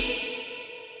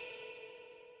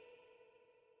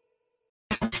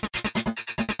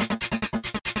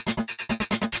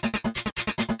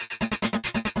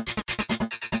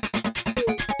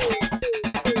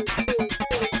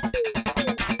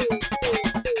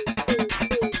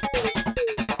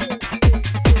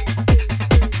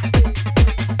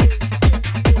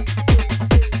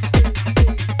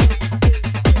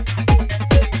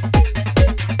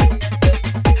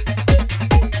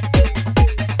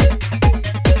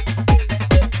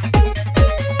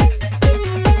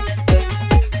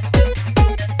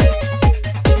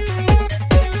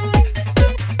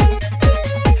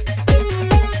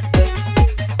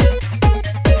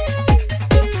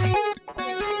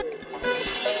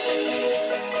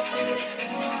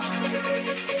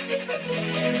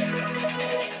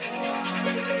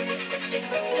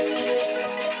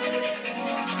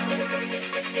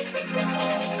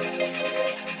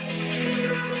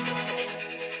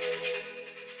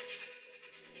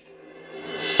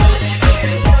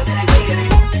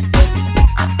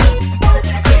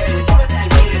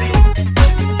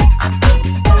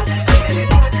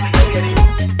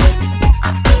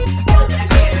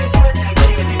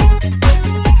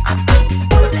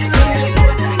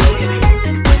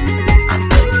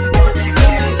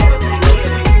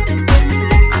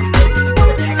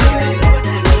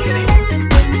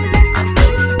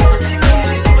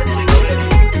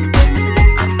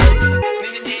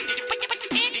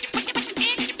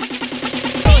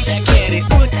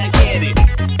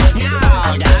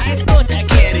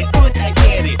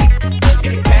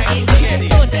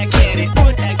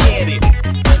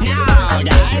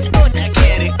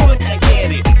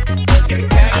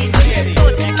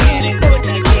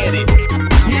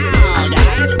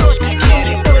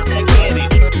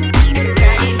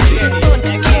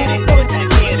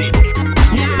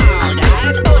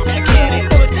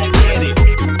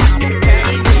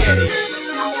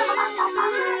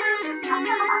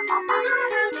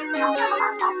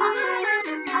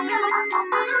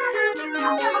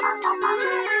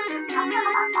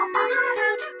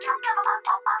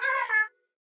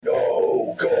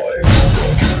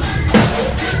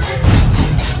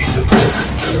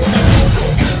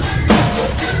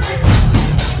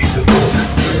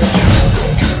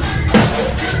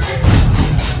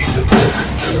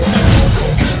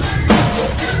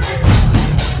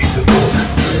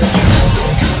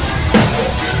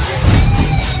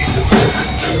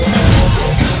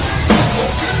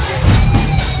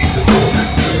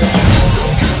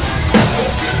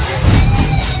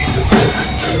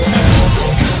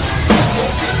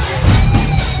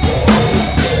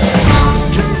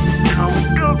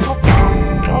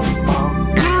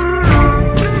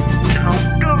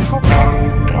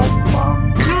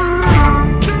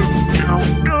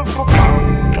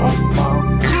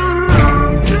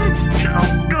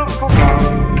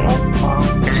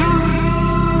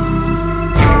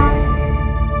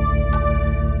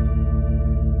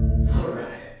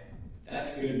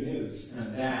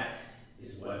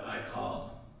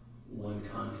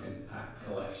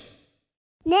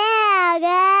 Now,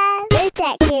 guys, it's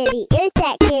that kitty, it's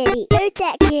that kitty, it's that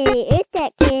kitty, it's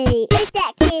that kitty, it's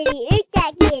that kitty, it's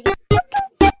that kitty.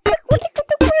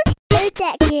 It's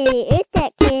that kitty, it's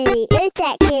that kitty, it's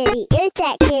that kitty, it's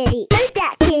that kitty, it's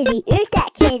that kitty, it's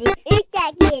that kitty, it's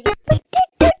that kitty.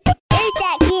 It's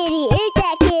that kitty, it's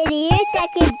that kitty, it's that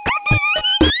kitty.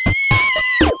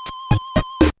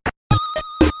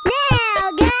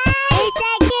 Now, guys, it's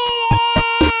that kitty.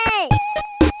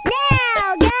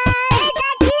 Now, guys, it's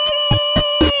that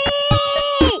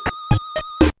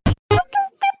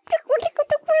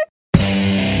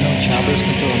Não te abras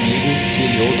com teu amigo se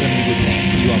ele outro amigo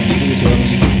tem. E o amigo do teu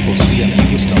amigo possui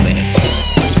amigos também.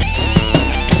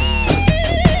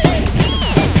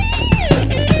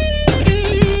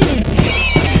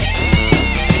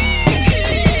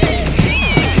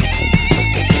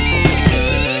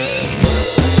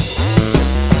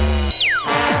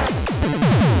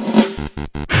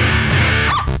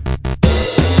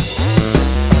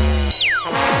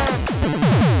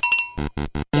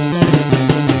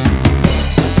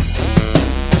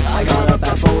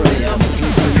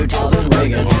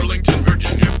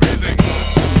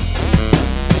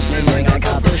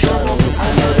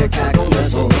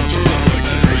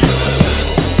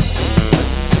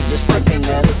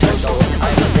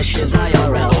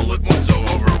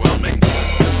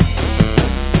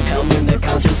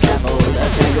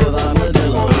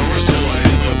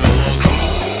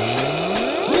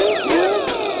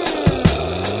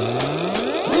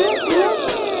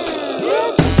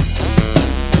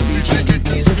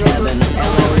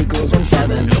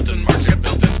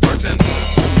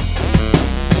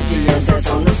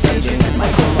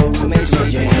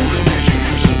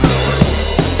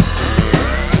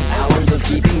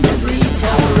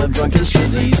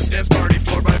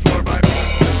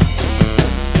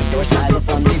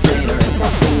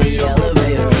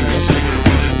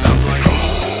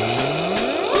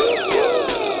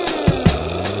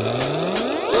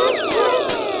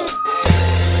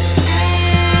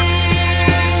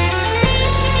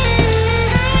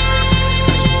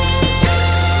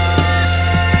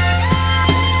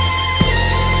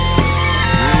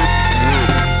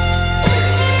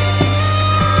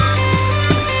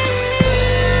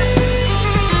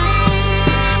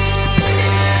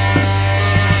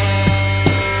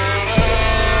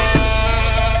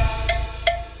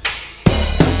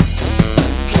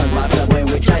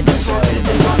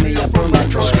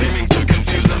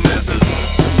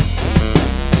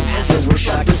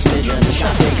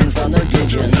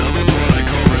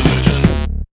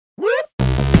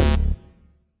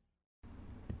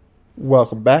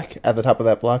 Welcome back. At the top of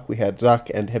that block, we had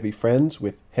Zoc and Heavy Friends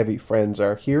with Heavy Friends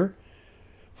Are Here.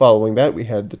 Following that, we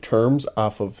had The Terms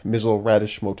off of Mizzle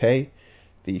Radish Mote,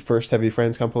 the first Heavy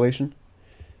Friends compilation.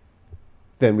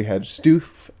 Then we had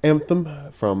Stoof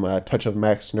Anthem from Touch of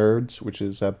Max Nerds, which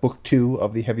is book 2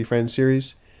 of the Heavy Friends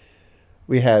series.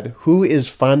 We had Who is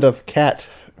Fond of Cat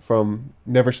from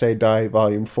Never Say Die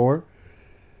Volume 4.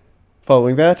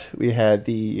 Following that, we had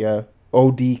the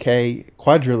ODK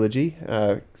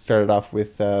quadrilogy. Started off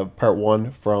with part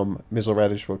 1 from Mizzle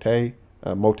Radish Mote.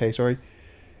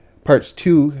 Parts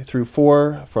 2 through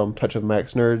 4 from Touch of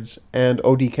Max Nerds, and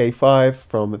ODK 5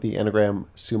 from the Anagram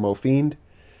Sumo Fiend.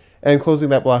 And closing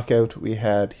that block out, we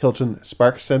had Hilton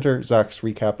Sparks Center, Zoc's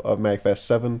recap of MagFest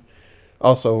 7,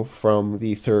 also from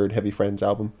the third Heavy Friends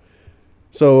album.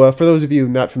 So for those of you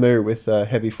not familiar with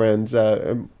Heavy Friends,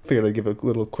 I figured I'd give a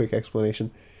little quick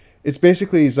explanation. It's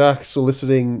basically Zoc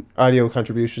soliciting audio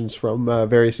contributions from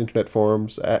various internet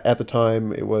forums. At the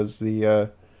time, it was the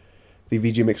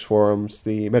VG Mix forums,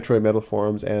 the Metroid Metal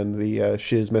forums, and the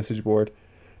Shiz message board.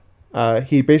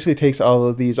 He basically takes all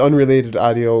of these unrelated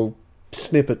audio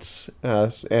snippets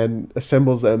and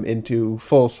assembles them into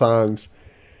full songs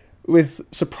with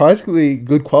surprisingly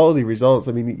good quality results.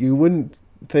 I mean, you wouldn't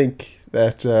think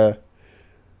that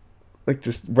like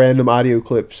just random audio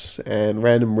clips and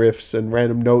random riffs and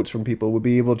random notes from people would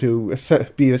be able to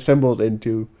be assembled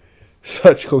into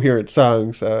such coherent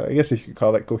songs. I guess if you could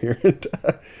call that coherent.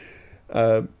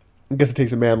 I guess it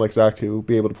takes a man like Zoc to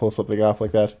be able to pull something off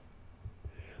like that.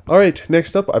 Alright,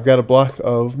 next up, I've got a block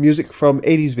of music from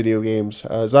 80s video games.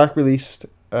 Zoc released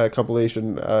a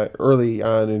compilation early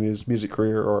on in his music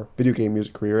career, or video game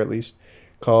music career at least,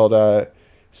 called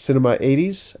Cinema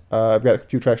 80s. I've got a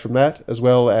few tracks from that, as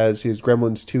well as his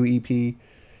Gremlins 2 EP,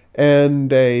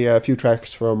 and a few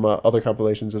tracks from other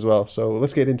compilations as well. So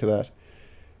let's get into that.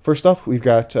 First up, we've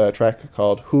got a track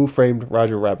called Who Framed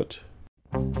Roger Rabbit?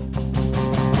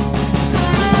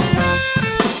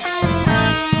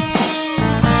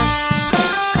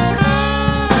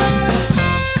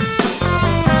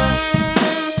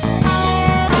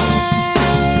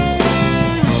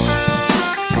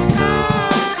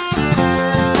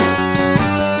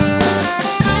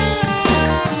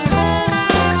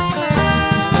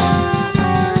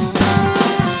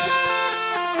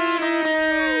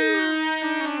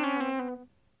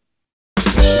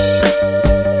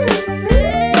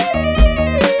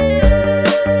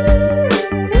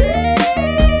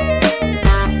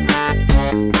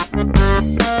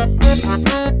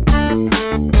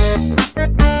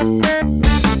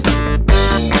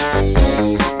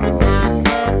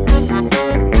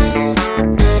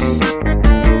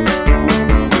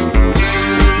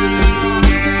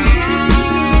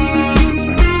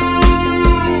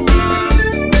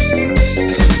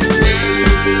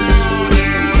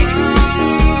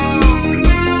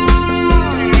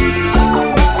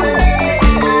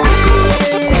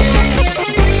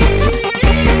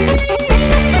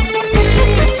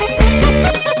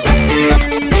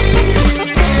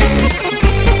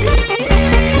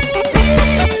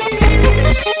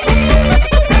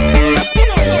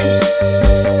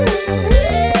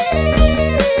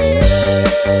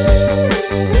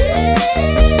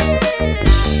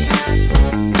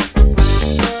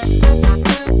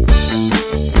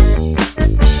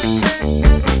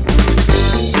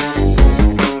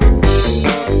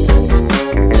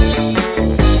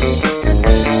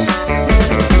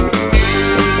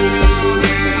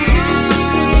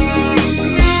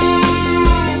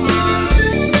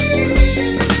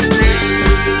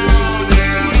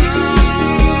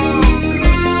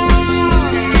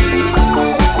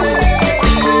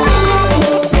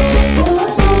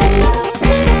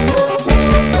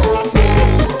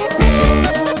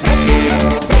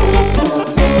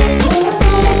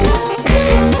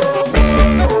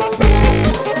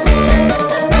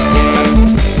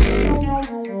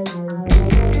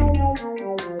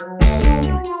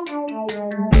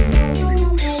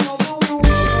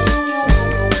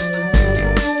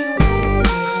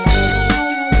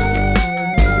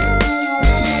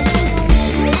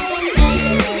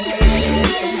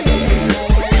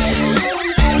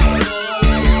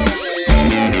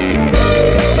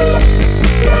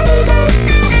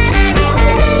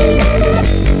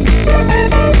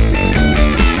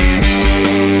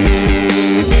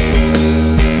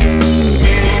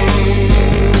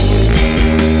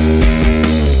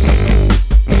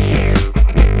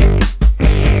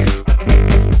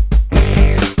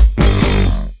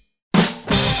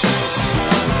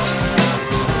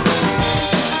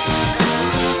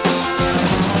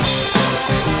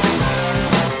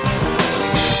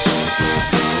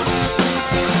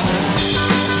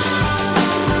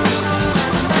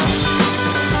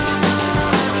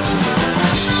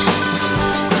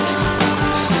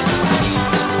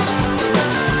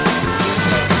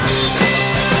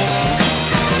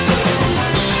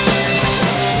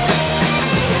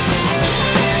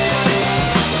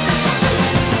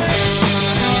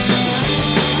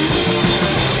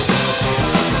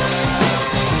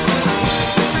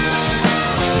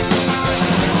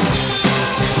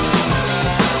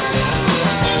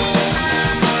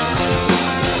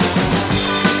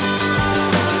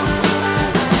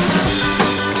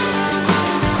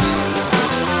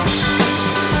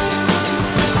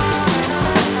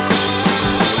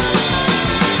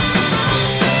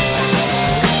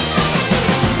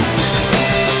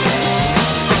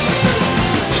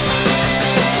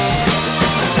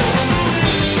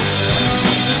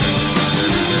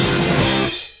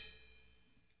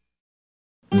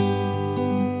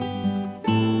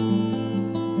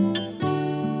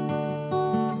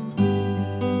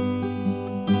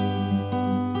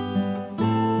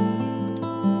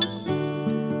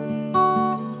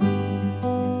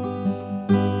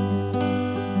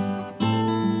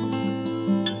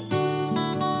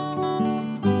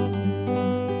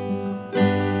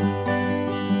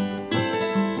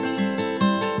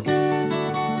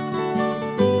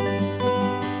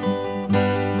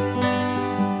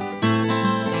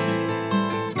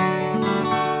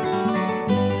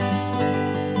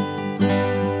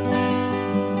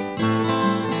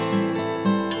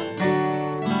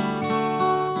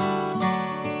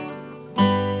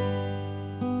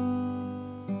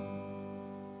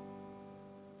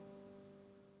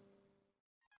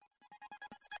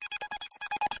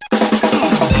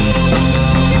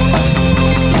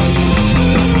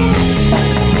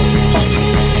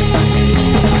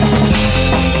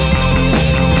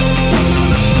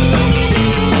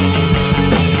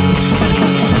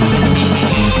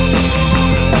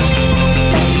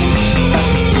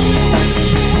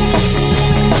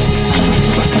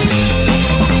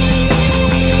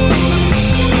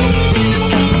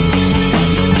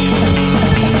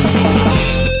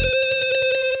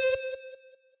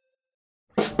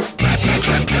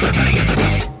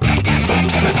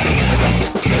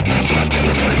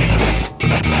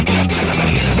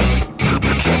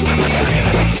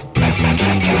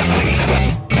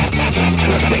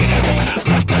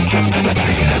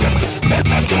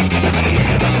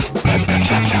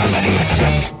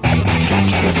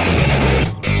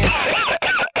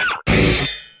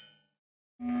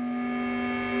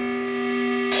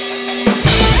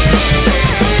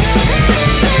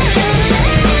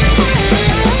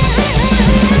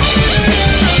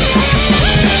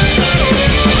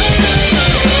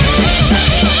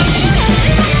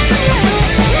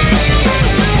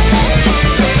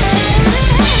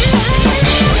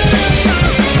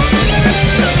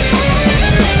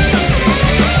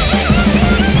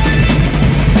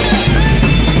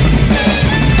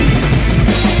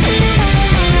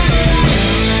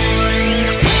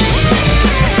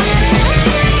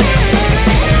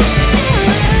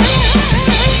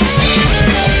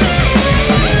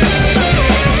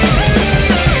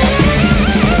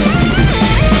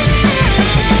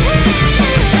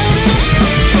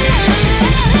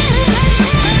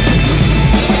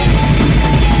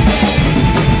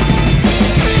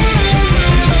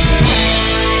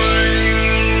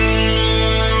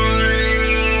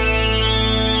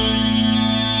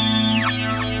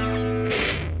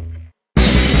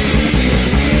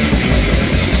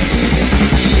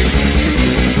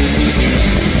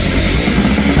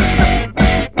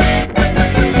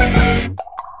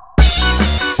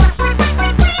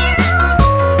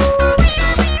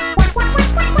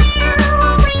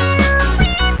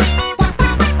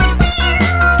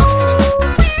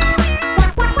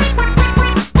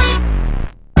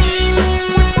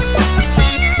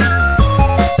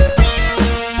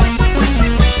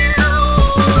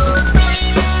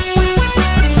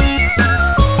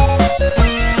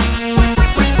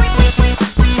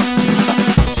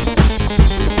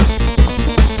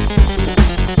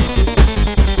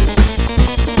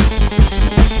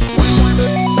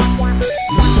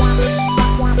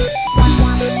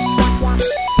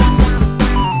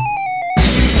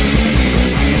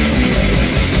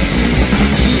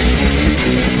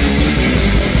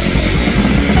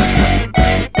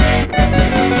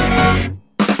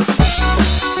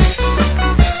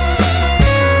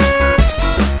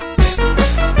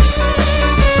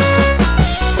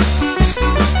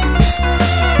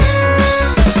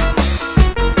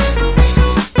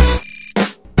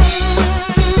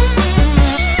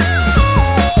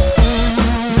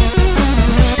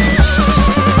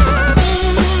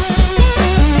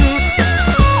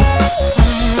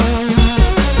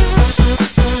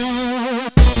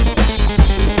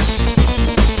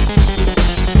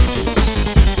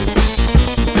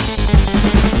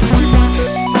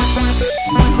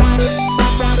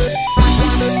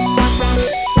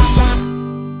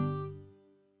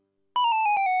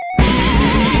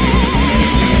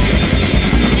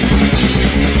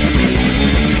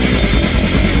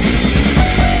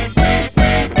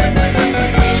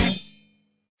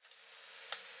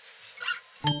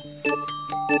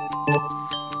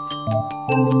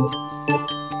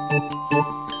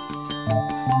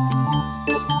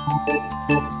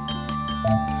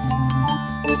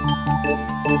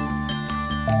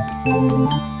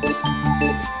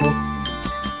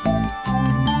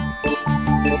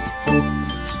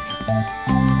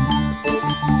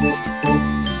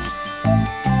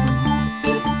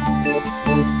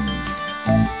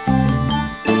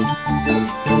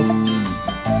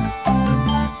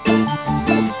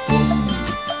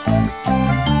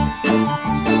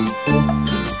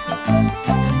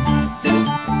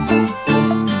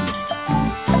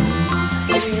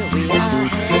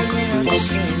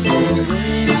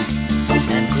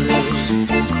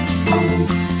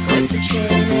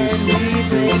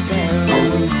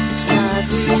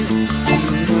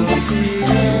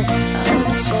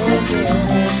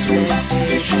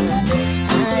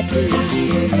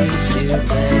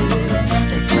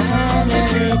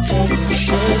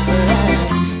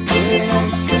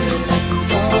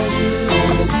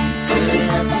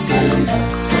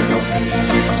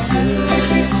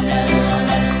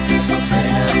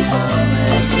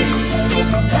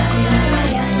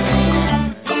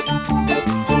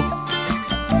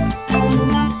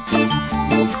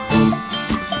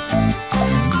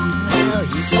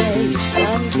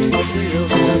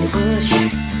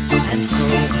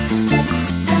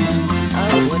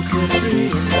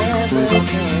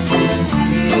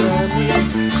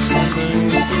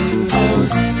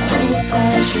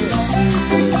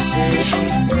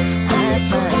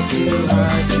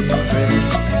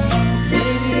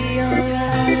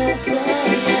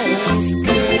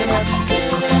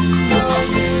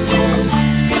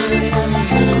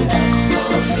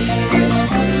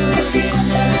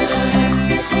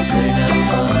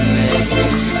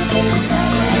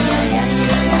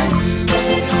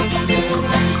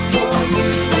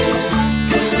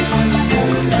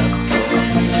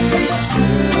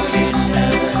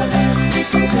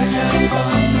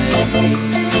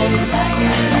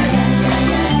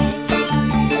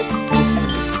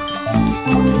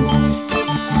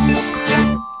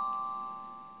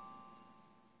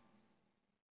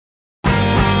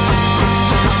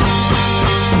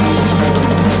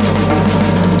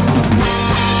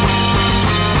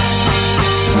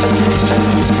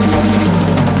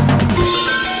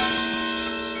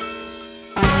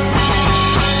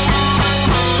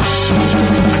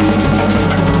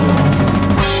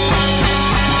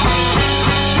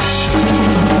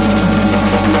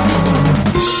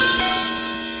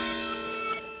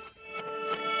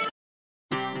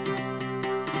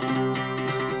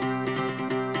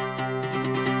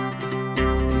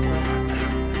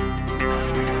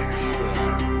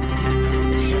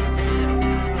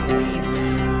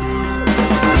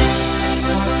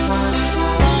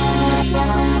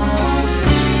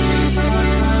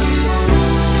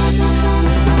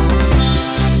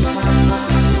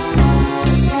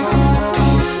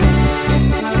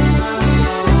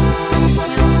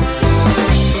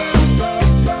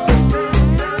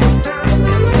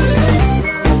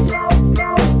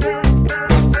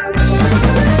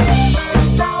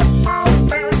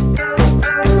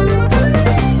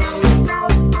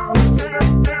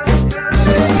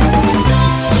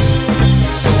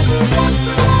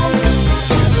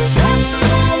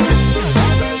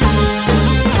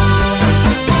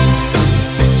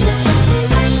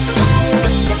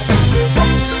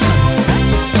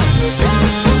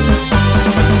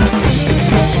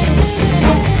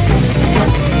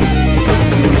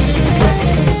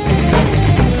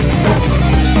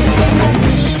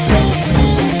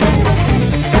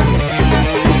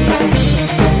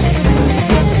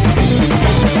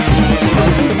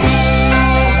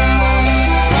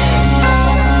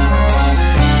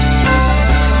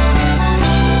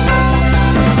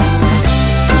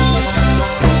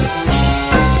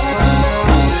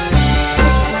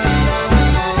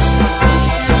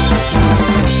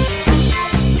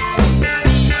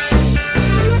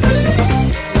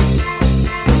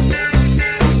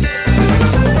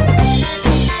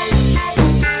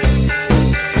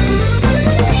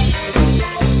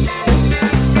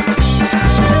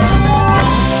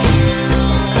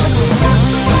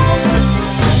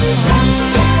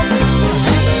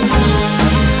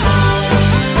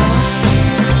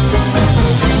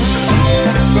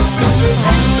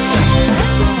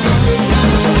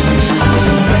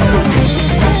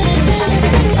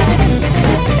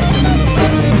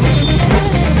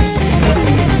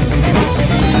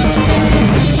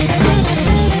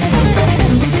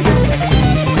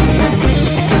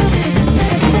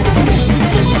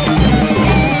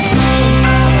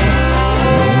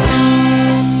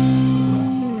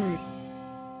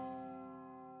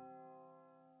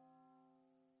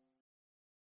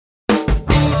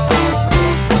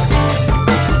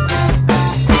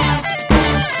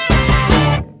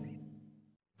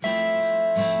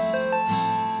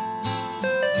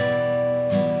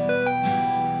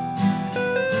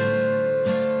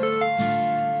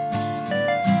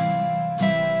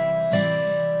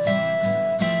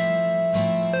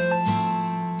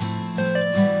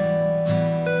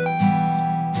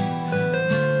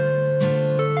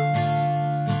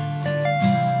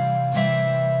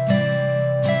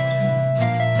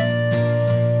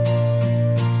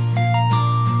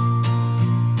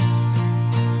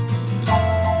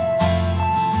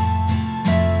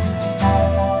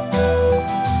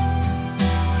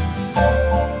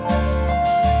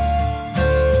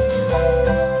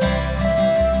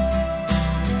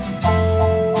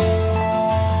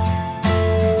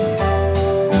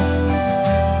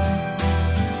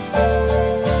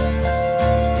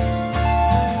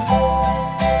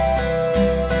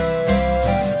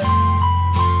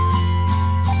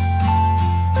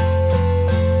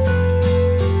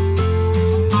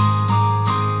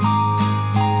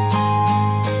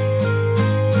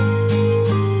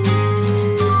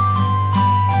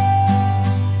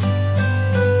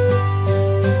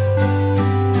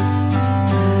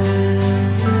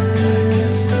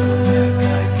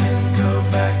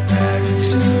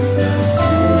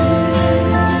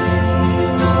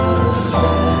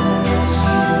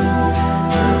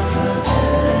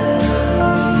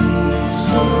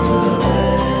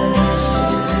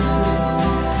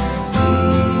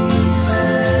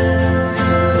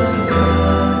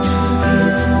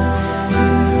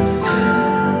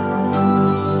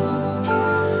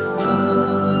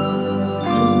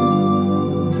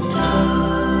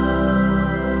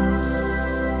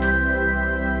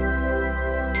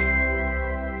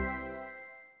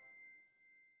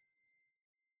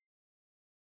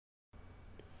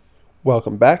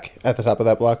 Welcome back. At the top of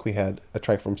that block, we had a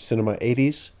track from Cinema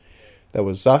 80s. That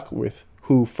was Zoc with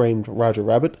Who Framed Roger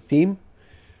Rabbit theme.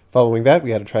 Following that,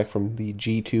 we had a track from the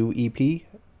G2 EP,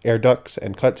 Air Ducts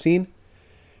and Cutscene.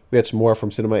 We had some more from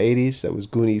Cinema 80s. That was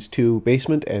Goonies 2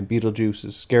 Basement and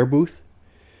Beetlejuice's Scare Booth.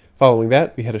 Following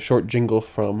that, we had a short jingle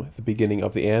from the beginning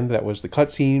of the end. That was the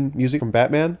cutscene music from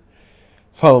Batman.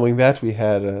 Following that, we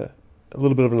had a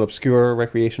little bit of an obscure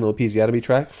recreational episiotomy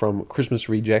track from Christmas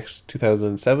Rejects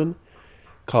 2007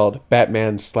 called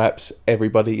Batman Slaps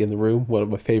Everybody in the Room, one of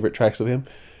my favorite tracks of him.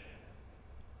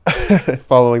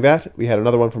 Following that, we had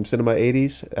another one from Cinema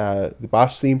 80s, the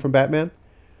boss theme from Batman.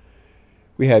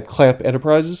 We had Clamp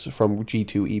Enterprises from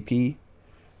G2 EP.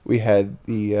 We had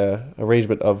the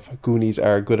arrangement of Goonies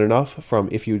Are Good Enough from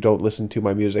If You Don't Listen to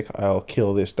My Music, I'll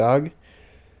Kill This Dog.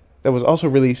 That was also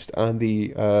released on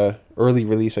the early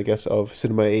release, I guess, of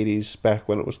Cinema 80s back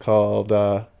when it was called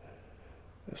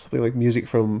something like music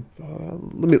from...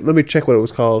 let me check what it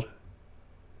was called.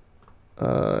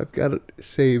 I've got it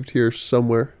saved here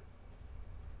somewhere.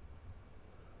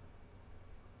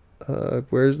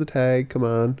 Where's the tag? Come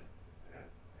on.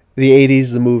 The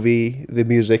 80s, the movie, the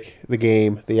music, the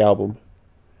game, the album.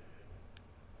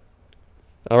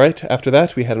 Alright, after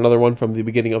that, we had another one from the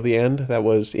beginning of the end. That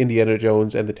was Indiana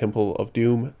Jones and the Temple of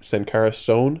Doom, Sankara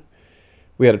Stone.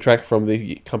 We had a track from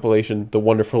the compilation The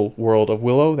Wonderful World of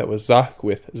Willow. That was Zoc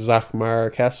with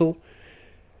Zochmar Castle.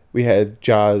 We had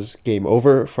Jaws Game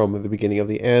Over from the beginning of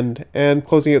the end. And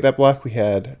closing out that block, we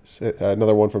had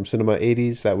another one from Cinema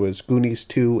 80s. That was Goonies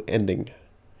 2 Ending.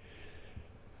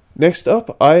 Next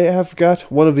up, I have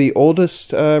got one of the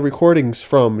oldest recordings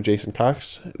from Jason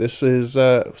Cox. This is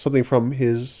something from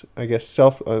his, I guess,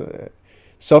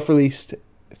 self-released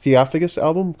Theophagus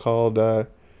album called,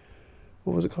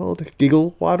 what was it called?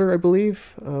 Giggle Water, I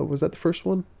believe. Was that the first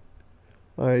one?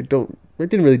 I didn't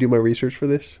really do my research for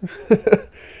this.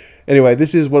 Anyway,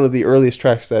 this is one of the earliest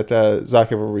tracks that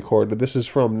Zoc ever recorded. This is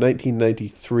from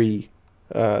 1993.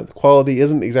 The quality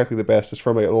isn't exactly the best. It's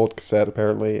from an old cassette,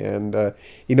 apparently, and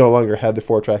he no longer had the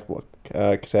 4-track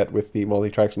cassette with the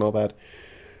multi-tracks and all that.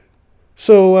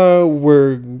 So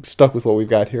we're stuck with what we've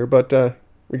got here, but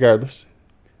regardless,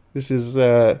 this is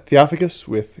Theophagus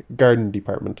with Garden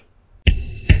Department.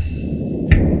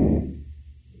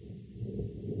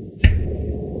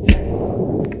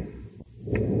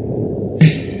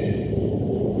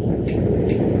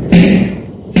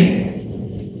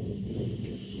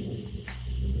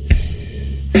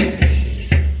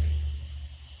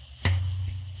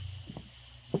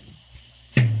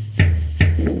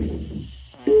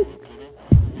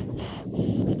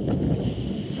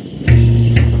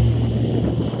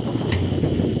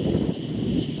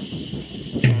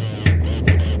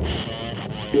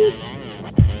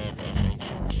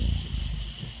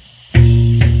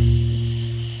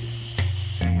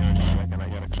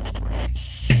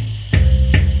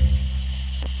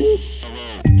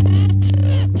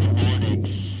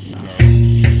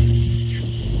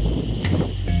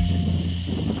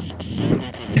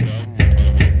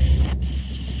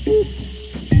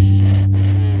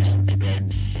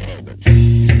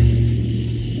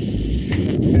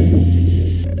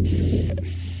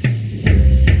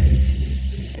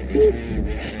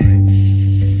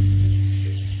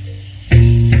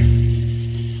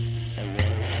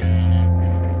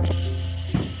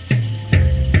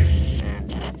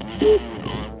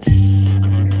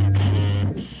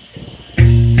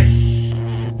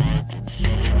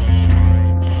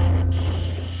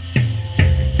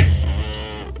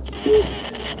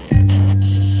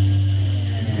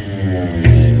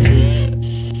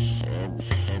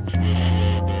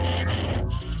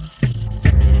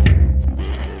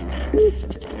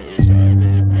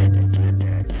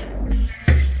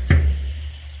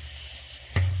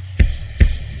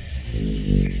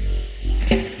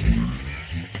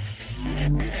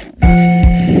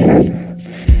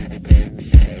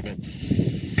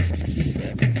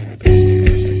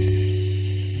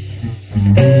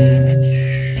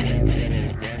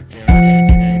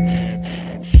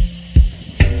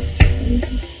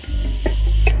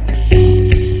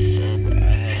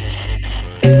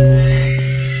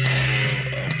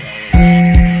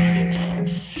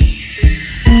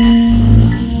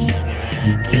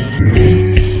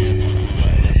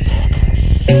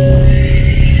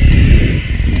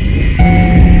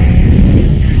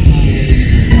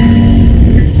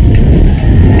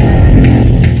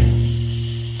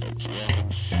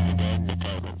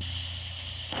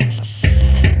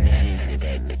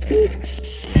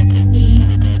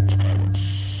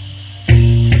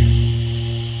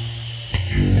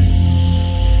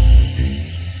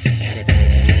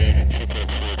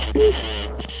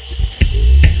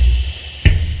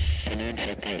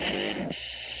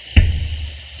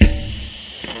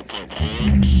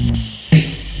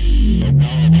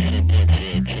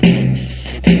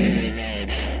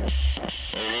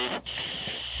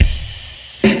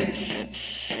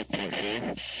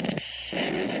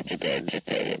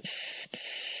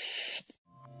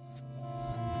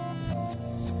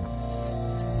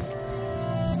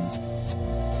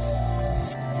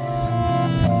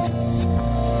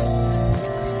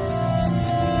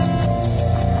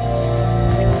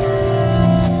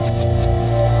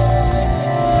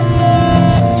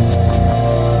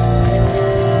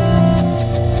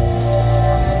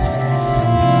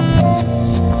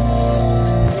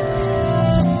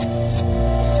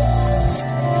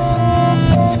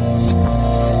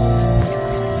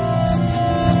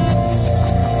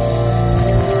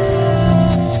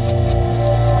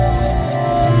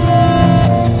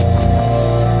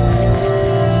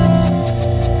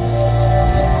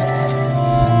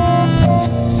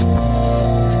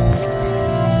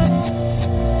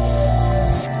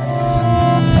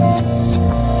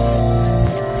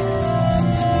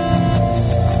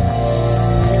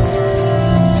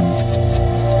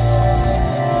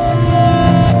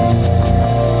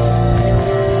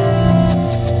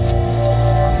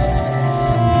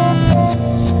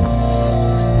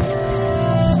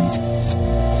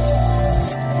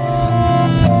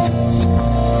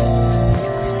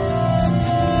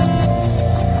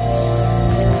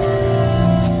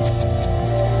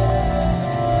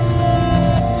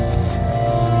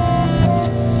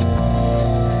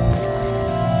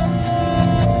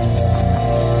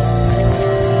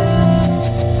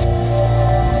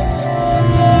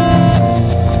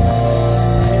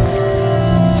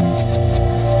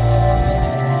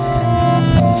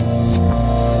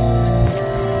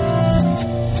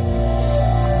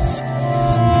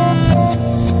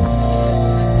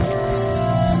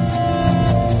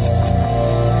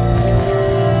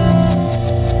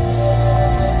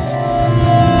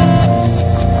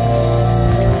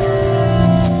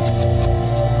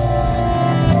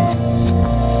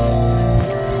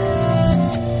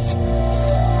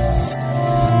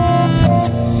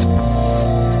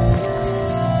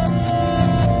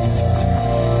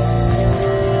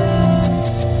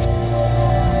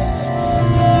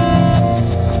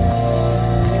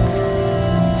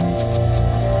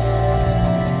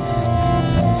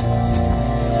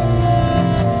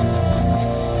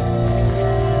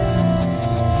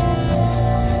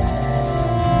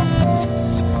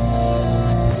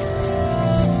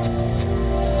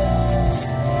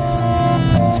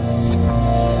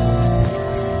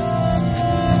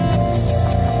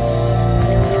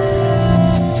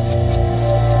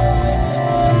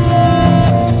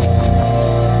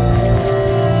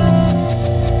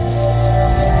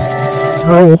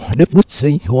 Oh, let's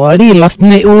see. What is last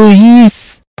night? Oh,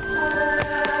 yes.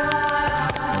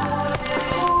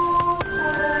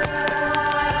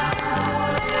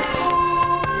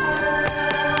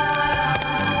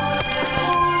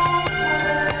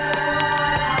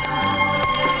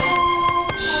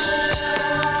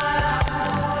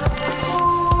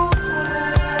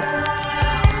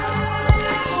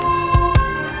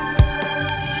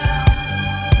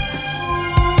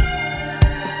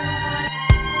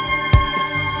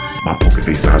 My poker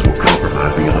face eyes will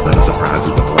compromise the element of surprises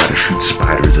when I to shoot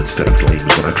spiders instead of flames.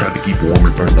 When I tried to keep warm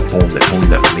and burn the foam that told me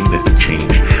that my name had been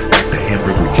changed back to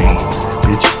Hamburger James,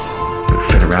 bitch. But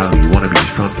federally, you wanna be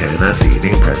front man, and I see your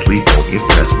name press lead, don't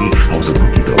impress me. I was a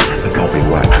rookie though, they called me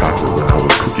white chocolate when I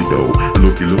was cookie dough.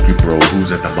 Looky bro, who's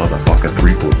at the motherfucking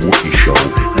 3-foot Wookie show?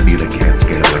 I need a CAT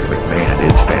scan like McMahon,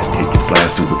 it's fat tickets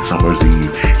blasted with Summer's Eve.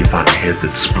 You find a head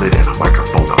that's split and a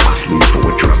microphone on my sleeve for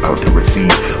what you're about to receive,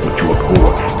 what you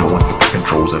abhor. No one's at the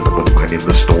controls and no one's minding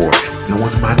the store. No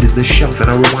one's minding the shelf,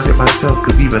 and I reminded myself,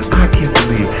 cause even I can't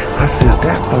believe I said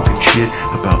that fucking shit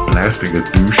about blasting a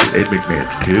douche at Ed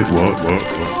McMahon's kid. What?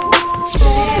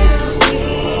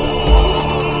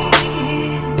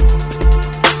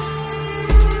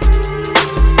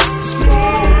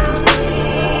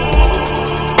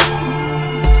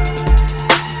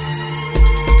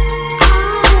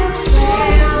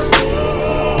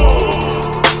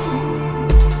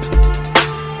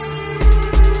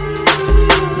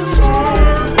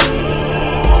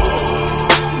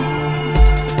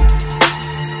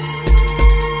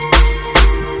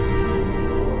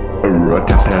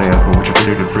 Tap that ass, but what you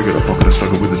did and figure the fuck of the stuff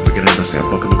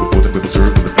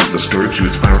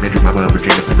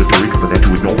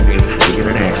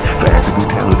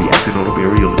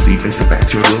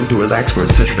to relax for a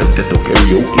session of dental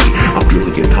karaoke. I'm feeling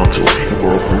a tonsil and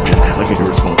world virgin, like an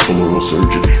irresponsible oral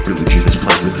surgeon. Religion is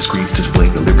playing with the screens,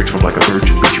 displaying the lyrics from like a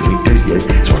virgin. But you ain't dead yet,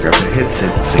 so I grab the headset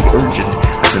and say urgent.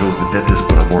 I said I was the dentist,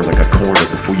 but I'm more like a corner.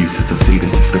 Before you since a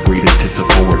sadist, it's the greatest hits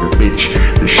of horror, bitch.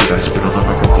 The shit I spit on the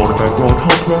microphone about growing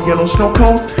homegrown yellow snow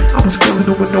cones. I'm a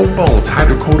skeleton with no bones.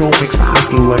 Hydrocodone makes my eyes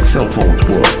blue like cell phones.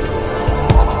 What?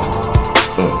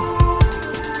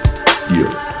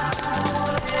 Yeah.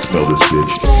 Smell this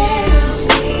bitch.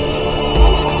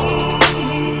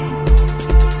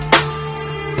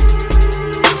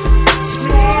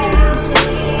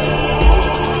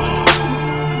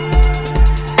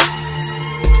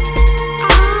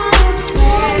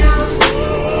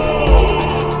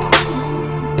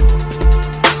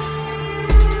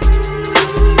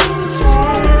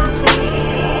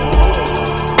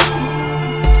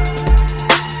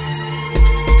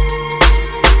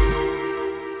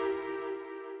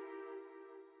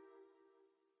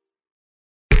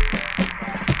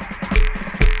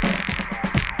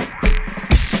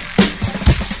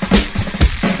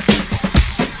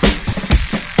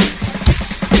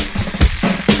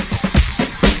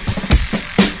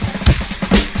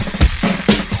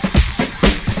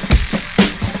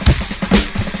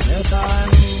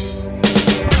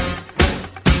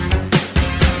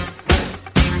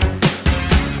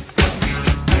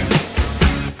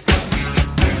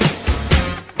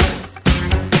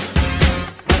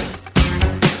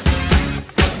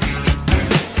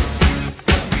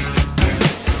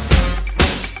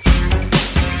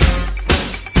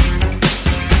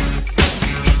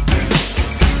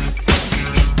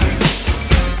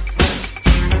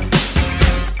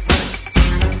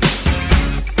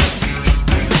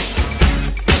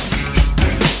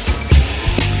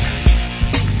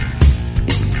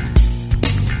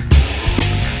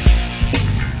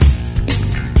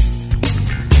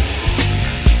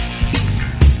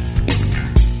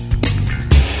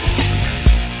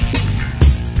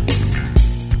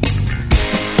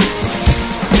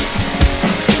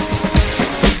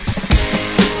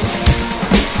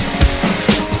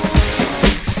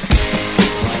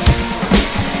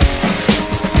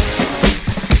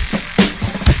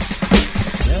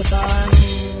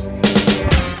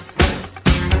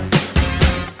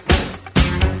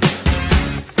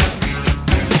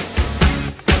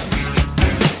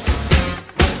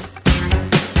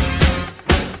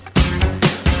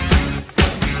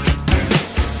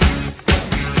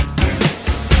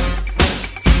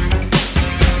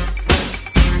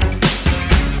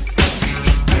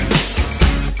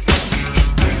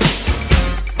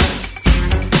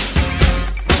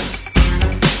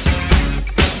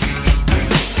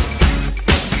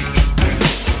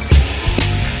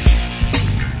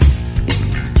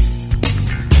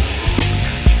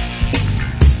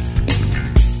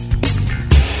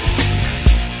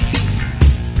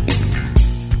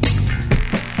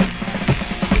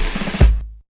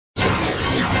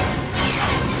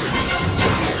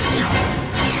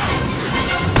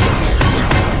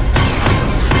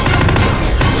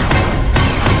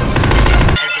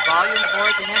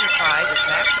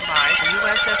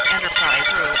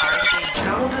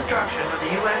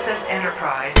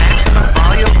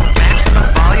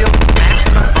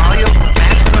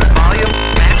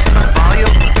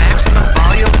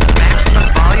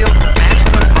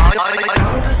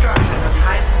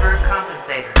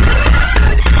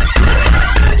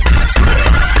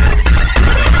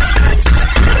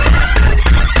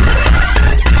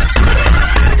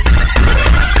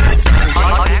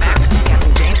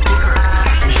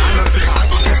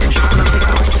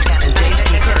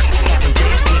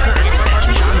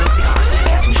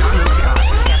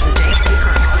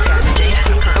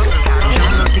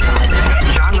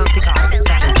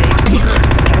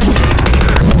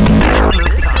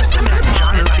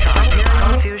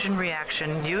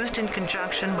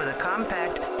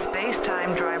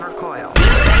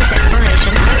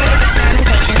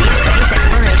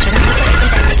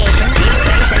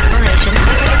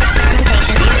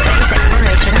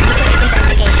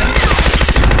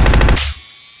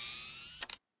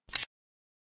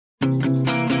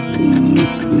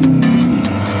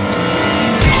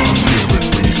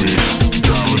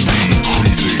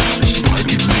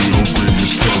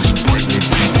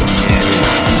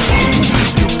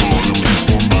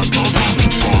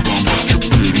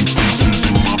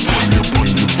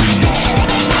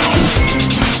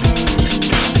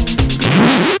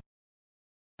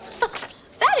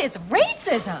 It's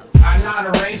racism. I'm not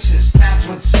a racist. That's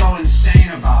what's so insane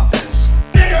about this.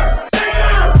 Nigger!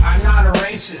 Nigger! I'm not a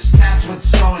racist. That's what's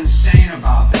so insane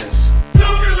about this. Look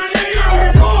at the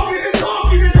nigger! He can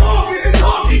talk, he can talk, he can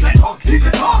talk, he can talk, he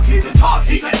can talk, he can talk,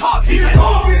 he can talk.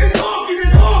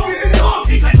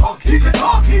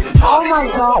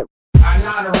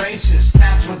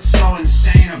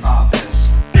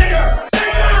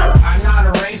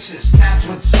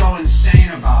 so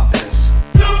insane about this?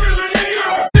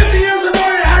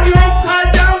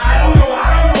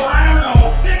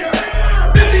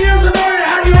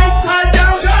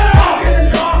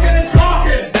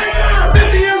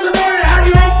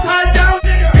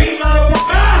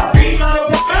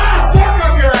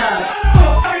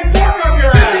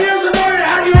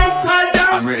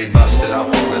 I'm really busted up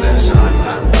over this.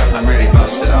 I'm really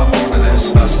busted up over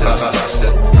this. Busted.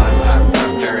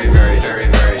 I'm very, very, very,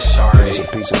 very sorry. He's a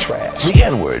piece of trash. The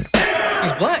N-word.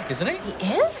 He's black, isn't he?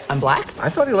 He is? I'm black? I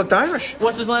thought he looked Irish.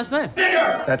 What's his last name?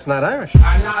 That's not Irish.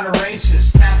 I'm not a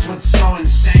racist. That's what's so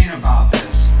insane about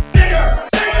this.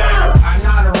 I'm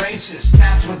not a racist.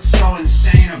 That's what's so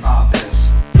insane about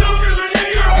this.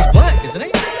 He's black, isn't he?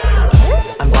 He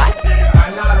is? I'm black?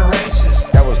 I'm not a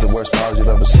racist. That was the worst pause you've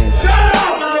ever seen.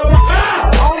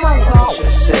 Oh my God.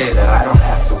 Just say that I don't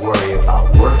have to worry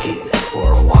about working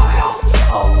for a while.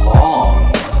 A long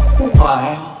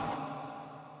while.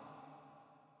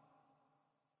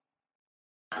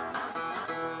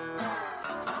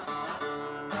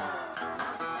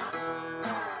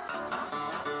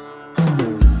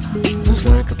 Just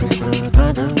like a paper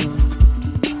tiger,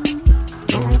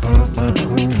 torn apart by the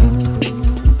wind.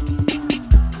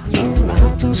 You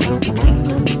have to stop the wind.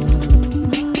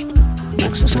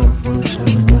 Makes yourself worse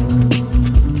again.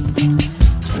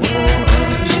 Oh,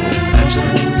 I say,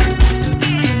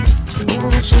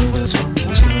 oh, so it's on the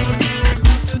sky.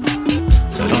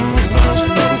 That all lost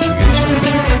obligation.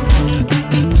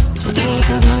 But you're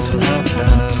gonna have to die.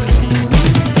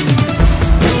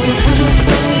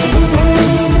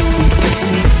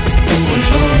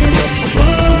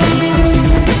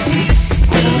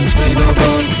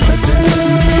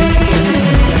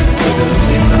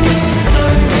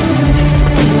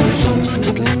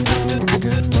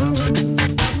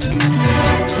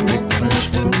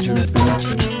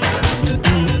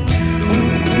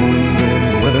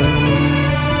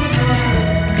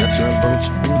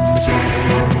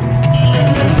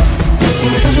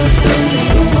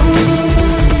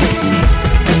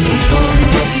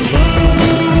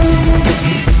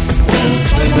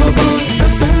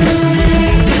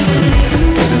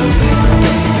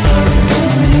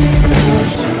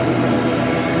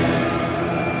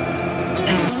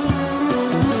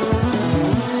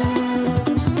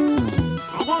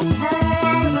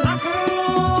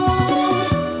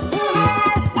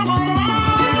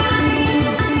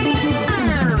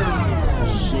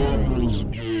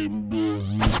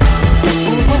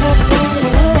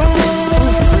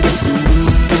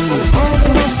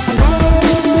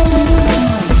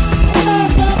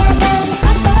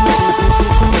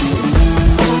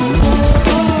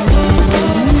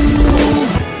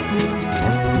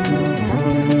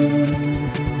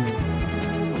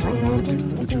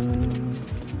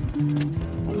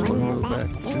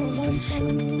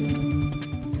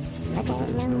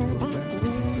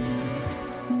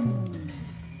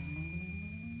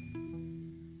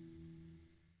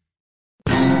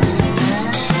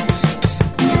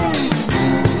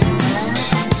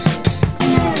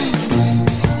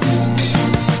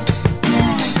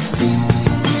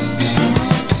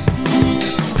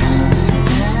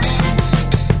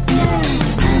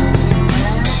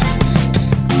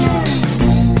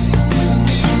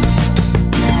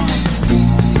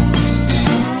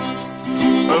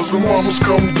 The marbles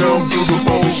come down through the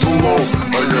bubbles below.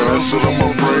 I got acid on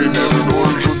my brain and an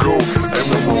orange to go.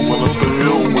 And I'm rolling up the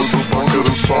hill with a bucket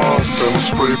of sauce and a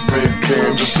spray paint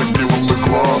can just to give him the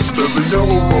gloss. There's a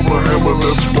yellow rubber hammer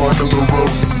that's blocking the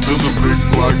road. There's a big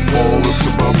black ball that's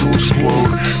about to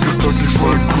explode. Kentucky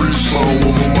Fried Grease all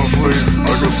over my face.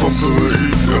 I got something to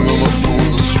eat and then I flew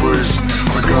into space.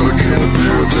 I got a can of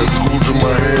beer that's glued to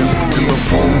my hand. In the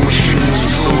foam machine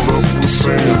fills up with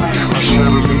sand. I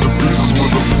shattered into pieces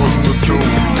with a foot in the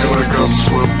tube. And I got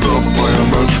swept up by a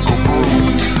magical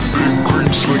broom. Big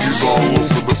creep slinkies all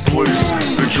over the place.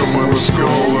 They jump on the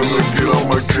skull and they get out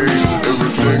my case.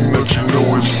 Everything that you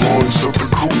know is wrong except the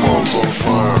coupons on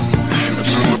fire.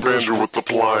 It's in the banjo with the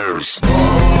pliers.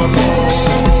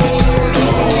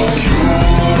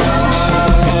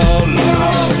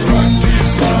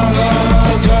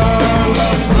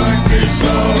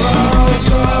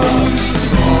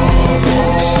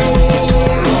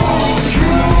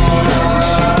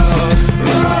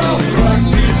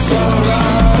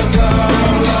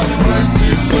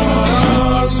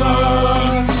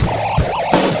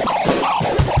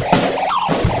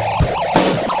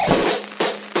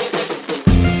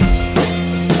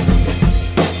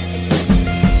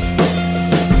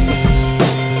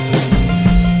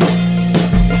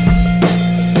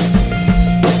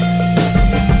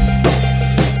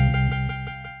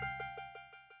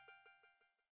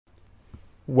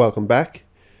 Welcome back.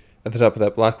 At the top of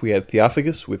that block, we had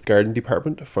Theophagus with Garden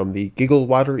Department from the Giggle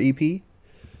Water EP.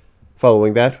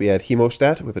 Following that, we had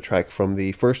Hemostat with a track from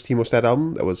the first Hemostat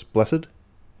album that was Blessed.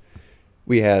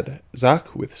 We had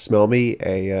Zoc with Smell Me,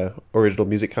 a original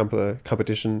music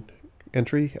competition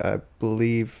entry. I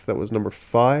believe that was number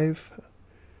 5.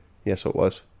 Yes, it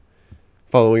was.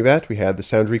 Following that, we had the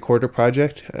Sound Recorder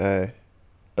Project. A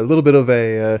little bit of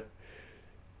a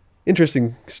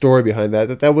interesting story behind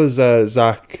that. That was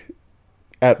Zoc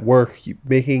at work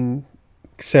making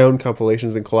sound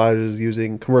compilations and collages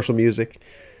using commercial music,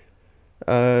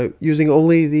 using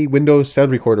only the Windows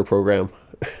Sound Recorder program.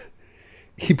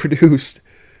 He produced,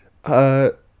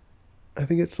 I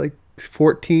think it's like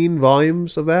 14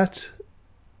 volumes of that.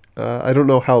 I don't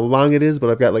know how long it is,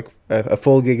 but I've got like a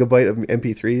full gigabyte of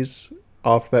MP3s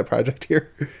off that project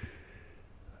here.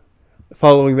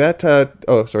 Following that,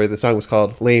 the song was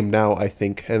called Lame Now, I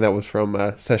think, and that was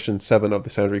from Session 7 of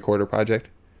the Sound Recorder Project.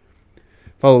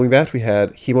 Following that, we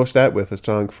had Hemostat with a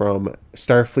song from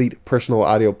Starfleet Personal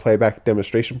Audio Playback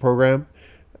Demonstration Program,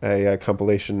 a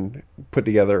compilation put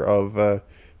together of, I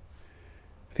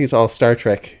think it's all Star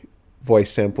Trek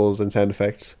voice samples and sound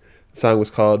effects. The song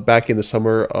was called Back in the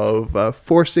Summer of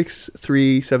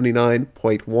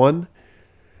 46379.1.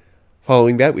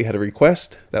 Following that, we had a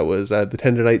request. That was The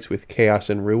Tendonites with Chaos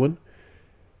and Ruin.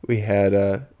 We had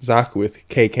Zoc with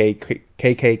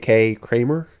KKK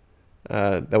Kramer.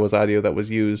 That was audio that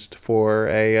was used for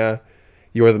a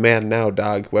You're the Man Now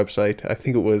Dog website. I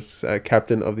think it was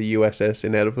Captain of the USS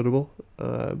Inevitable.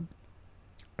 I'll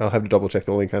have to double check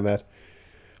the link on that.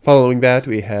 Following that,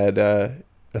 we had a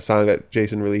song that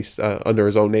Jason released under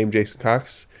his own name, Jason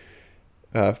Cox,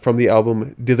 from the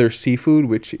album Dither Seafood,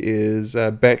 which is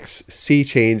Beck's Sea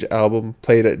Change album,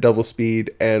 played at double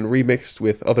speed and remixed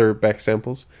with other Beck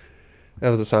samples.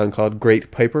 That was a song called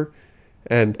Great Piper.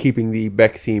 And keeping the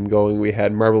Beck theme going, we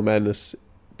had Marble Madness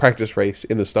Practice Race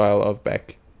in the style of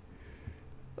Beck.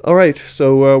 Alright,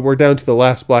 so we're down to the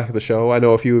last block of the show. I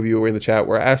know a few of you were in the chat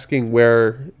were asking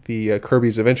where the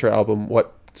Kirby's Adventure album,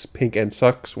 What's Pink and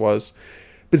Sucks, was.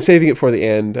 Been saving it for the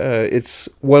end. It's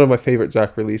one of my favorite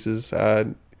Zoc releases.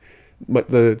 The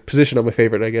position of my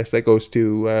favorite, I guess, that goes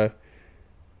to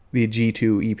the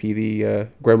G2 EP, the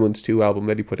Gremlins 2 album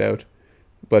that he put out.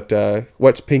 But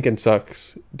What's Pink and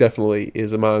Sucks definitely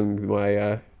is among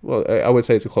my, I would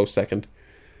say it's a close second.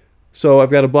 So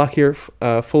I've got a block here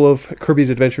full of Kirby's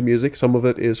Adventure music. Some of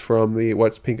it is from the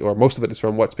What's Pink, or most of it is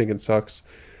from What's Pink and Sucks.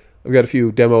 I've got a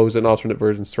few demos and alternate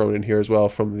versions thrown in here as well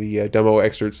from the demo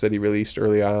excerpts that he released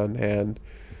early on, and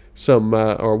some,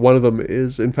 or one of them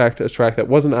is in fact a track that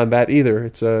wasn't on that either.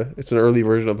 It's an early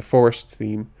version of the Forest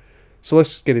theme. So let's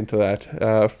just get into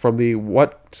that. From the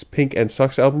What's Pink and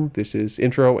Sucks album, this is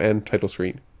intro and title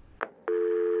screen.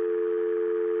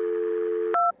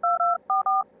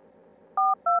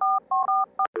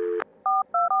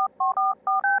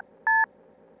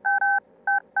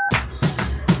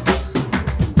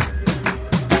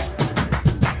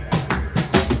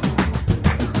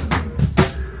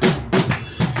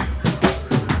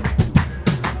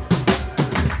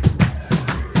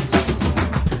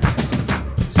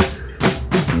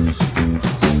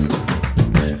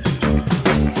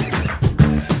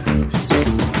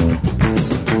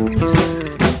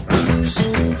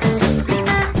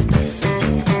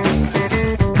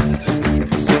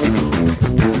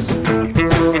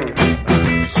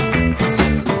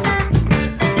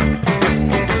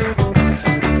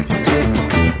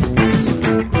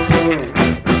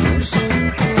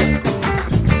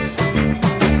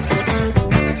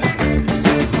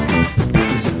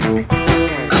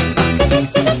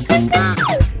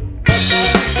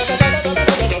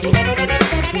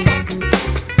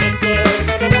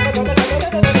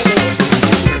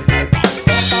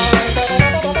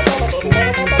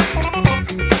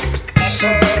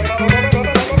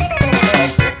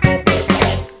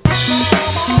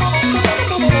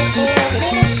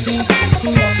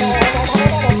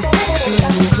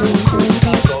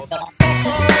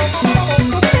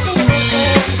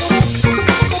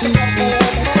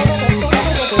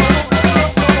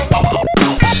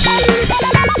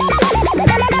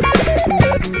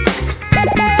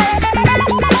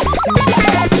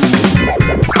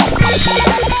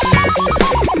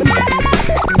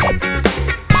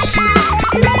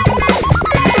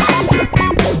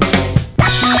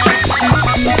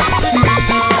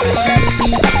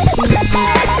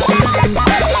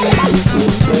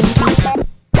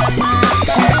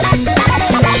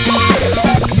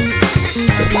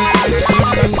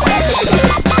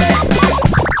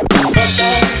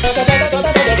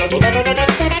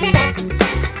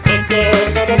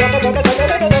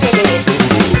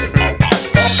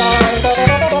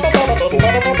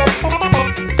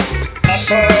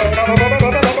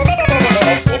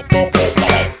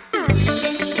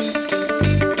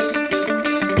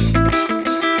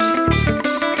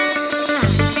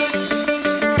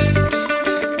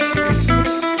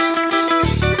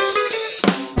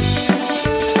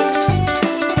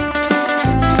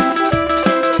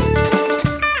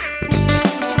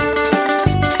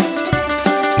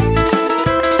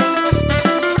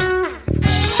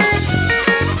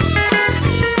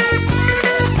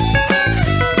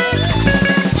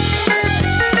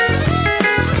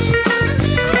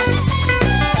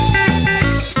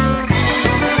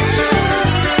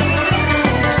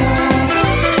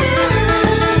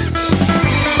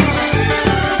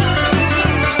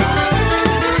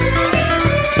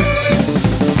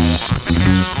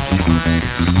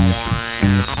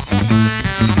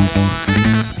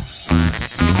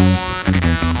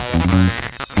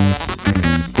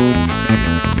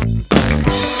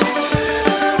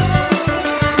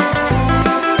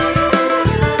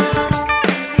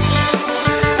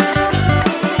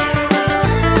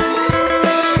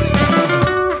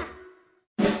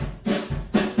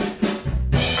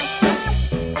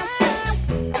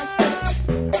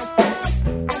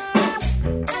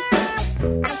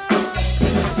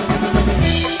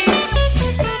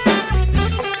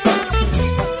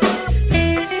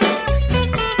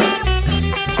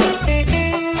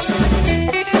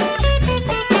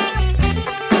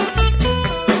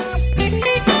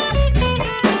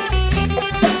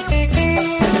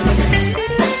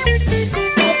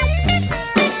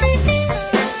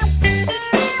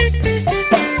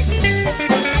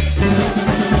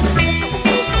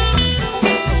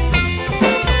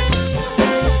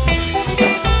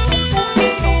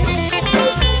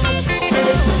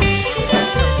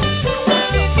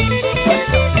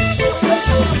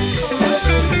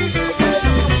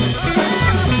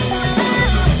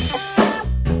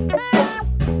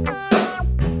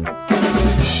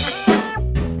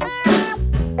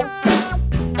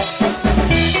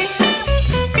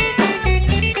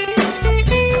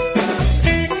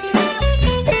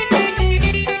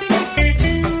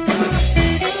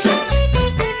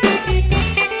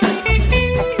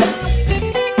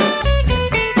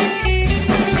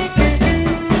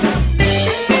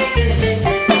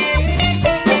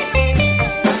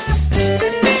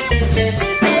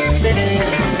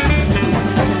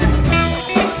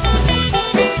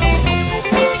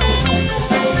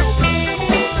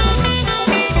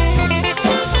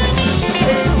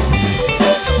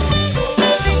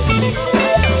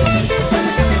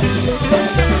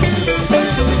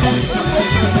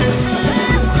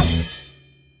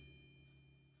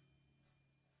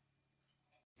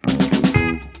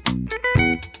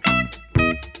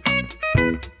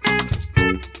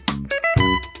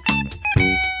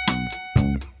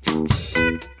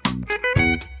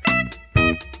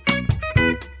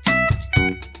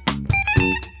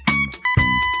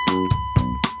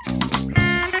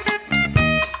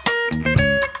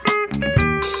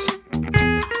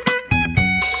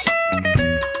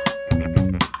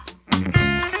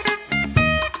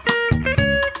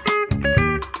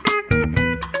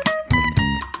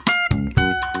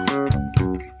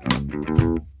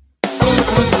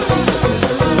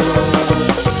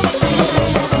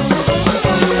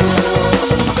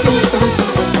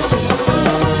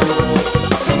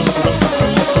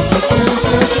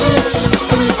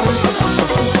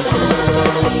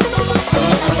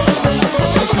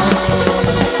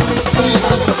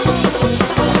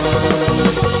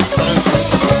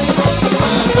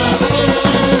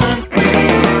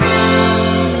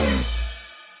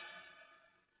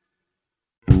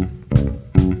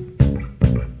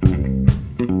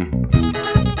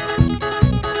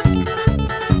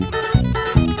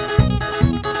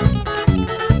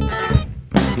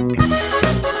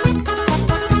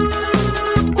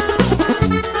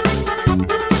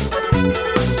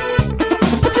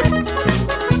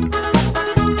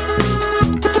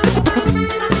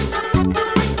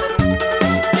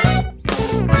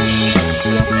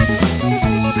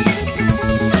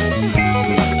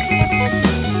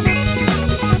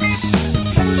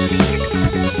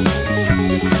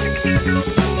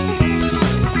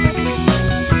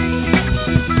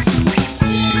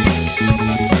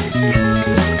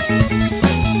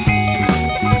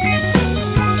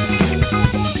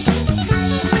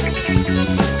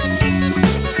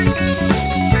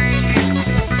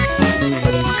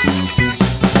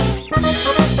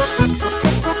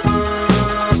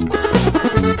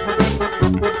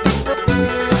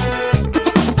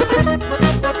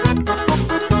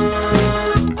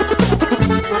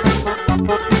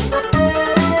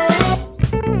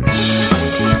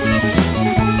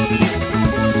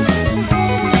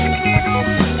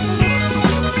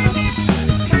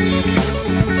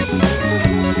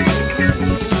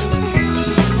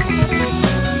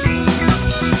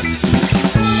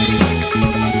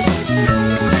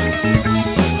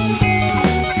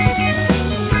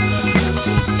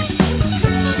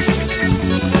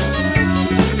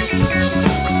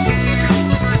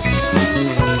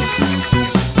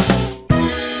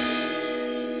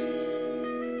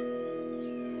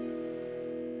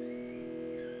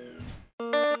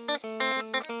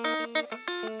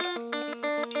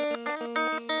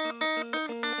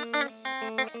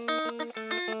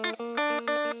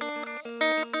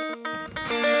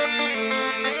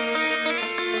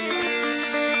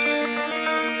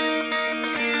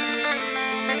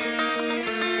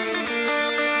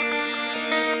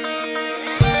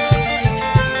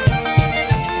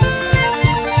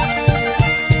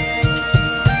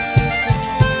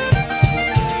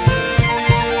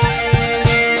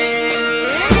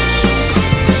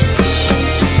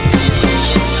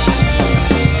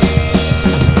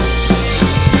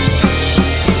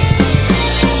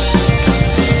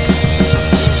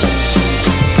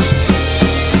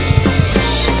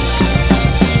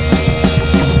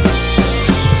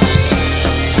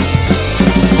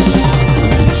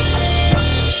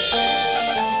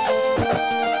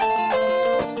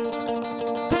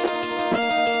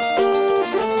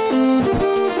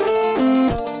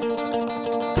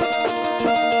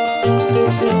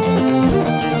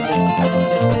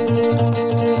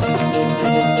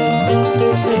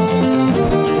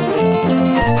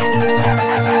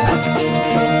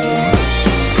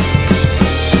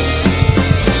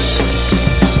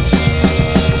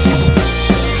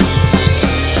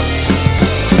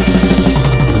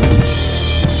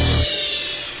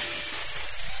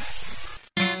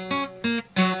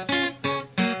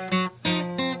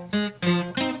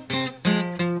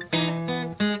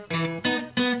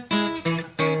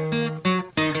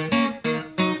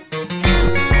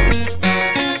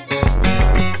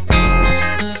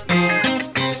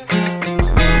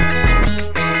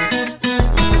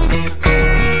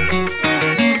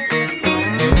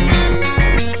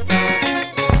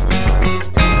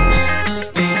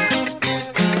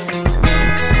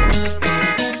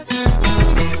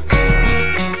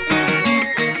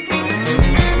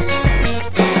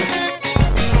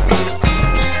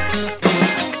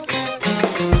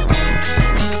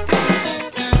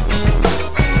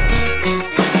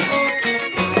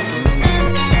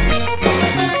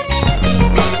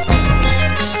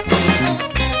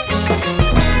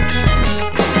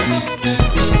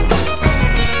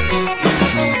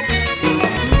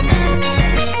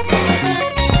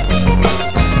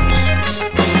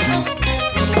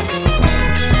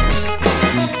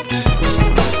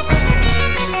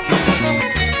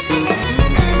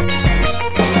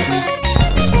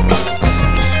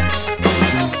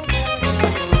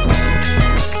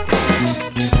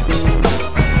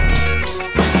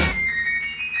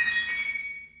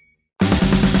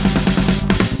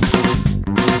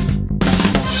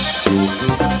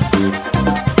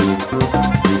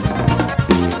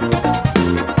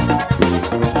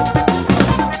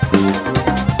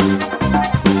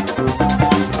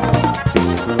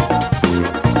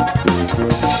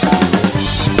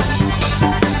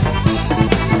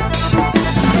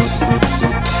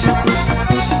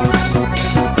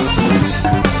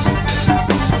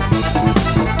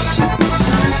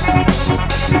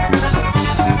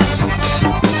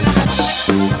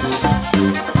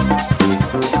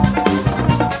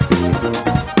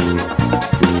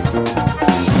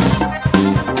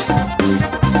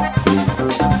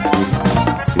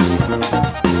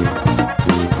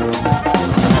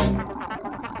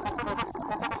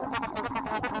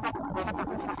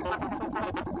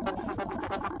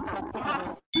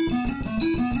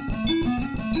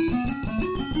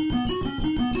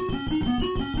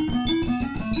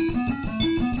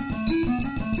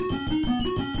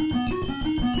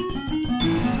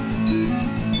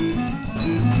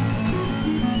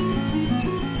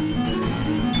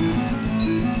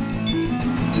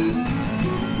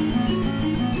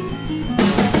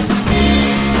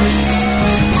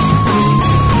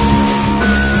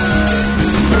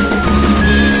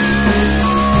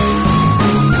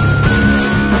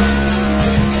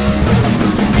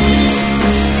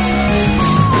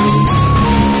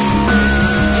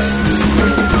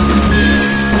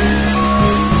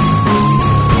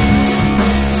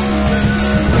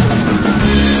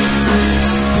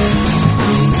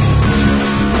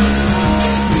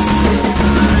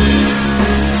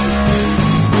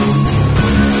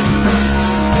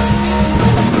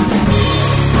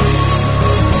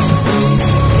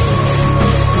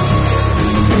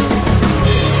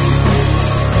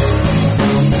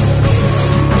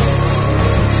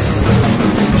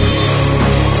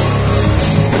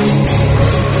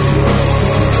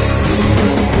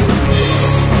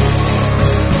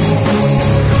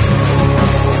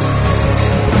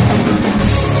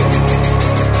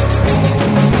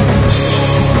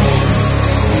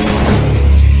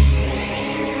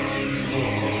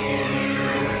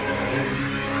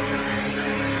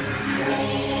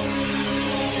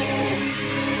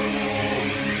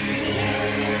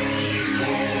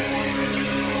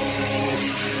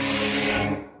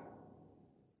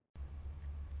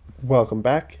 welcome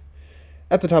back.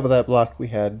 At the top of that block, we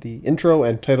had the intro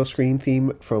and title screen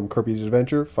theme from Kirby's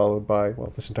Adventure, followed by,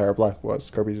 well, this entire block was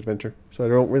Kirby's Adventure, so I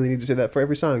don't really need to say that for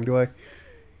every song, do I?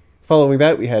 Following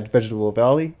that, we had Vegetable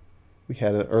Valley. We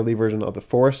had an early version of the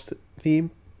Forest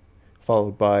theme,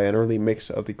 followed by an early mix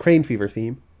of the Crane Fever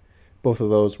theme. Both of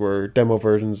those were demo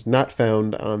versions not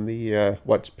found on the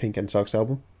What's Pink and Sucks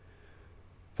album.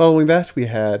 Following that, we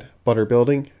had Butter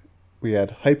Building. We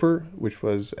had Hyper, which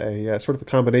was a sort of a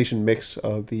combination mix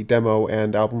of the demo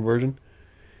and album version.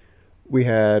 We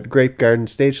had Grape Garden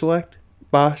Stage Select,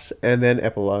 Boss, and then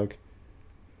Epilogue.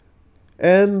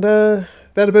 And that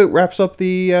about wraps up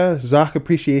the Zoc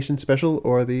Appreciation Special,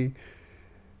 or the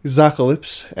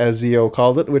XOCALYPSE, as Zio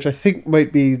called it, which I think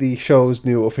might be the show's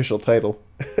new official title.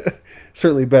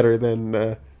 Certainly better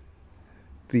than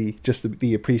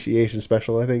the Appreciation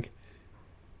Special, I think.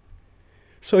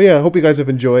 So yeah, I hope you guys have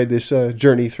enjoyed this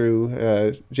journey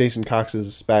through Jason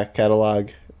Cox's back catalog.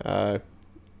 Got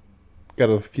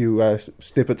a few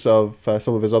snippets of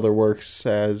some of his other works,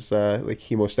 as like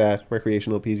Hemostat,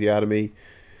 Recreational Episiotomy,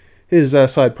 his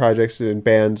side projects in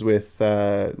bands with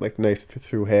like Knife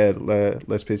Through Head,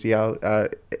 Les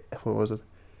Pesadillas, what was it?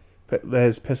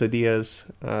 Les Pesadillas,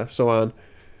 so on.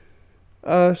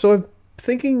 So I'm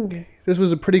thinking this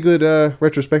was a pretty good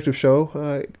retrospective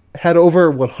show. Had over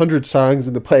 100 songs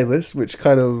in the playlist, which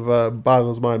kind of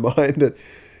boggles my mind.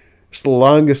 It's the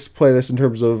longest playlist in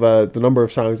terms of the number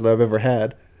of songs that I've ever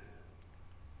had.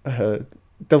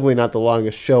 Definitely not the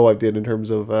longest show I did in terms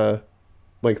of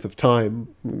length of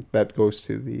time. That goes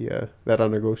to the that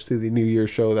undergoes to the New Year's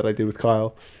show that I did with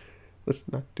Kyle. Let's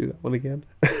not do that one again.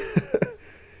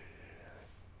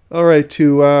 All right,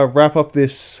 to wrap up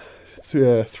this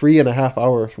 3.5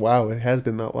 hours. Wow, it has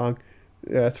been that long.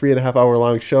 3.5 hour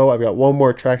long show. I've got one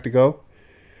more track to go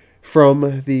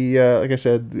from the like I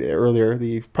said earlier,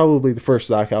 probably the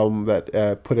first Zoc album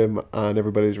that put him on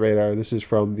everybody's radar. This is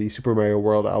from the Super Mario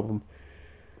World album.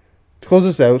 To close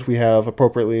this out, we have,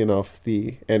 appropriately enough,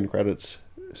 the end credits.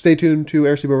 Stay tuned to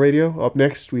Airstable Radio. Up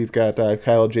next, we've got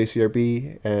Kyle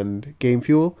JCRB and Game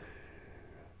Fuel.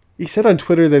 He said on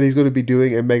Twitter that he's going to be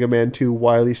doing a Mega Man 2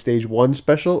 Wily Stage 1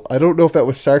 special. I don't know if that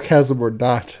was sarcasm or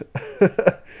not.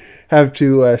 Have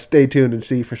to stay tuned and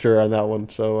see for sure on that one.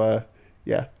 So,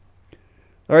 yeah.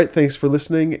 Alright, thanks for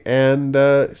listening, and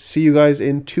see you guys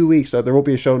in 2 weeks. There won't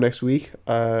be a show next week.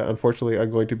 Unfortunately, I'm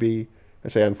going to be... I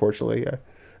say unfortunately,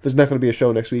 there's not going to be a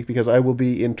show next week because I will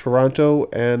be in Toronto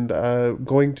and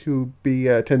going to be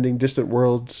attending Distant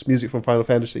Worlds Music from Final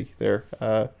Fantasy there.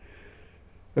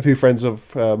 A few friends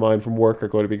of mine from work are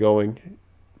going to be going.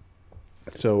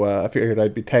 So I figured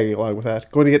I'd be tagging along with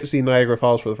that. Going to get to see Niagara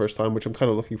Falls for the first time, which I'm kind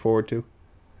of looking forward to.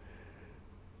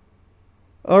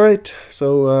 Alright,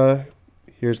 so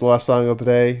here's the last song of the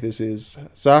day. This is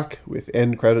Zoc with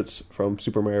end credits from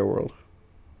Super Mario World.